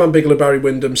Rotunda, Bam Bam Bigelow, Barry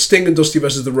Windham, Sting and Dusty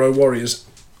versus the Road Warriors.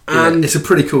 And it's a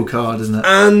pretty cool card, isn't it?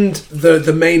 And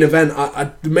the main event,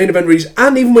 the main event really,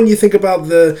 and even when you think about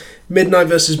the midnight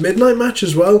versus midnight match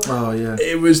as well. Oh yeah,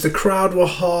 it was, the crowd were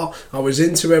hot. I was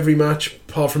into every match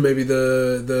apart from maybe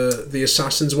the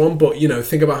Assassins one. But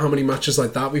think about how many matches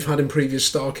like that we've had in previous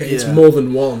Starcades. Yeah. More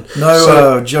than one.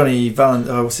 Johnny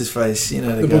Valentine. What's his face? The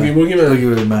Boogie Woogie Man.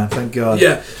 Boogie Woogie Man. Thank God.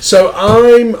 Yeah. So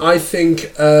I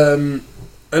think.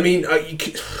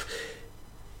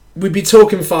 We'd be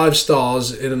talking 5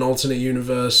 stars in an alternate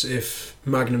universe if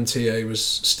Magnum TA was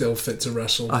still fit to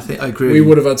wrestle. I agree. We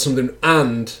would have had something,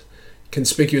 and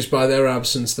conspicuous by their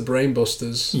absence, the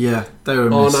Brainbusters. Yeah, they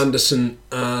were Arn Anderson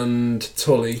and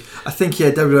Tully. I think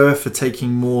WWF are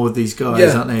taking more of these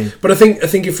guys, aren't they? But I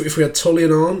think if we had Tully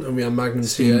and Arn and we had Magnum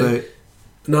Steamboat. TA.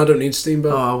 No, I don't need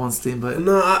Steamboat. Oh, I want Steamboat.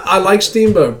 No, I like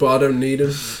Steamboat, but I don't need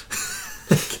him.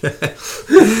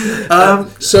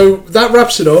 So that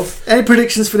wraps it up. Any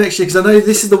predictions for next year? Because I know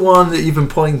this is the one that you've been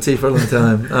pointing to for a long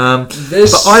time.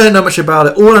 But I don't know much about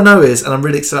it. All I know is, and I'm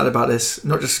really excited about this,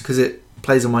 not just because it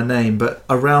plays on my name, but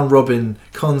a round robin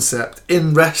concept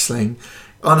in wrestling,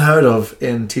 unheard of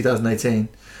in 2018.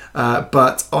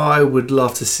 But I would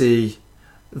love to see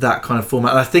that kind of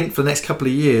format. And I think for the next couple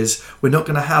of years, we're not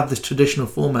going to have this traditional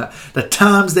format. The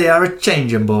times they are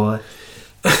a-changing, boy.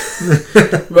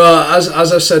 Well, as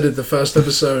I said in the first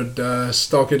episode,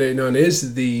 Starcade 89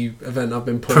 is the event I've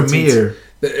been pointing Premiere.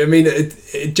 to. I mean,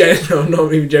 I'm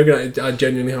not even joking. I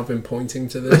genuinely have been pointing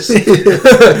to this.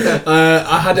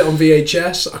 I had it on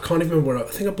VHS. I can't even remember where. I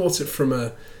think I bought it from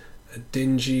a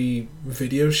dingy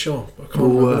video shop. I can't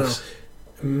remember now.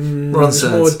 It's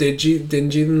more dingy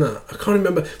than that. I can't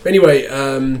remember. But anyway,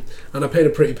 and I paid a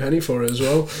pretty penny for it as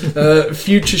well.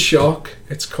 Future Shock,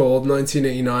 it's called,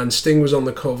 1989. Sting was on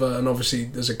the cover, and obviously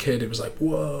as a kid it was like,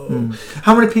 whoa.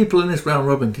 How many people in this round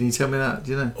robin? Can you tell me that?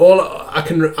 Do you know?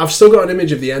 I've still got an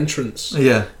image of the entrance.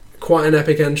 Yeah. Quite an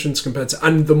epic entrance compared to,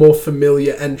 and the more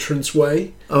familiar entrance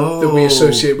way that we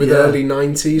associate with early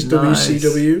 90s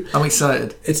WCW. I'm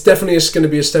excited. It's definitely going to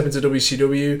be a step into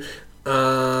WCW,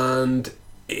 and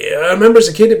I remember as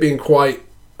a kid it being quite.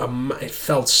 It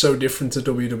felt so different to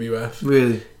WWF.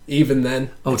 Really? Even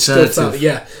then.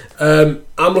 Alternative.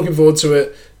 I'm looking forward to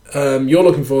it. You're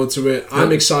looking forward to it.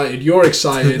 I'm excited. You're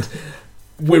excited.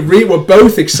 we're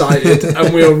both excited,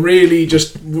 and we're really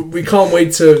we can't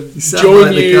wait to join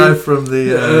like you. The guy from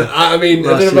the. I mean,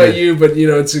 I don't know about you, but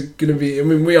it's going to be. I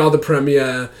mean, we are the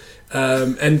premier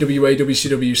NWA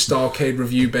WCW Starrcade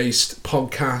review based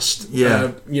podcast.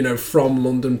 Yeah. From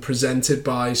London, presented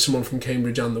by someone from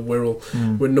Cambridge and the Wirral.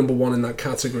 We're number one in that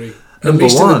category. Number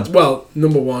one.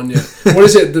 Number one. Yeah. What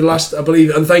is it? The last, I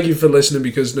believe, and thank you for listening,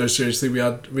 because no, seriously, we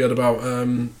had about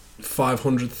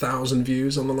 500,000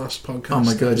 views on the last podcast. Oh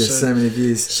my god, yes, so many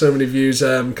views. So many views.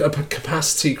 A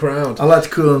capacity crowd. I like to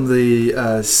call them the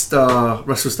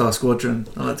Wrestle Star Squadron.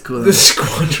 I like to call them the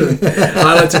Squadron.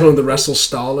 I like to call them the Wrestle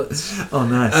Starlets. Oh,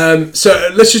 nice. So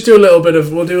let's just do a little bit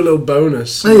of. We'll do a little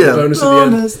bonus. Oh, yeah. Bonus at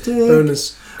the end.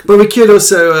 Bonus. But we could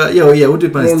also. We'll do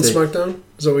bonus. Raw and SmackDown.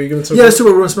 Is that what you're going to talk about? Yeah, so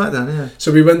we're Raw and SmackDown. Yeah.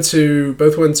 So we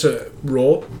both went to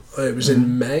Raw. It was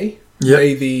in May. Yep.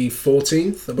 May the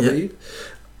 14th, I believe.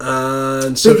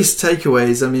 And so, biggest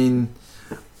takeaways, I mean,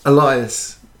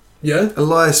 Elias. Yeah?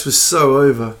 Elias was so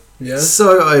over. Yeah.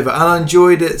 So over. And I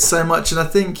enjoyed it so much. And I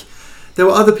think there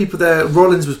were other people there.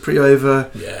 Rollins was pretty over.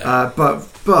 Yeah. But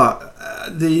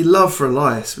the love for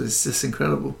Elias was just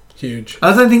incredible. Huge.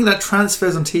 I don't think that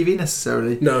transfers on TV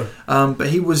necessarily. No. But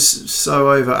he was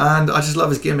so over. And I just love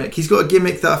his gimmick. He's got a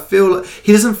gimmick that I feel like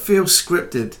he doesn't feel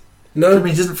scripted. No. I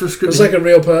mean, he doesn't feel scripted. It's like a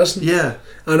real person. Yeah.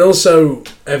 And also,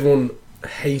 everyone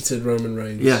hated Roman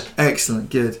Reigns. Yeah, excellent,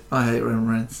 good. I hate Roman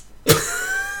Reigns.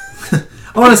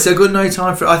 Honestly, I've got no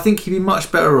time for it. I think he'd be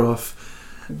much better off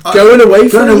going away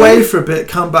for a bit,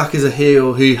 come back as a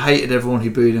heel who hated everyone who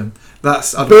booed him.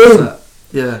 I'd boom. That.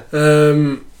 Yeah.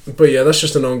 But yeah, that's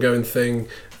just an ongoing thing.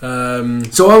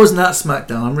 So I wasn't at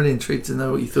SmackDown. I'm really intrigued to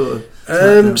know what you thought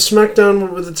of SmackDown.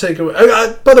 What were the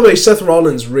takeaway? By the way, Seth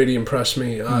Rollins really impressed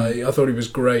me. I thought he was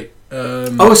great.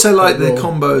 I also like the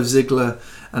combo of Ziggler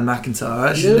and McIntyre.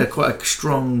 Actually, they're quite a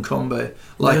strong combo. It.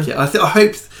 I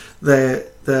hope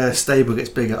their stable gets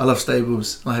bigger. I love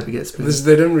stables. I hope it gets bigger.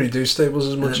 They don't really do stables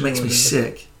as much. It makes me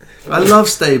sick. I love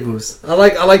stables. I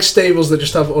like stables that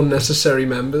just have unnecessary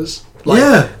members.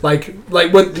 Like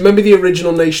when remember the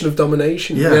original Nation of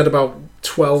Domination? Yeah. We had about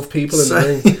 12 people in the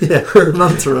ring. Yeah, an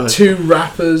entourage. 2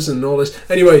 rappers and all this.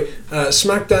 Anyway,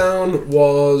 SmackDown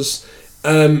was.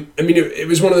 It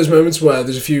was one of those moments where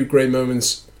there's a few great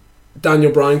moments.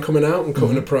 Daniel Bryan coming out and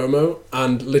cutting a promo,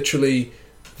 and literally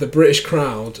the British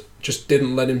crowd just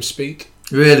didn't let him speak.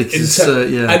 Really?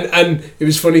 And it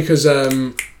was funny because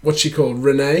what's she called?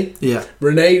 Renee? Yeah.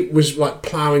 Renee was like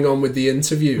ploughing on with the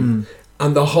interview.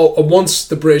 And once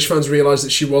the British fans realised that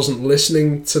she wasn't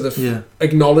listening to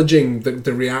acknowledging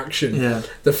the reaction,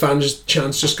 the fans'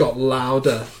 chants just got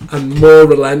louder and more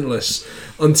relentless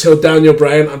until Daniel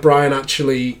Bryan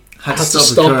actually had to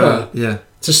stop her. Yeah.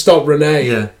 To stop Renee.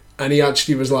 Yeah. And he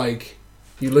actually was like,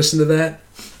 "You listen to that?"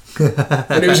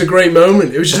 And it was a great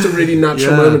moment. It was just a really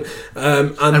natural moment.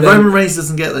 And Roman Reigns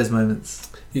doesn't get those moments.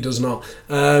 He does not.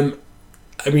 One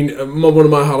of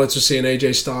my highlights was seeing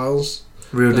AJ Styles.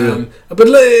 Real deal. But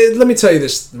let me tell you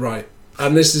this, right?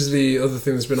 And this is the other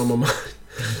thing that's been on my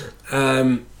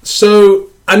mind.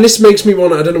 And this makes me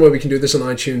want. I don't know where we can do this on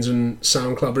iTunes and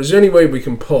SoundCloud, but is there any way we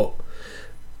can put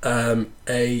a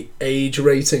age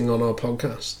rating on our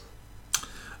podcast?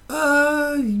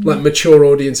 Like mature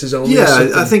audiences only.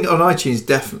 Yeah, I think on iTunes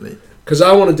definitely. Because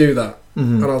I want to do that,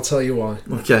 and I'll tell you why.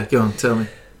 Okay, go on, tell me.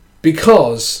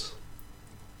 Because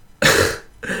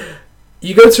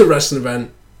you go to a wrestling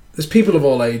event, there's people of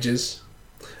all ages,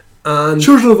 and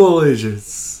children of all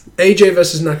ages. AJ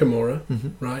versus Nakamura,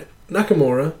 right?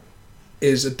 Nakamura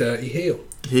is a dirty heel.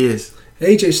 He is.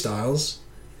 AJ Styles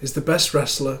is the best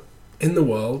wrestler in the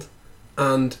world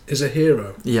and is a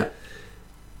hero. Yeah.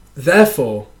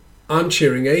 Therefore, I'm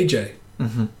cheering AJ.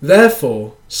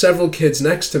 Therefore, several kids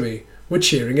next to me were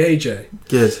cheering AJ.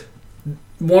 Good.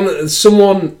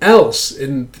 Someone else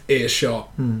in earshot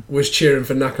was cheering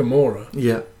for Nakamura.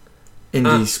 Yeah.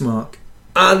 Indie Smark.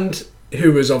 And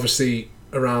who was obviously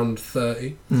around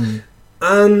 30.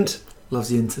 And loves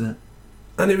the internet.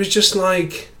 And it was just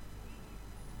like...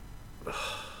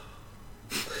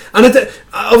 And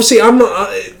obviously, I'm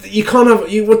not. You can't have.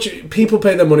 People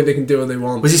pay their money; they can do what they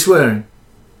want. Was he swearing?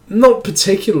 Not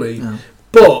particularly, no.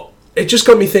 But it just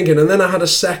got me thinking. And then I had a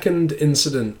second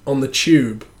incident on the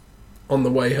tube on the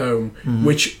way home,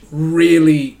 which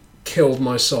really killed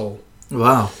my soul.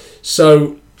 Wow!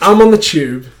 So I'm on the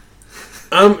tube.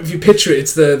 If you picture it,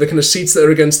 it's the kind of seats that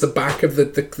are against the back of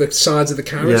the sides of the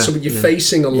carriage, so you're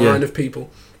facing a line of people.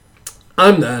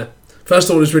 I'm there. First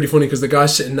of all, it was really funny because the guy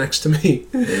sitting next to me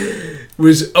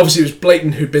was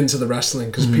blatant who'd been to the wrestling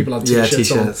because people had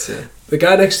t-shirts on. Yeah. The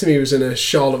guy next to me was in a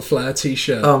Charlotte Flair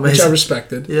t-shirt, which I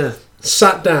respected. Yeah.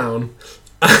 Sat down,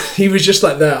 he was just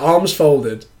like there, arms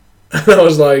folded. And I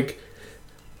was like,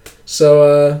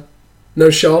 so, no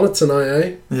Charlotte tonight,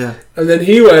 eh? Yeah. And then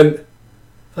he went,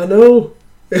 I know.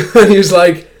 And he was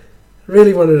like, I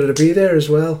really wanted her to be there as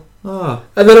well. Oh.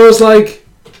 And then I was like,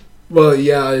 well,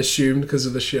 yeah, I assumed because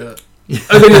of the shirt.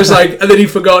 And then he was like, and then he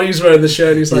forgot he was wearing the shirt.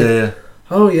 And he was like, Yeah.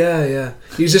 oh, yeah.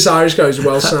 He's this Irish guy who's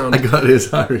well sound. I got it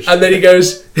as Irish. And then he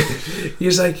goes, he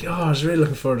was like, oh, I was really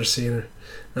looking forward to seeing her.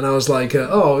 And I was like,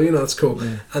 oh, that's cool.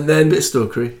 Yeah. And then... Bit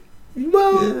stalkery.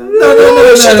 Well,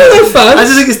 No. she's got no fans. I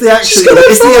just think it's the accent. She's got no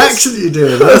It's the fans. accent you're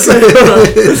doing. That's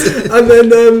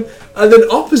it. And then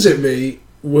opposite me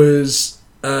was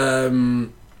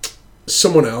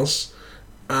someone else,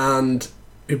 and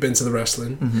who'd been to the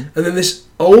wrestling, and then this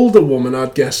older woman,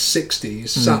 I'd guess 60s,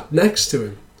 sat next to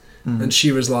him, and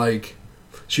she was like,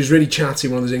 she was really chatty,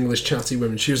 one of those English chatty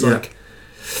women. She was like,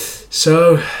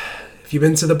 so, have you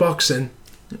been to the boxing?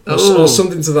 Or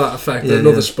something to that effect,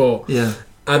 another sport. Yeah.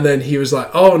 And then he was like,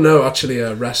 oh no, actually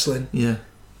wrestling. Yeah.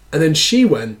 And then she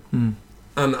went, and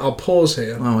I'll pause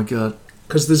here, Oh my god.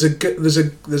 because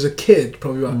there's a kid,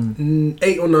 probably about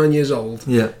 8 or 9 years old,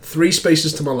 Yeah. 3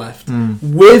 spaces to my left,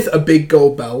 with a big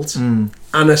gold belt and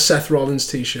a Seth Rollins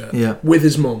t-shirt, Yeah. with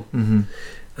his mum. Mm-hmm.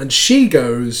 And she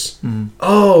goes,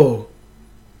 oh,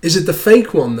 is it the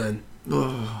fake one then?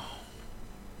 Oh.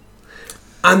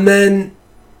 And then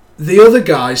the other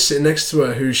guy sitting next to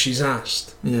her, who she's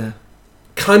asked, Yeah.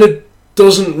 kind of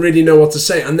doesn't really know what to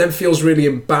say, and then feels really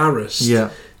embarrassed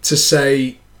Yeah. to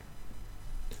say,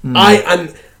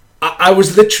 I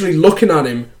was literally looking at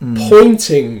him,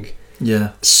 pointing Yeah.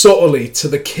 subtly to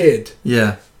the kid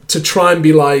Yeah. to try and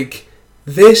be like,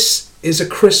 this is a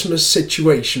Christmas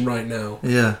situation right now.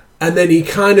 Yeah. And then he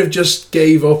kind of just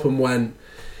gave up and went,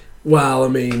 well, I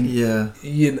mean, Yeah.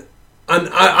 and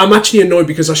I'm actually annoyed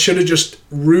because I should have just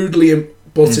rudely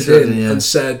butted in and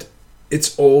said,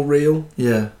 it's all real.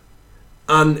 Yeah.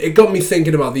 And it got me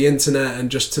thinking about the internet and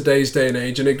just today's day and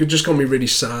age, and it just got me really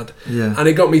sad. Yeah. And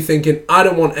it got me thinking, I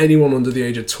don't want anyone under the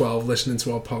age of 12 listening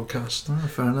to our podcast. Oh,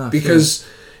 fair enough. Because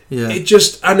yeah. it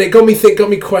just, and it got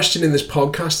me questioning this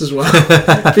podcast as well.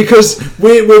 Because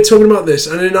we're talking about this,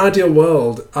 and in an ideal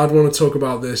world, I'd want to talk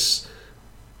about this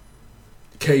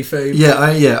kayfabe.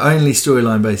 Only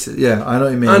storyline basis. Yeah, I know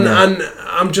what you mean. And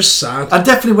I'm just sad. And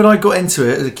definitely when I got into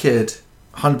it as a kid,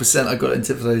 100% I got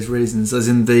into it for those reasons, as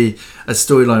in the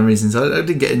storyline reasons. I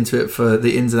didn't get into it for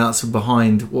the ins and outs of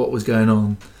behind what was going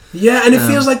on. Yeah, and it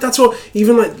feels like that's what,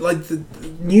 even like the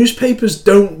newspapers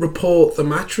don't report the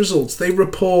match results. They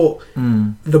report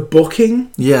the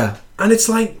booking. Yeah. And it's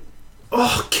like,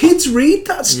 oh, kids read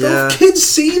that stuff. Yeah. Kids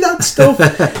see that stuff.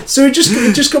 So it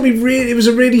just got me really. It was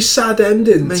a really sad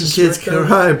ending. Making kids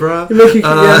cry, bro. But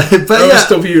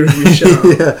OSW review shout.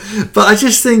 Yeah, but I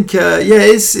just think, it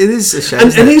is a shame.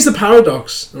 And here's the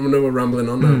paradox. I know we're rambling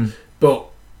on now, but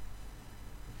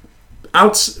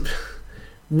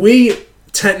we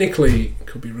technically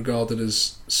could be regarded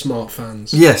as smart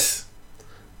fans. Yes.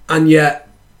 And yet,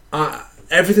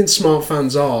 everything smart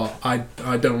fans are, I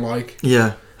don't like.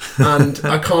 Yeah. And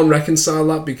I can't reconcile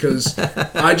that because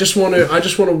I just want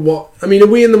to watch. I mean, are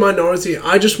we in the minority?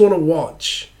 I just want to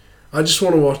watch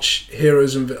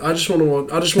heroes and I just want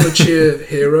to cheer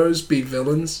heroes beat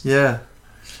villains. Yeah,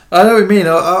 I know what you mean.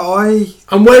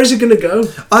 And where is it going to go? Do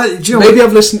you know Maybe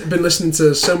I've been listening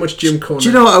to so much Jim Cornette. Do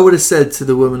you know what I would have said to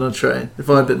the woman on train if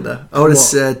I'd been there? I would have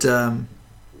said,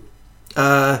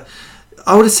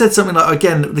 I would have said something like,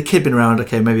 again, the kid been around,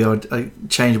 okay, maybe I'd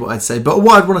change what I'd say. But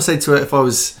what I'd want to say to her if I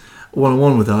was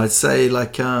one-on-one with her, I'd say,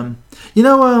 like, that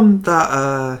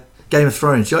Game of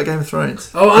Thrones. Do you like Game of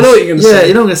Thrones? Oh, I know what you're going to say. Yeah,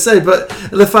 you know what I'm going to say, but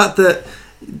the fact that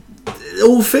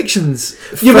all fiction's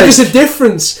fake. Yeah, but there's a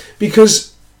difference,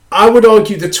 because I would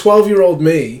argue the 12-year-old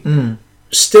me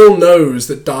still knows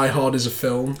that Die Hard is a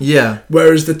film. Yeah.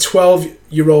 Whereas the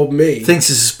 12-year-old me thinks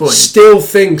it's a sport. Still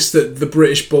thinks that the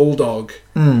British Bulldog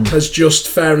has just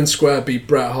fair and square beat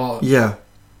Bret Hart. Yeah.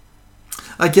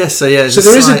 I guess so, yeah. So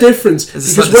there is a difference.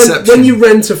 Because when you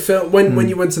rent a film, when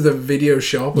you went to the video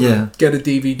shop and get a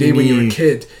DVD when you were a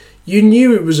kid, you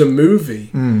knew it was a movie.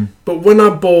 But when I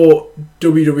bought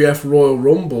WWF Royal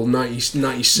Rumble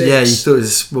 96... Yeah, you thought it was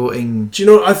a sporting... Do you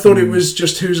know, I thought it was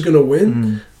just who's going to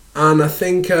win. And I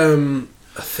think, I don't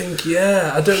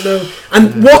know.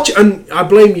 And I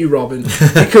blame you, Robin,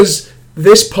 because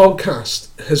this podcast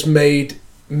has made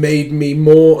me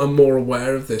more and more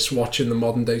aware of this, watching the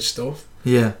modern day stuff.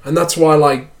 Yeah. And that's why,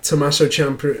 like, Tommaso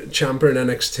Ciampa in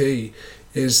NXT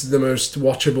is the most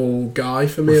watchable guy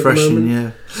for me at the moment.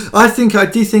 Yeah. I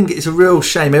do think it's a real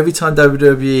shame every time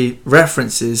WWE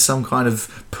references some kind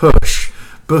of push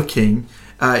booking,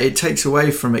 it takes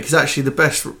away from it. Because actually, the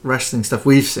best wrestling stuff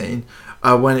we've seen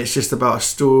when it's just about a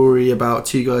story about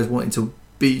two guys wanting to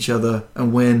beat each other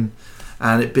and win,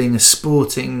 and it being a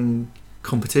sporting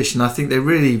competition. I think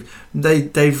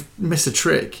they've missed a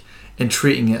trick in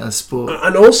treating it as sport.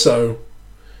 And also,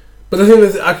 but the thing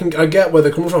that I get where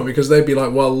they're coming from, because they'd be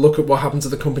like, well, look at what happened to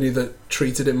the company that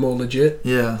treated it more legit.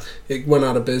 Yeah, it went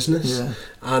out of business.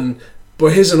 Yeah.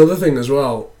 But here's another thing as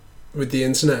well with the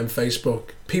internet and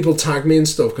Facebook. People tag me and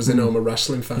stuff because they know I'm a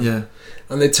wrestling fan. Yeah.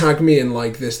 And they tag me in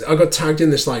like this. I got tagged in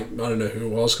this, like, I don't know who it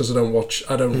was because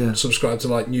I don't subscribe to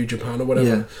like New Japan or whatever.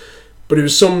 Yeah. But it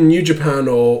was some New Japan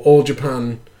or All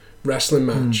Japan wrestling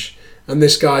match. And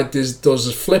this guy does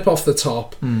a flip off the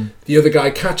top. The other guy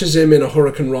catches him in a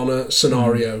Hurricane Rana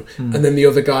scenario. And then the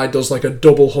other guy does like a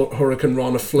double Hurricane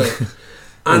Rana flip.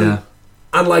 And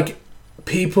like,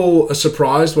 people are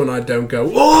surprised when I don't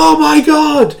go, oh my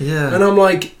God! Yeah. And I'm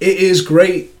like, it is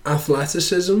great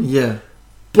athleticism. Yeah.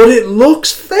 But it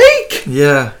looks fake.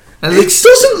 Yeah. And It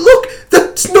doesn't look...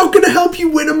 That's not going to help you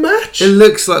win a match. It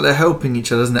looks like they're helping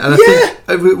each other, doesn't it? And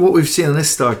I think what we've seen on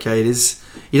this Starrcade is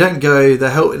you don't go... They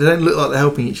don't look like they're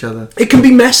helping each other. It can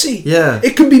be messy. Yeah.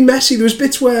 It can be messy. There was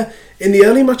bits where, in the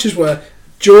early matches where,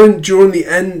 during the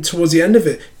end, towards the end of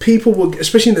it, people would,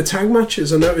 especially in the tag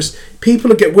matches, I noticed, people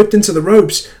would get whipped into the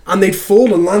ropes and they'd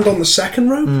fall and land on the second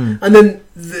rope. And then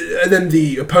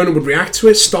the opponent would react to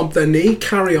it, stomp their knee,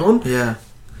 carry on. Yeah.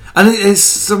 And it's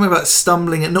something about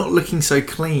stumbling and not looking so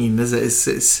clean, is it?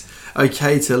 It's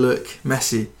okay to look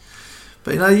messy.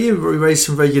 But you raised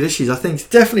some very good issues. I think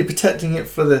definitely protecting it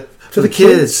for the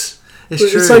kids. It's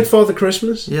true. It's like Father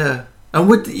Christmas. Yeah. And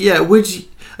would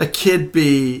a kid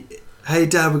be, hey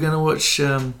Dad, we're going to watch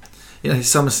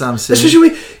SummerSlam soon? Especially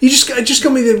it just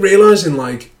got me realising,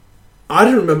 like, I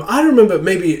remember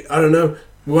maybe, I don't know,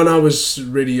 when I was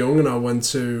really young and I went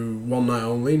to One Night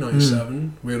Only,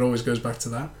 97, it always goes back to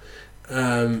that.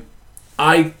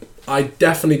 I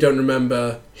definitely don't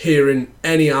remember hearing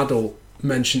any adult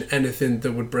mention anything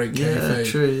that would break kayfabe.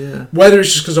 Yeah, true, yeah. Whether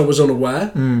it's just because I was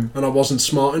unaware and I wasn't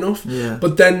smart enough. Yeah.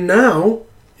 But then now,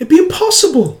 it'd be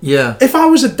impossible. Yeah. If I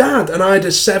was a dad and I had a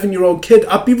 7-year-old kid,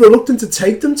 I'd be reluctant to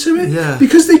take them to it. Yeah.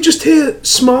 Because they just hear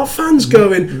smart fans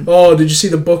going, oh, did you see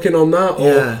the booking on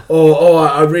that? Or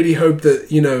I really hope that,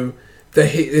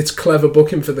 it's clever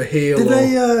booking for the heel. Did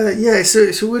they,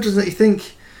 so weird, doesn't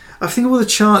it? I think all the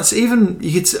chants, even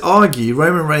you could argue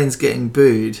Roman Reigns getting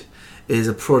booed is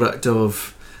a product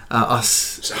of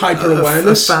us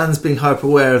hyper-awareness. Fans being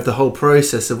hyper-aware of the whole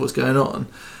process of what's going on.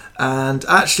 And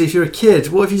actually, if you're a kid,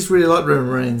 what if you just really like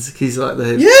Roman Reigns? He's like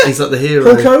the hero.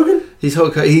 Hulk Hogan? He's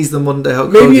He's the modern day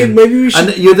Hulk Hogan. Maybe we should...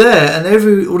 And you're there, and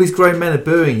all these grown men are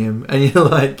booing him, and you're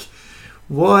like,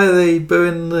 why are they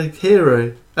booing the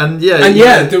hero? Do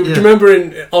you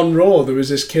remember on Raw there was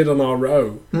this kid on our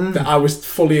row that I was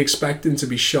fully expecting to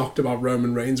be shocked about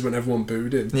Roman Reigns when everyone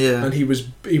booed him. Yeah. And he was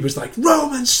like,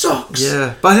 Roman sucks.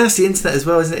 Yeah. But I think that's the internet as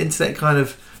well, isn't it? Internet kind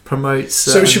of promotes.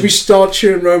 So should we start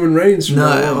cheering Roman Reigns from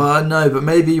now on? No, but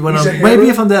maybe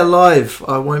if I'm there live,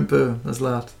 I won't boo as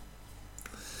loud.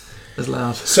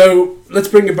 So let's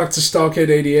bring it back to Starrcade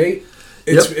 '88.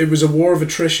 It was a war of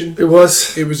attrition. It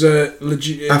was. It was a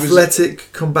legit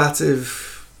athletic, combative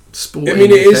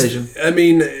sporting occasion.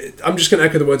 I'm just going to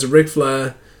echo the words of Ric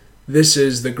Flair. This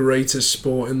is the greatest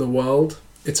sport in the world.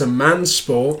 It's a man's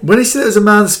sport. When he said it was a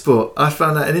man's sport, I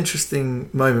found that an interesting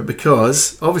moment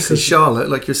because obviously Charlotte,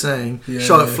 like you're saying,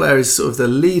 Charlotte Flair is sort of the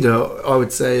leader, I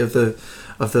would say, of the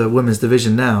women's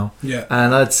division now. Yeah.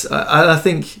 And I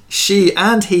think she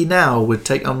and he now would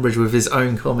take umbrage with his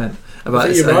own comment about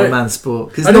it's a man's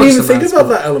sport. I didn't even think about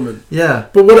that element. Yeah.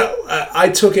 But what I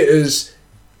took it as,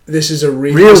 this is a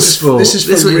real sport. This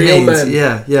is for real men.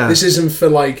 Yeah. This isn't for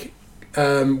like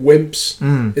wimps.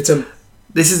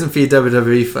 This isn't for your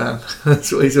WWE fan.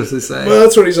 That's what he's also saying. Well,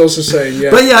 that's what he's also saying,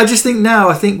 yeah. But I just think now,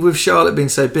 with Charlotte being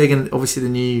so big and obviously the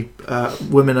new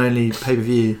women-only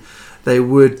pay-per-view, they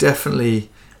would definitely...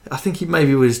 I think he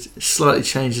maybe would slightly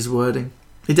change his wording.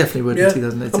 He definitely would in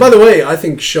 2018. And by the way, I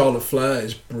think Charlotte Flair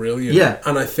is brilliant. Yeah.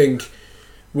 And I think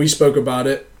we spoke about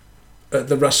it at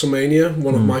the WrestleMania,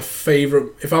 one of my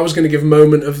favourite... If I was going to give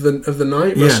moment of the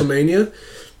night, WrestleMania,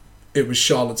 it was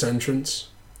Charlotte's entrance.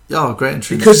 Oh, great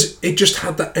entrance. Because it just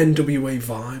had that NWA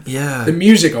vibe. Yeah. The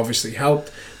music obviously helped,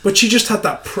 but she just had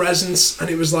that presence, and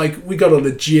it was like, we got a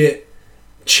legit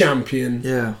champion.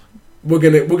 Yeah. We're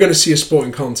gonna see a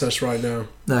sporting contest right now.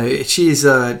 No, she's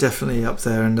definitely up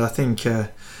there, and I think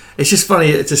it's just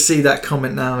funny to see that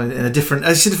comment now in a different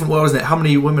world, isn't it? How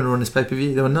many women were on this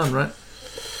pay-per-view? There were none, right?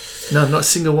 No, not a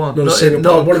single one. Not a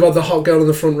single. What about the hot girl in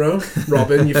the front row?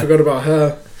 Robin, you forgot about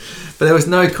her. But there was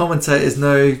no commentators,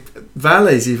 no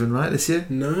Valleys even, right, this year?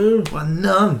 No. Well,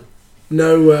 none.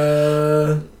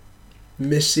 No,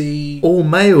 Missy. All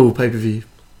male pay-per-view.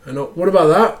 What about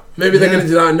that? Maybe they're going to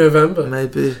do that in November.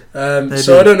 Maybe.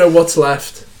 So I don't know what's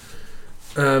left.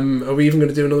 Are we even going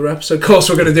to do another episode? Of course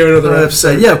we're going to do another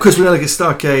episode. Yeah, of course we're going to look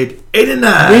at Starrcade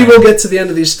 89. We will get to the end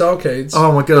of these Starrcades.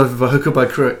 Oh my god, by hook or by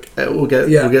crook, we'll get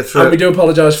through and it. we do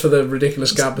apologise for the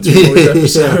ridiculous gap between all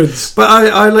these episodes. But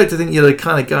I like to think you're the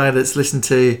kind of guy that's listened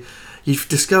to, you've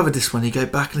discovered this one, you go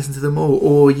back and listen to them all,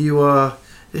 or you are,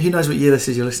 who knows what year this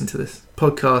is you're listening to this.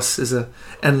 Podcasts is a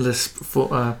endless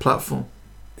platform.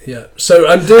 Yeah. So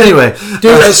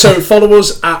so follow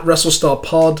us at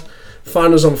WrestleStarPod.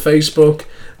 Find us on Facebook.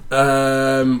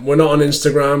 We're not on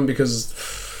Instagram because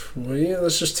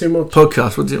that's just too much.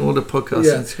 Podcast. What the podcast?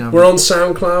 Yeah. Instagram? We're on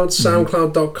SoundCloud.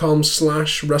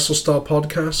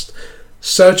 SoundCloud.com/WrestleStarPodcast.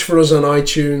 Search for us on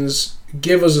iTunes.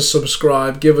 Give us a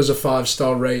subscribe. Give us a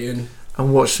 5-star rating.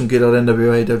 And watch some good old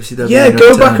NWA, WCW. Yeah,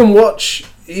 go back and watch.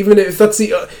 Even if that's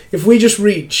if we just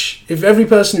reach, if every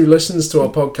person who listens to our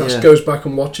podcast goes back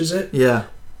and watches it,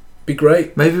 be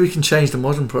great. Maybe we can change the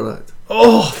modern product.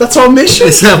 Oh, that's our mission.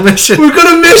 It's our mission. We've got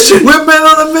a mission. We're men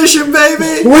on a mission,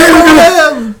 baby.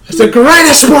 It's the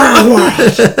greatest world.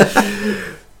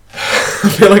 I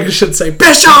feel like I should say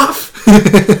Bischoff,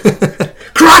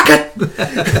 Crockett,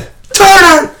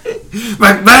 Turner,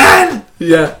 McMahon.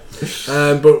 Yeah.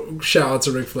 But shout out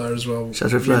to Ric Flair as well. Shout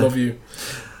out to Ric Flair. We love you.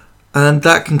 And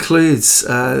that concludes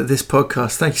this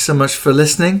podcast. Thank you so much for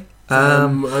listening.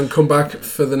 And come back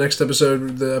for the next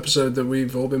episode, the episode that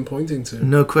we've all been pointing to.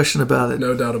 No question about it.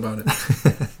 No doubt about it.